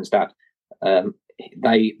my girlfriend's dad.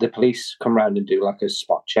 The police come around and do like a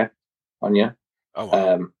spot check on you. Oh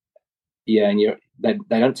wow. Yeah, and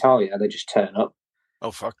they don't tell you; they just turn up.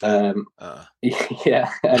 Oh fuck that.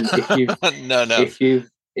 Yeah, and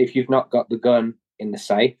if you've not got the gun in the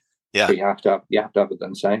safe, yeah, so you have to have a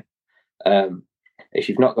gun safe. If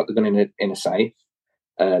you've not got the gun in a safe,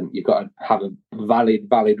 you've got to have a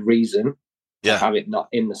valid reason to have it not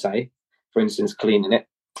in the safe. For instance, cleaning it,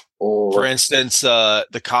 or for instance,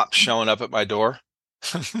 the cops showing up at my door.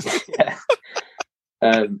 Yeah.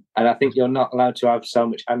 And I think you're not allowed to have so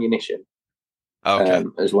much ammunition. Okay.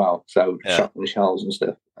 As well, so shotgun shells and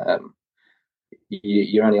stuff.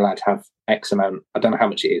 You're only allowed to have X amount. I don't know how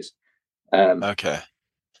much it is. Okay.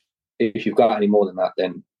 If you've got any more than that,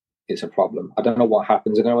 then it's a problem. I don't know what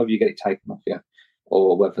happens. I don't know whether you get it taken off you,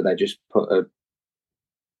 or whether they just or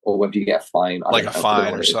whether you get a fine, like a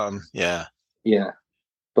fine or something. Yeah. Yeah,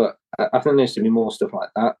 but I think there needs to be more stuff like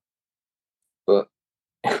that. But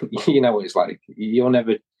you know what it's like. You'll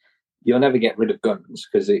never get rid of guns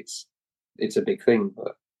because it's a big thing.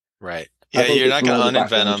 But right. Yeah, you're not going to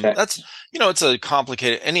uninvent them. That's, it's a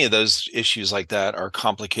complicated, any of those issues like that are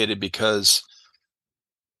complicated because,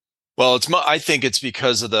 well, I think it's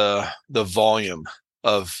because of the volume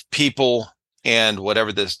of people and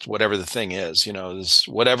whatever the thing is,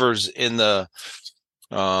 whatever's in the,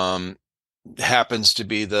 happens to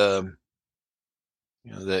be the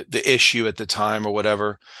issue at the time or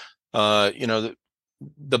whatever, the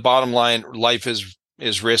bottom line, life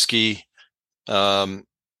is risky.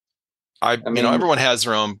 I mean, everyone has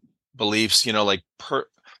their own beliefs, like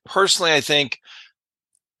personally, I think,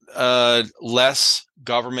 less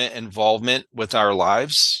government involvement with our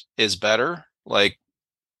lives is better. Like,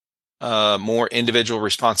 more individual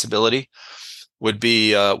responsibility would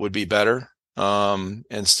be better.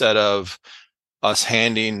 Instead of us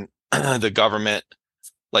handing the government,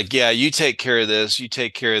 like, yeah, you take care of this, you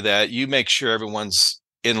take care of that, you make sure everyone's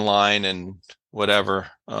in line and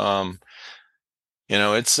whatever.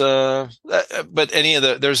 It's but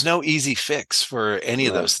there's no easy fix for any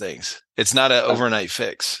of those things. It's not an overnight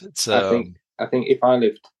fix. It's I think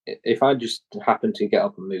if I just happened to get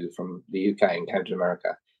up and move from the UK and came to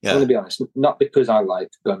America, I'm going to be honest, not because I like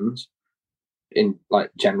guns in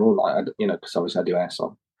like general, like, because obviously I do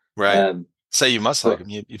airsoft. Right. Say you must like them.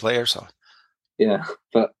 You play airsoft. Yeah,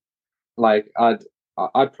 but like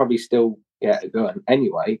I'd probably still get a gun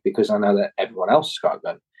anyway because I know that everyone else has got a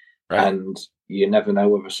gun. Right. And you never know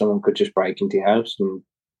whether someone could just break into your house and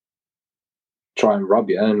try and rob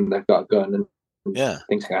you, and they've got a gun, and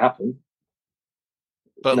things can happen.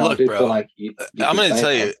 But look, bro, like I'm going to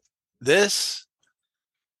tell you this.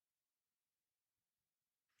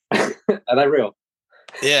 Are they real?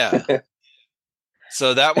 Yeah.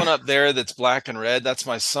 So that one up there that's black and red, that's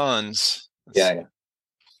my son's. Yeah.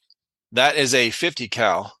 That is a 50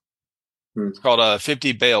 cal. It's called a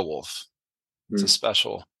 50 Beowulf. It's a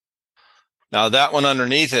special. Now that one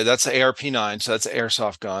underneath it, that's an ARP9, so that's an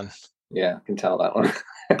airsoft gun. Yeah, I can tell that one.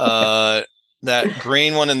 That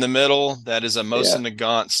green one in the middle, that is a Mosin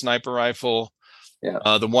Nagant sniper rifle.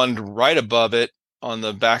 Yeah. The one right above it on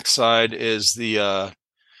the backside is that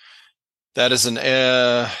is an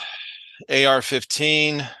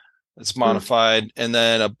AR-15. It's modified, and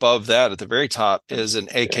then above that, at the very top, is an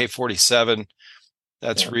AK-47.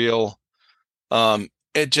 That's real.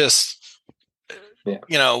 It just.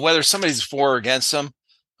 Whether somebody's for or against them,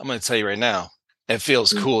 I'm going to tell you right now, it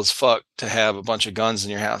feels cool as fuck to have a bunch of guns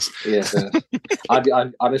in your house. Yeah, I'd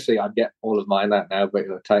get all of mine out now, but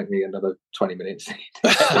it'll take me another 20 minutes.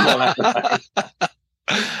 I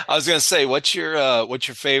was going to say, what's your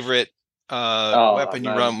favorite weapon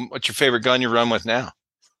you run? What's your favorite gun you run with now?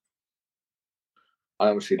 I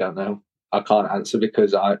honestly don't know. I can't answer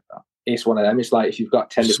because it's one of them. It's like if you've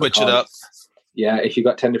got 10 different switch it up. Yeah, if you've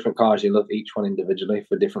got 10 different cars, you love each one individually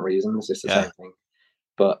for different reasons. It's the same thing.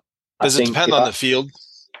 But does it depend on the field?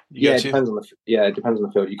 It depends on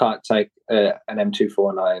the field. You can't take an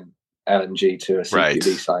M249 LNG to a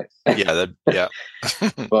CQB site. Yeah.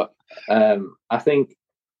 But I think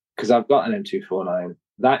because I've got an M249,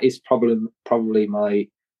 that is probably my.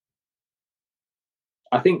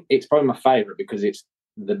 I think it's probably my favorite because it's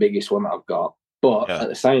the biggest one that I've got. But at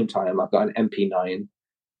the same time, I've got an MP9,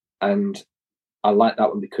 and I like that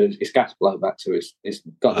one because it's gas blowback, so it's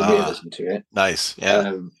got the realism to it. Nice,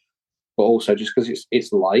 yeah. But also just because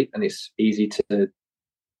it's light and it's easy to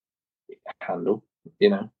handle,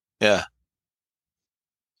 Yeah.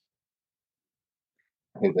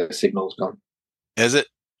 I think the signal's gone. Is it?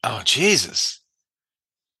 Oh, Jesus.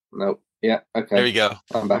 Nope. Yeah. Okay. There you go.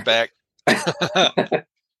 I'm back. We're back.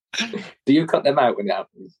 Do you cut them out when it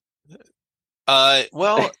happens?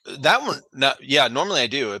 Well, that one, yeah, normally I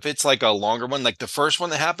do. If it's like a longer one, like the first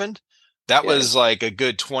one that happened, that was like a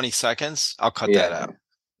good 20 seconds. I'll cut that out.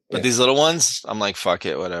 But these little ones, I'm like, fuck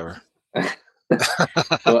it, whatever.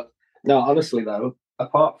 But no, honestly though,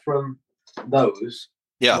 apart from those,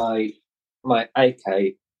 my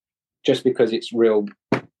AK, just because it's real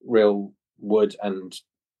wood and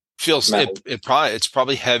feels it's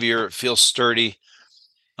probably heavier. It feels sturdy.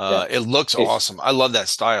 It looks awesome. I love that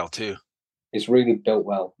style too. It's really built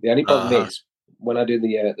well. The only problem is when I do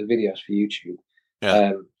the videos for YouTube,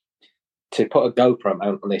 to put a GoPro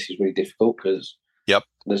mount on this is really difficult because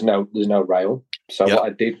there's no rail. So what I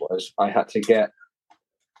did was I had to get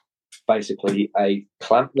basically a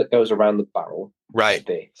clamp that goes around the barrel. Right.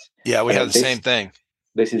 Yeah, we have the same thing.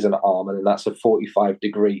 This is an arm, and then that's a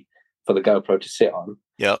 45-degree for the GoPro to sit on.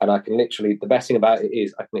 Yeah. And I can literally, the best thing about it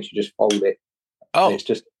is I can literally just fold it. Oh. And it's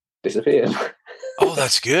just disappeared. Oh,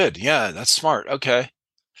 that's good. Yeah, that's smart. Okay.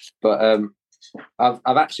 But I've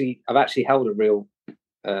actually held a real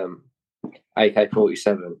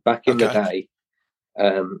AK-47 back in the day.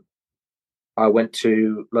 I went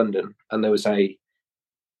to London and there was a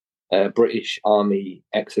British Army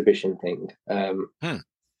exhibition thing, and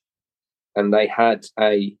they had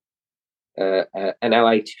an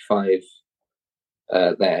L85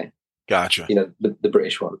 there. Gotcha. You know, the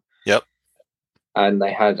British one. Yep. And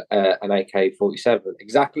they had an AK-47,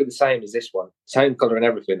 exactly the same as this one, same color and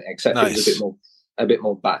everything, except it was a bit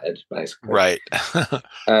more battered, basically. Right.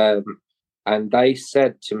 And they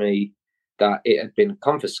said to me that it had been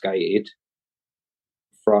confiscated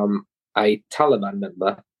from a Taliban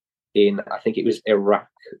member in, I think it was Iraq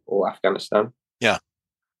or Afghanistan. Yeah.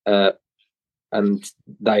 And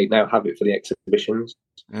they now have it for the exhibitions.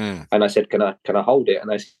 Mm. And I said, can I hold it? And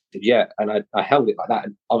they said, yeah. And I held it like that.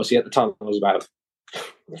 And obviously at the time I was about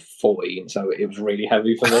 14, so it was really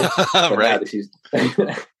heavy for me. But right. Now this is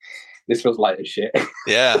this feels light as shit.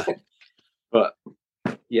 Yeah. But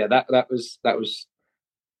yeah, that was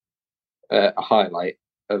a highlight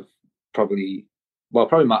of probably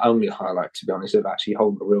my only highlight, to be honest, of actually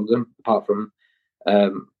holding a real gun, apart from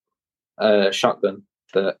a shotgun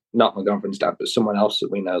that not my girlfriend's dad, but someone else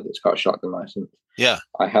that we know that's got a shotgun license. Yeah,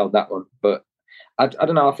 I held that one, but I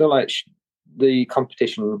don't know. I feel like the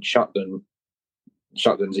competition shotguns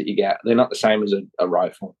that you get, they're not the same as a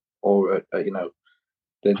rifle or they're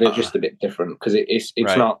just a bit different because it's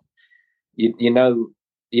right. Not you know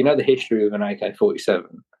the history of an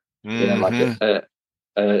AK-47. Mm-hmm. You know, like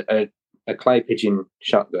a clay pigeon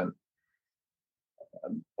shotgun.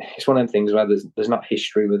 It's one of them things where there's not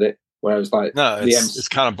history with it. Whereas like it's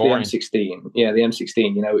kind of boring. The M16, the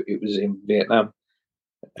M16, it was in Vietnam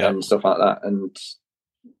and stuff like that, and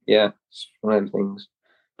it's one of them things.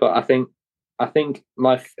 But I think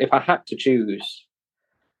if I had to choose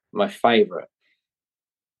my favourite,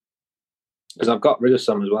 because I've got rid of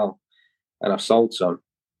some as well, and I've sold some.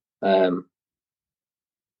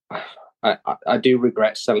 I do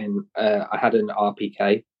regret selling. I had an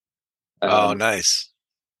RPK. Oh, nice.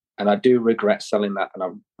 And I do regret selling that, and I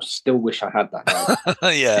still wish I had that now.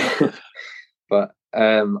 Yeah. But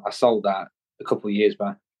I sold that a couple of years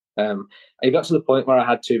back. It got to the point where I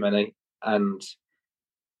had too many, and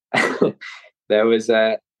there's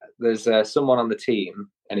someone on the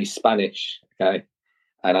team, and he's Spanish. Okay,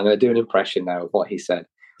 and I'm going to do an impression now of what he said.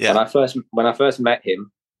 Yeah. When I first met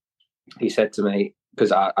him, he said to me,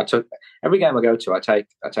 because I took every game I go to, I take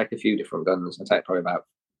a few different guns. I take probably about,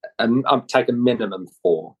 and I'm taking minimum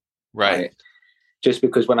 4. Right. Just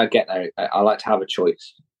because when I get there, I like to have a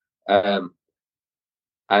choice. And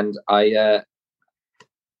I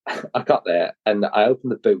got there and I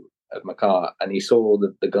opened the boot of my car and he saw all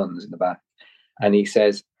the guns in the back, and he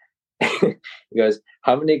says, he goes,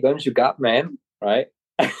 "How many guns you got, man?" Right.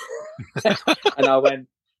 and I went,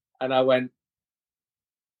 and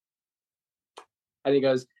he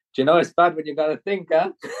goes, "Do you know it's bad when you got to think,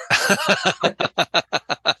 huh?"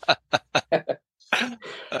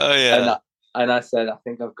 Oh yeah. And I said, "I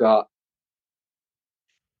think I've got."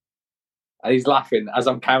 And he's laughing as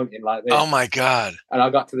I'm counting like this. Oh my god! And I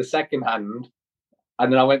got to the second hand,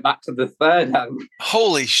 and then I went back to the third hand.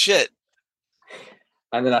 Holy shit!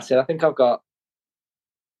 And then I said, "I think I've got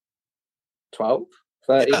 12,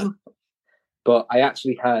 13." Yeah. But I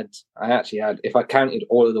actually had, if I counted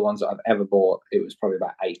all of the ones that I've ever bought, it was probably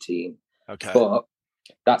about 18. Okay. But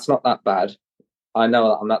that's not that bad. I know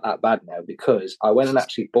that I'm not that bad now because I went and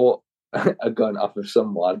actually bought a gun off of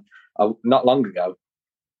someone not long ago,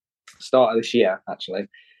 start of this year actually,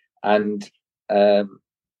 and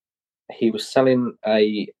he was selling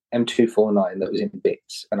a M249 that was in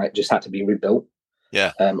bits, and it just had to be rebuilt.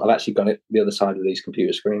 Yeah. I've actually got it the other side of these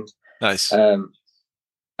computer screens, Nice. And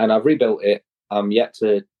I've rebuilt it. I'm yet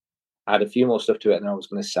to add a few more stuff to it, and I was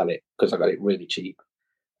going to sell it because I got it really cheap.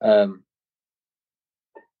 And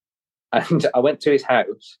I went to his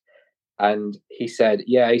house, and he said,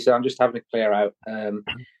 I'm just having to clear out.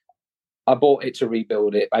 I bought it to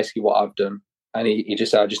rebuild it, basically what I've done. And he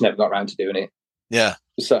just said, I just never got around to doing it. Yeah.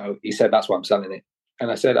 So he said, that's why I'm selling it.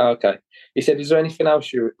 And I said, oh, okay. He said, is there anything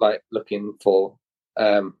else you're like looking for?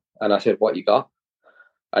 And I said, what you got?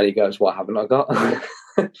 And he goes, what haven't I got?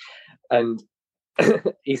 And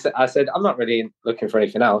I said, I'm not really looking for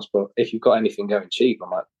anything else, but if you've got anything going cheap, I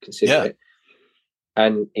might consider it.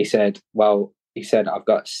 And he said, I've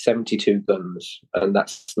got 72 guns, and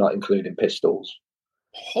that's not including pistols.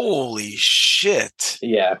 Holy shit.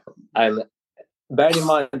 Yeah. And bearing in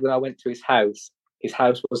mind, when I went to his house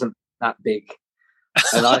wasn't that big.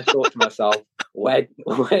 And I thought to myself, where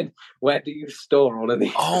do you store all of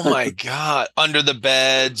these? Oh my God. Under the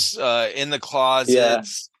beds, in the closets. Yeah.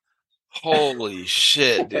 Holy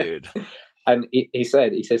shit, dude. And he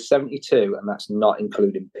said 72, and that's not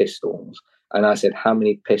including pistols. And I said, how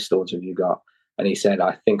many pistols have you got? And he said,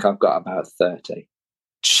 I think I've got about 30.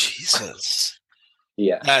 Jesus.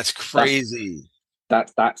 Yeah. That's crazy.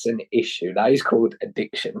 That's an issue. That is called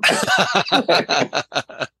addiction.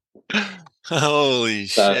 Holy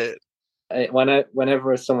shit.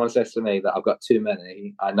 Whenever someone says to me that I've got too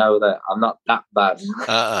many, I know that I'm not that bad.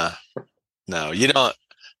 No, you don't.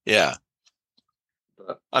 Yeah.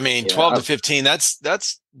 But, I mean, 12 to 15,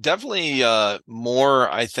 that's definitely more,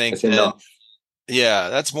 I think. That's enough. Yeah,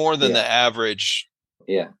 that's more than the average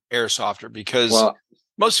airsofter, because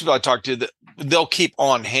most people I talk to, they'll keep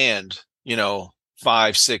on hand,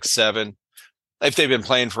 5, 6, 7, if they've been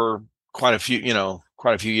playing for quite a few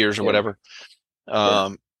years or whatever.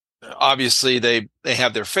 Obviously they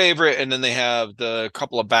have their favorite, and then they have the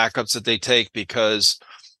couple of backups that they take, because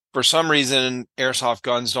for some reason airsoft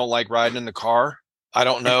guns don't like riding in the car. I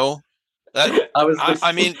don't know.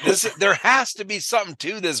 I mean, there has to be something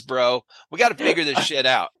to this, bro. We got to figure this shit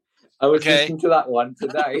out. I was listening to that one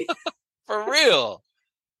today. For real.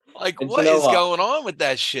 Like, and what is going on with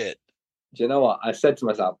that shit? Do you know what? I said to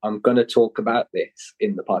myself, I'm going to talk about this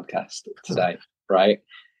in the podcast today, right?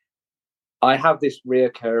 I have this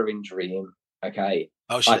reoccurring dream, okay?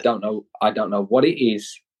 Oh, shit. I don't know what it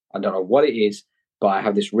is. But I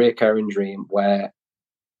have this reoccurring dream where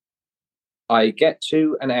I get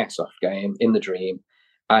to an airsoft game in the dream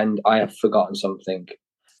and I have forgotten something.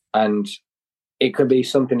 And it could be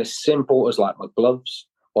something as simple as like my gloves,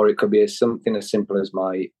 or it could be something as simple as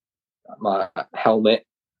my helmet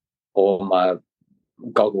or my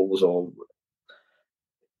goggles, or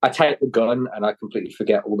I take the gun and I completely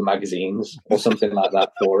forget all the magazines or something like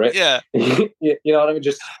that for it. Yeah. You know what I mean?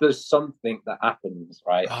 Just there's something that happens,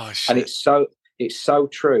 right? Oh, shit. And it's so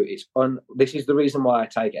true. This is the reason why I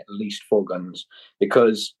take at least 4 guns,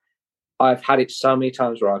 because I've had it so many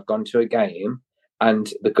times where I've gone to a game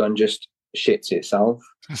and the gun just shits itself,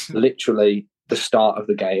 literally the start of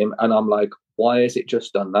the game. And I'm like, why has it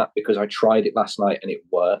just done that? Because I tried it last night and it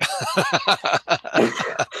worked.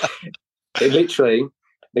 It literally,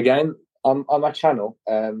 the game on my channel,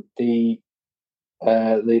 the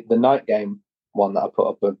night game one that I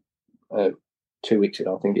put up 2 weeks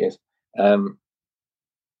ago, I think it is.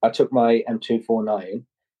 I took my M249.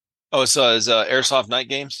 Oh, so is Airsoft Night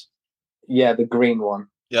Games? Yeah, the green one.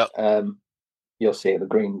 Yep. You'll see it, the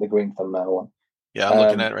green thumbnail one. Yeah, I'm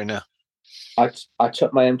looking at it right now. I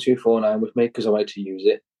took my M249 with me because I wanted to use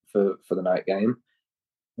it for the night game.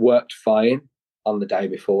 Worked fine on the day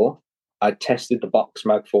before. I tested the box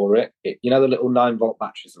mag for it. The little 9-volt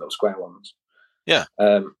batteries, the little square ones. Yeah.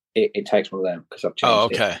 It takes one of them because I've changed it. Oh,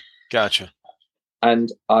 okay. Gotcha.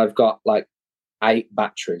 And I've got like 8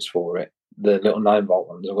 batteries for it. The little 9-volt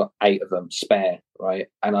ones, I've got 8 of them spare, right?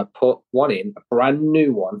 And I put one in, a brand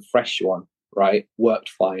new one, fresh one, right? Worked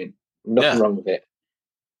fine. Nothing wrong with it.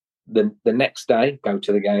 The next day, go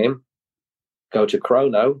to the game, go to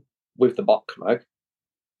Chrono with the box mag,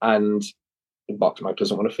 and the box mag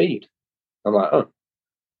doesn't want to feed. I'm like, oh.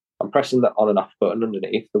 I'm pressing the on and off button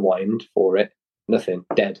underneath the wind for it. Nothing.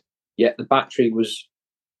 Dead. Yet the battery was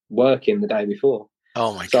working the day before.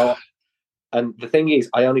 Oh my God. And the thing is,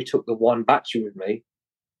 I only took the one battery with me,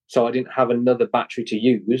 so I didn't have another battery to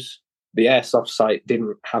use. The airsoft site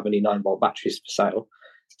didn't have any 9-volt batteries for sale,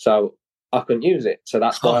 so I couldn't use it. So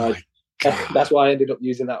that's why I ended up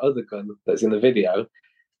using that other gun that's in the video.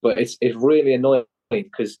 But it's really annoying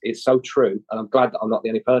because it's so true, and I'm glad that I'm not the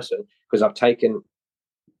only person, because I've taken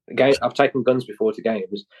guns before to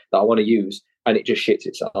games that I want to use, and it just shits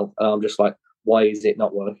itself. And I'm just like, why is it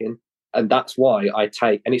not working? and that's why I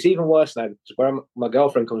take. And it's even worse now because where my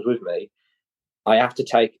girlfriend comes with me, I have to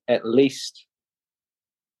take at least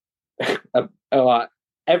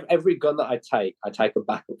every gun that I take a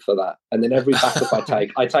backup for that, and then every backup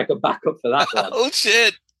I take a backup for that one. Oh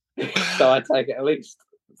shit! So I take at least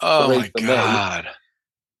three for God. Me.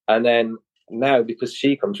 And then now, because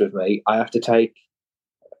she comes with me, I have to take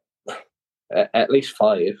at least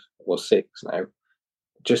 5 or 6 now,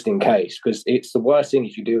 just in case. Because it's the worst thing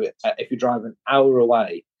if you do it. If you drive an hour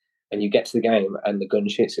away and you get to the game and the gun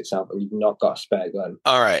shits itself and you've not got a spare gun.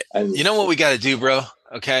 All right. And you know what we got to do, bro?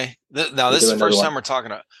 Okay. Now, this is the first time we're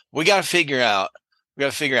talking about. We got to figure out.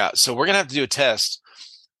 So we're going to have to do a test.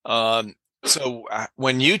 So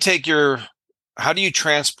when you take how do you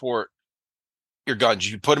transport your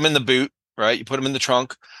guns? You put them in the boot, right? You put them in the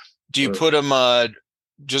trunk. Do you put them,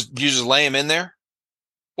 do you just lay them in there?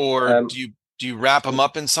 Or do you wrap them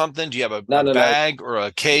up in something? Do you have a bag or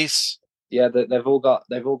a case? Yeah, they've all got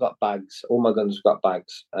bags. All my guns have got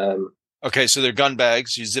bags. Okay, so they're gun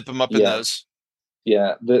bags. You zip them up in those.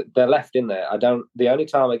 Yeah, they're left in there. The only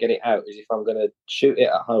time I get it out is if I'm going to shoot it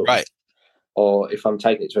at home, right? Or if I'm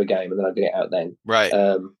taking it to a game and then I get it out then, right?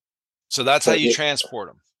 So that's how you transport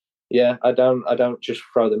them. Yeah, I don't just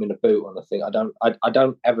throw them in a boot on the thing. I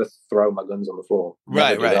don't ever throw my guns on the floor.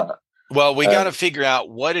 Right. Well, we got to figure out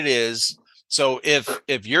what it is. So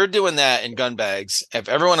if you're doing that in gun bags, if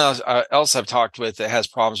everyone else I've talked with that has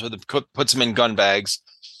problems with it puts them in gun bags,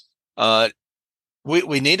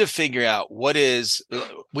 we need to figure out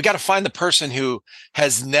we got to find the person who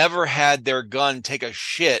has never had their gun take a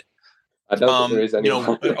shit. I don't think there is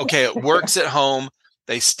anyone. Okay, it works at home.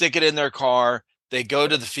 They stick it in their car. They go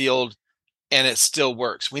to the field, and it still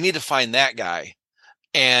works. We need to find that guy,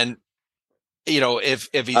 and if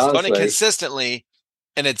he's done it consistently,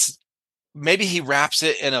 and it's. Maybe he wraps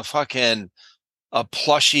it in a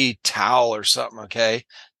plushy towel or something, okay,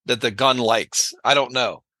 that the gun likes. I don't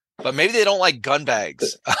know. But maybe they don't like gun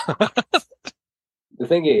bags. The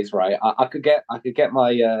thing is, right, I could get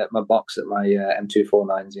my my box that my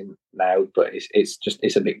M249's in now, but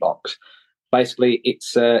it's a big box. Basically,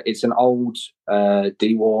 it's an old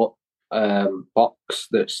DeWalt box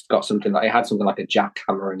that's got something like, it had something like a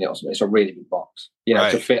jackhammer in it or something. It's a really big box.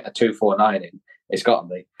 To fit a 249 in, it's got to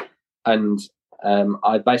be. And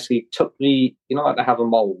I basically took like they have a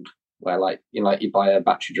mold where you buy a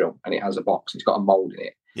battery drill and it has a box. It's got a mold in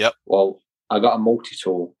it. Yep. Well, I got a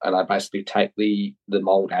multi-tool and I basically take the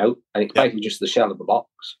mold out and it's basically just the shell of the box.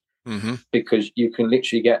 Mm-hmm. Because you can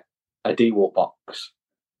literally get a DeWalt box.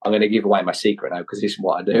 I'm going to give away my secret now because this is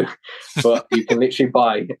what I do. But you can literally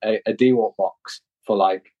buy a DeWalt box for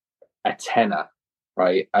like a tenner,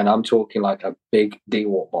 right? And I'm talking like a big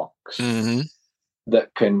DeWalt box. Mm-hmm.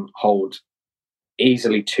 That can hold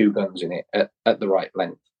easily 2 guns in it at the right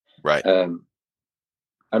length. Right. And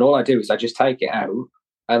all I do is I just take it out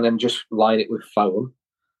and then just line it with foam,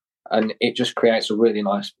 and it just creates a really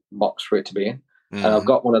nice box for it to be in. Mm-hmm. And I've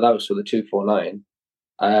got one of those for the 249.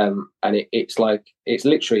 And it's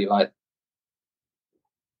literally like,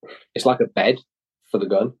 it's like a bed for the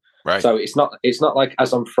gun. Right. So it's not like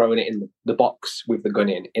as I'm throwing it in the box with the gun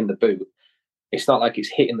in the boot, it's not like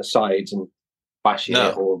it's hitting the sides and bashing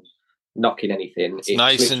it or knocking anything. It's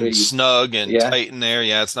nice and snug and tight in there.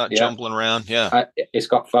 Yeah, it's not jumbling around. Yeah, it's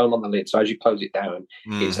got foam on the lid, so as you close it down,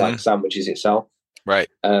 it's like sandwiches itself. Right.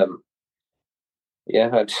 I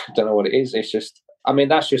don't know what it is. It's just, I mean,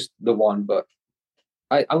 that's just the one. But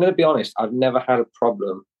I'm going to be honest. I've never had a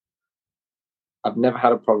problem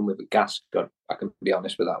with a gas gun. I can be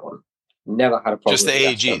honest with that one. Never had a problem. Just the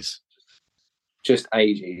AEGs. Just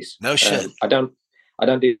AEGs. No shit. I don't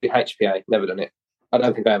do HPA. Never done it. I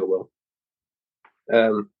don't think I ever will.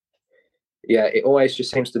 It always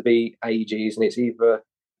just seems to be AEGs, and it's either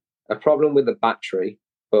a problem with the battery,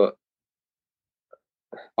 but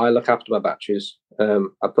I look after my batteries.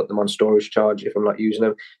 I put them on storage charge if I'm not using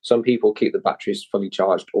them. Some people keep the batteries fully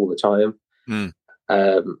charged all the time. And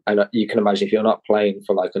you can imagine if you're not playing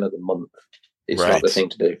for like another month, it's not the thing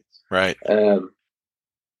to do. Right.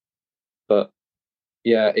 But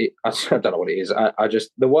yeah, I don't know what it is. I just,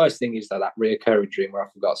 the worst thing is that reoccurring dream where I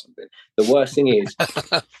forgot something. The worst thing is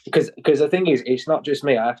because the thing is, it's not just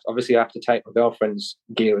me. I have to take my girlfriend's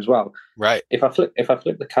gear as well. Right. If I flip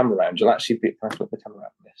the camera around, you'll actually be. Can I flip the camera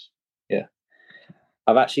around this? Yeah.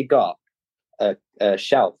 I've actually got a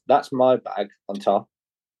shelf. That's my bag on top,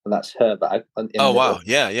 and that's her bag. Oh wow!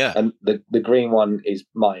 Yeah. And the green one is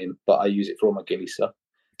mine, but I use it for all my ghillie stuff.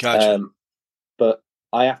 Gotcha. But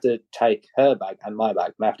I have to take her bag and my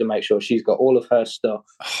bag, and I have to make sure she's got all of her stuff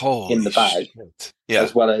in the bag, yeah.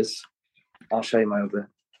 as well as, I'll show you my other.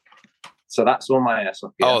 So that's all my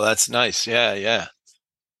airsoft gear. Oh, that's nice. Yeah, yeah.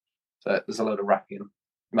 So there's a load of racking.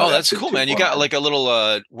 Oh, that's cool, man. You got like a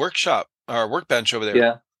little workshop or workbench over there.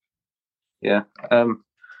 Yeah. Yeah.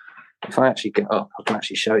 If I actually get up, I can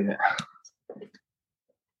actually show you it.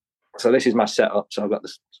 So this is my setup. So I've got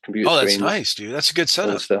this computer screen. Oh, that's nice, dude. That's a good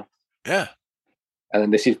setup. Stuff. Yeah. And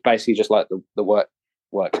then this is basically just like the work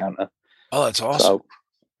counter. Oh, that's awesome. So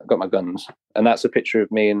I've got my guns. And that's a picture of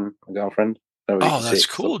me and my girlfriend. Oh, that's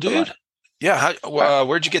cool, dude. Yeah.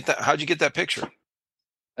 Where'd you get that? How'd you get that picture?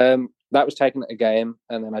 That was taken at a game,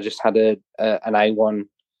 and then I just had an A1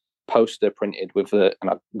 poster printed with and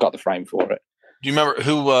I got the frame for it. Do you remember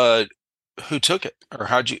who took it, or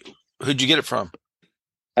who'd you get it from?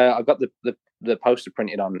 I got the poster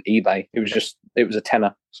printed on eBay. It was a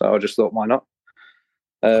tenner, so I just thought, why not?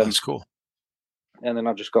 That's cool. And then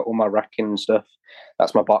I've just got all my racking and stuff.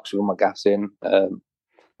 That's my box with all my gas in.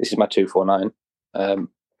 This is my 249.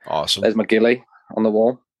 Awesome. There's my ghillie on the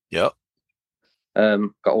wall. Yep.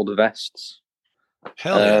 Got all the vests.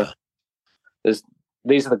 Hell yeah.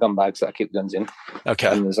 These are the gun bags that I keep guns in. Okay.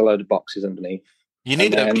 And there's a load of boxes underneath. You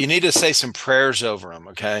need to say some prayers over them.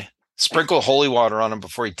 Okay. Sprinkle holy water on them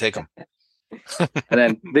before you take them. And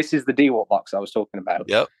then this is the DWAT box I was talking about.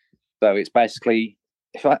 Yep. So it's basically,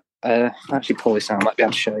 if I actually pull this out, I might be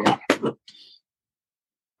able to show you.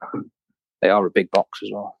 They are a big box as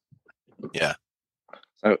well. Yeah.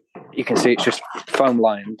 So you can see it's just foam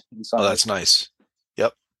lined inside. Oh, that's nice.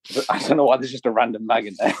 Yep. But I don't know why there's just a random bag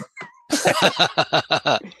in there.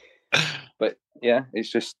 But yeah,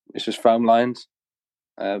 it's just foam lined.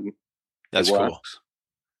 That's cool.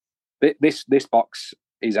 This box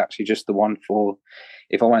is actually just the one for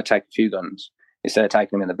if I want to take a few guns. Instead of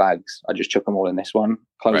taking them in the bags, I just chuck them all in this one,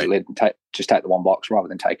 close the lid, and just take the one box rather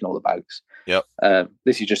than taking all the bags. Yep.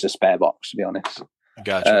 This is just a spare box, to be honest.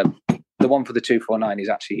 Gotcha. The one for the 249 is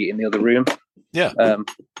actually in the other room. Yeah.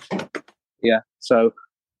 Yeah. So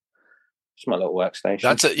it's my little workstation.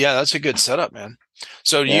 That's a good setup, man.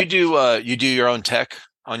 So you do your own tech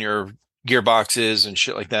on your gearboxes and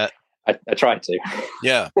shit like that? I try to.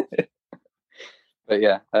 Yeah. But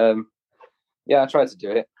yeah, I try to do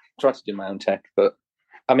it. Try to do my own tech, but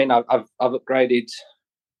I mean, I've upgraded.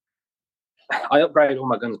 I upgraded all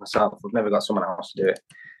my guns myself. I've never got someone else to do it.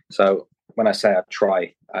 So when I say I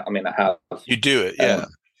try, I mean I have. You do it, yeah.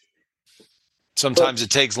 Sometimes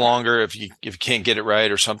it takes longer if you can't get it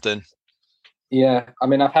right or something. Yeah, I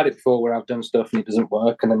mean I've had it before where I've done stuff and it doesn't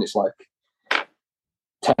work, and then it's like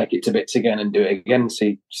take it to bits again and do it again,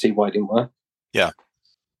 see why it didn't work. Yeah,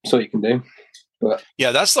 that's all you can do. But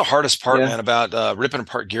yeah, that's the hardest part, man, about ripping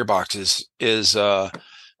apart gearboxes is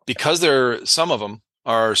because some of them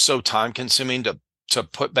are so time consuming to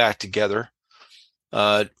put back together.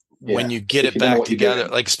 When you get it back together,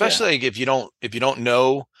 like especially like if you don't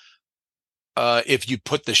know if you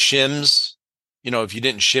put the shims, if you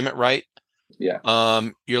didn't shim it right,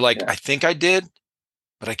 you're like, I think I did,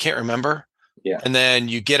 but I can't remember. Yeah, and then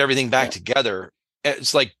you get everything back together.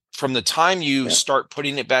 It's like from the time you start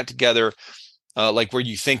putting it back together. Like where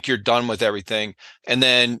you think you're done with everything, and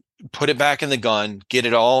then put it back in the gun, get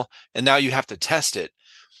it all, and now you have to test it,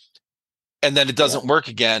 and then it doesn't work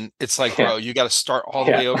again. It's like, bro, you got to start all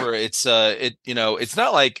the way over. It's it's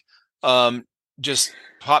not like just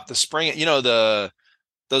pop the spring.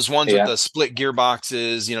 Those ones with the split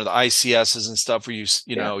gearboxes, the ICSs and stuff where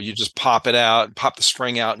you just pop it out, pop the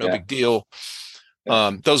spring out, no big deal.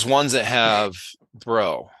 Those ones that have,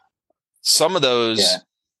 some of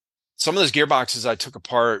those gearboxes I took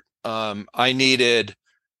apart, I needed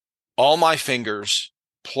all my fingers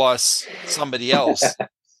plus somebody else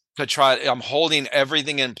to try. I'm holding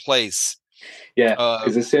everything in place. Yeah,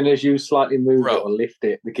 because as soon as you slightly move it or lift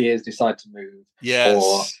it, the gears decide to move. Yes.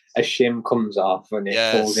 Or a shim comes off and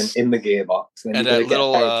it falls in the gearbox. And that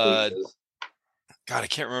little, God, I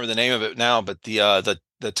can't remember the name of it now, but the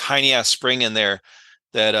tiny ass spring in there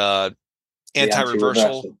that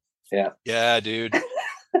anti-reversal. Yeah. Yeah, dude.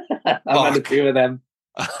 I've had a few of them.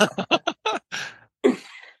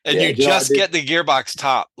 And you just get the gearbox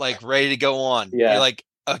top like ready to go on. Yeah. You're like,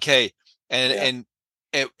 okay. And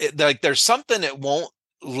it like there's something that won't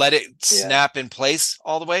let it snap in place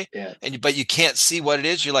all the way. Yeah. But you can't see what it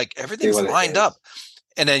is. You're like, everything's lined up.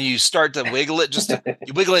 And then you start to wiggle it,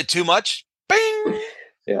 you wiggle it too much. Bing.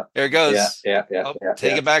 Yeah. There it goes. Yeah.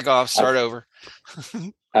 Take it back off, start over.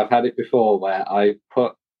 I've had it before where I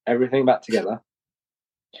put everything back together.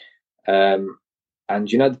 And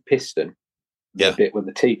the piston, the bit with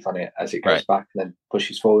the teeth on it as it goes back and then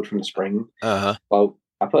pushes forward from the spring. Uh-huh. Well,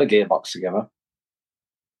 I put a gearbox together,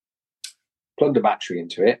 plugged a battery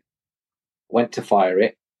into it, went to fire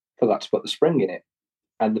it, forgot to put the spring in it.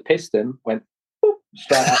 and the piston went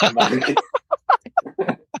straight out the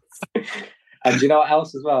back. And do you know what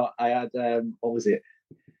else as well? I had what was it?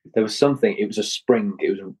 There was something. It was a spring.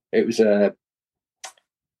 It was the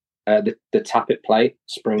tappet plate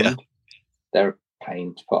spring. Yeah. They're a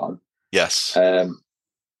pain to put on. Yes. And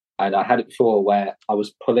I had it before where I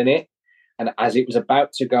was pulling it, and as it was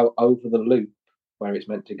about to go over the loop where it's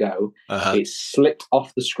meant to go, it slipped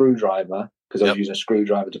off the screwdriver because I was using a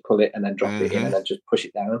screwdriver to pull it and then drop it in and then just push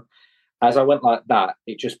it down. As I went like that,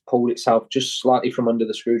 it just pulled itself just slightly from under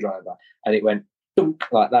the screwdriver, and it went dunk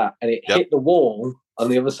like that, and it hit the wall on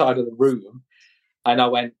the other side of the room, and I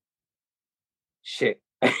went, shit.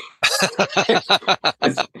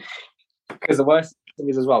 Because the worst thing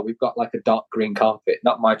is as well, we've got like a dark green carpet.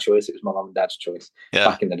 Not my choice, it was my mum and dad's choice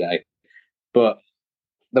back in the day. But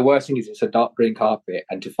the worst thing is it's a dark green carpet,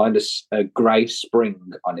 and to find a grey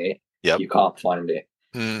spring on it, you can't find it.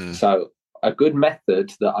 So a good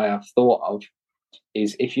method that I have thought of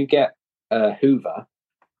is if you get a Hoover,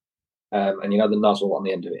 and you know the nozzle on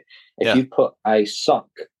the end of it, if you put a sock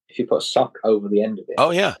over the end of it,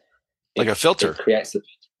 like a filter, it creates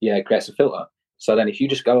a filter. So then if you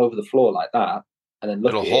just go over the floor like that and then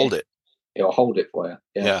look, it'll hold it for you.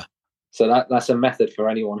 Yeah. So that's a method for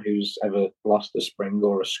anyone who's ever lost a spring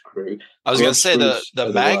or a screw. I was going to say the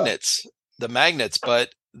magnets, but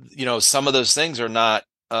you know, some of those things are not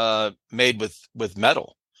made with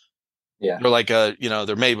metal. Yeah. They're like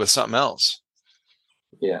they're made with something else.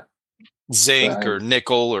 Yeah. Zinc or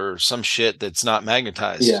nickel or some shit that's not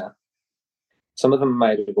magnetized. Yeah. Some of them are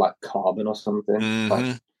made of like carbon or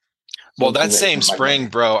something. Well, that same spring,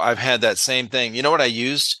 bro, I've had that same thing. You know what I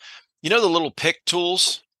used? You know the little pick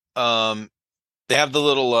tools? They have the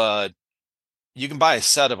little you can buy a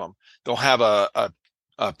set of them. They'll have a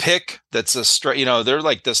pick that's a straight, they're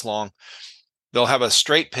like this long. They'll have a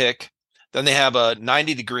straight pick. Then they have a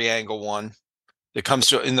 90-degree angle one that comes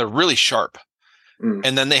to, and they're really sharp.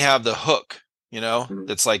 And then they have the hook,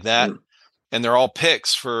 that's like that. And they're all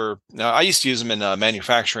picks for, now I used to use them in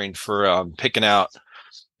manufacturing for picking out,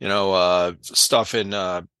 stuff in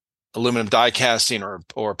aluminum die casting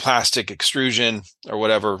or plastic extrusion or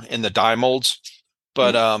whatever in the die molds.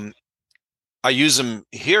 But I use them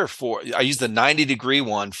here I use the 90-degree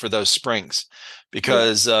one for those springs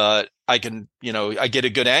because I can, I get a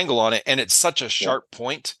good angle on it, and it's such a sharp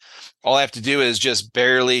point. All I have to do is just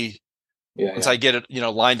barely, once I get it,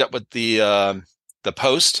 lined up with the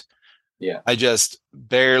post, I just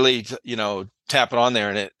barely, tap it on there,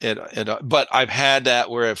 and it but I've had that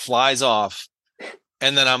where it flies off,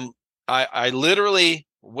 and then I literally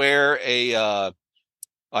wear a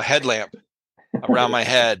headlamp around my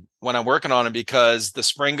head when I'm working on it, because the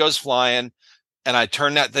spring goes flying and I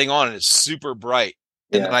turn that thing on and it's super bright,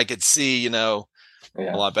 and then I could see, a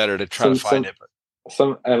lot better to try to find it.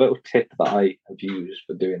 A little tip that I have used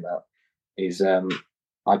for doing that is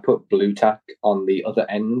I put blue tack on the other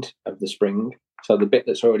end of the spring. So the bit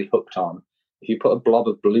that's already hooked on, if you put a blob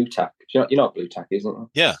of blue tack, you know what blue tack is, isn't it?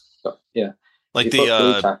 Yeah. But, yeah. Like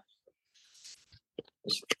the tack,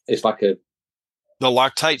 it's like the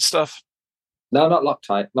Loctite stuff. No, not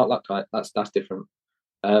Loctite. Not Loctite. That's different.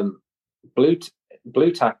 Blue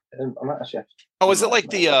tack. I might actually. Oh, is it like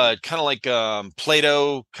the kind of like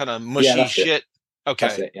Play-Doh kind of mushy shit? Okay.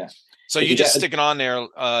 That's it, yeah. So you just stick it on there,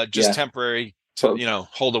 just temporary to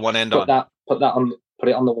hold the one end on. Put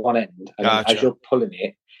it on the one end, and then as you're pulling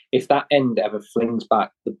it, if that end ever flings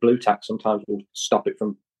back, the blue tack sometimes will stop it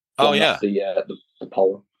from the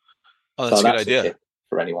pole. Oh, that's a good idea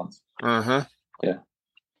for anyone. Yeah.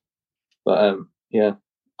 But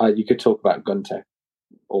you could talk about gun tech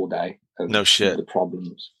all day. No shit. The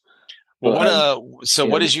problems. Well,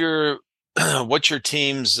 what is your what's your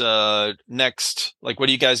team's next? Like, what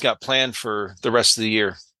do you guys got planned for the rest of the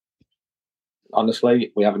year?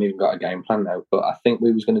 Honestly, we haven't even got a game plan now. But I think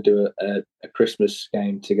we was going to do a Christmas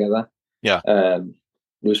game together. Yeah.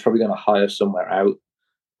 We was probably going to hire somewhere out.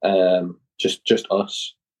 Just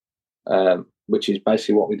us. Which is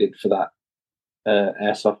basically what we did for that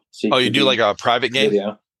airsoft. CQB. Oh, you do like a private game?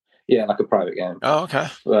 Video. Yeah, like a private game. Oh, okay.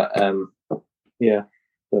 But but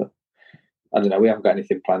I don't know. We haven't got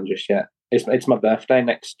anything planned just yet. It's my birthday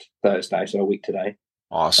next Thursday, so a week today.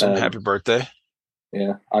 Awesome! Happy birthday!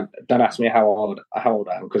 Yeah, don't ask me how old I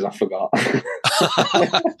am because I forgot.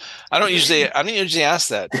 I don't usually ask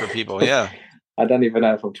that for people. Yeah. I don't even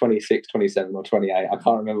know if I'm 26, 27, or 28. I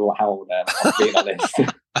can't remember how old I am. I'm being honest.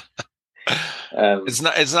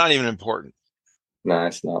 It's not even important. No,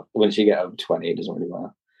 it's not. Once you get over 20, it doesn't really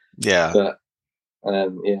matter. Yeah. But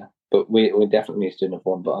but we definitely need to do another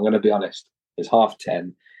one. But I'm going to be honest. It's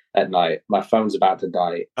 10:30 at night. My phone's about to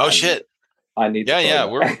die. Oh shit! I need. Yeah.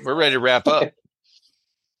 We're ready to wrap up.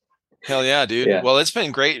 Hell yeah, dude. Yeah. Well, it's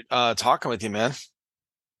been great talking with you, man.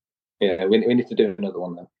 Yeah, we need to do another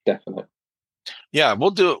one though, definitely. Yeah,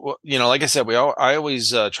 we'll do it. You know, like I said, I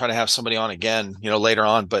always try to have somebody on again, you know, later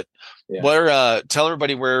on. But tell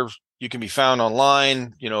everybody where you can be found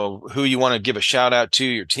online. You know, who you want to give a shout out to,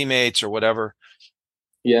 your teammates or whatever.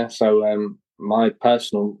 Yeah. So my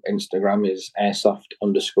personal Instagram is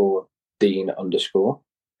airsoft_Dean_.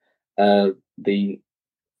 The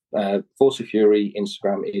Force of Fury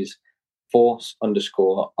Instagram is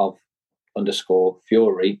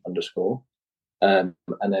Force_Fury_. And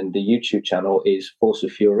then the YouTube channel is Force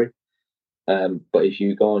of Fury. But if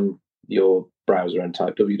you go on your browser and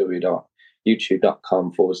type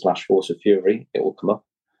www.youtube.com/Force of Fury, it will come up.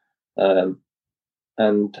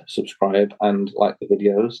 And subscribe and like the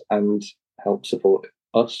videos and help support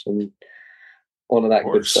us and all of that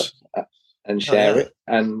good stuff. And share it.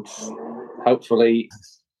 And hopefully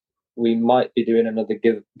we might be doing another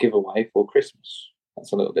giveaway for Christmas.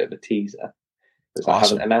 That's a little bit of a teaser because I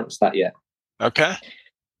haven't announced that yet. Okay.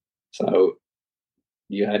 So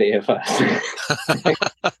you heard it here first.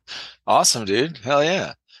 Awesome, dude. Hell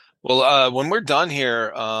yeah. Well, when we're done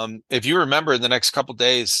here, if you remember in the next couple of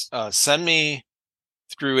days, send me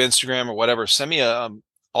through Instagram or whatever, send me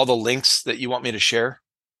all the links that you want me to share.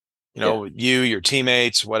 You know, your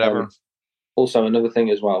teammates, whatever. Also, another thing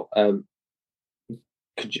as well. I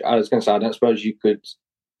was going to say, I don't suppose you could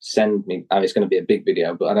send me. It's going to be a big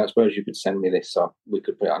video, but I don't suppose you could send me this so we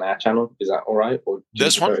could put it on our channel. Is that all right? Or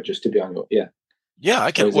this one just to be on your? Yeah. Yeah,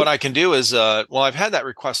 I can. What I can do is, I've had that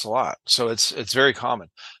request a lot, so it's very common.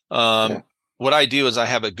 What I do is I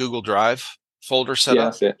have a Google Drive folder set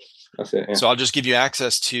up. That's it. Yeah. So I'll just give you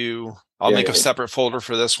access to. I'll make a separate folder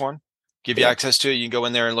for this one. Give you access to it. You can go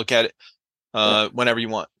in there and look at it whenever you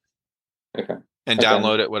want. Okay. And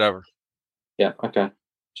download it, whatever. Yeah. Okay.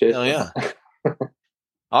 Cheers. Hell yeah.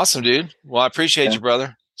 Awesome, dude. Well, I appreciate you,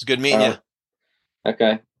 brother. It's good meeting you.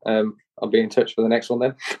 Okay. I'll be in touch for the next one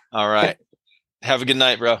then. All right. Have a good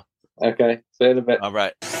night, bro. Okay. See you in a bit. All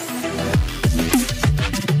right.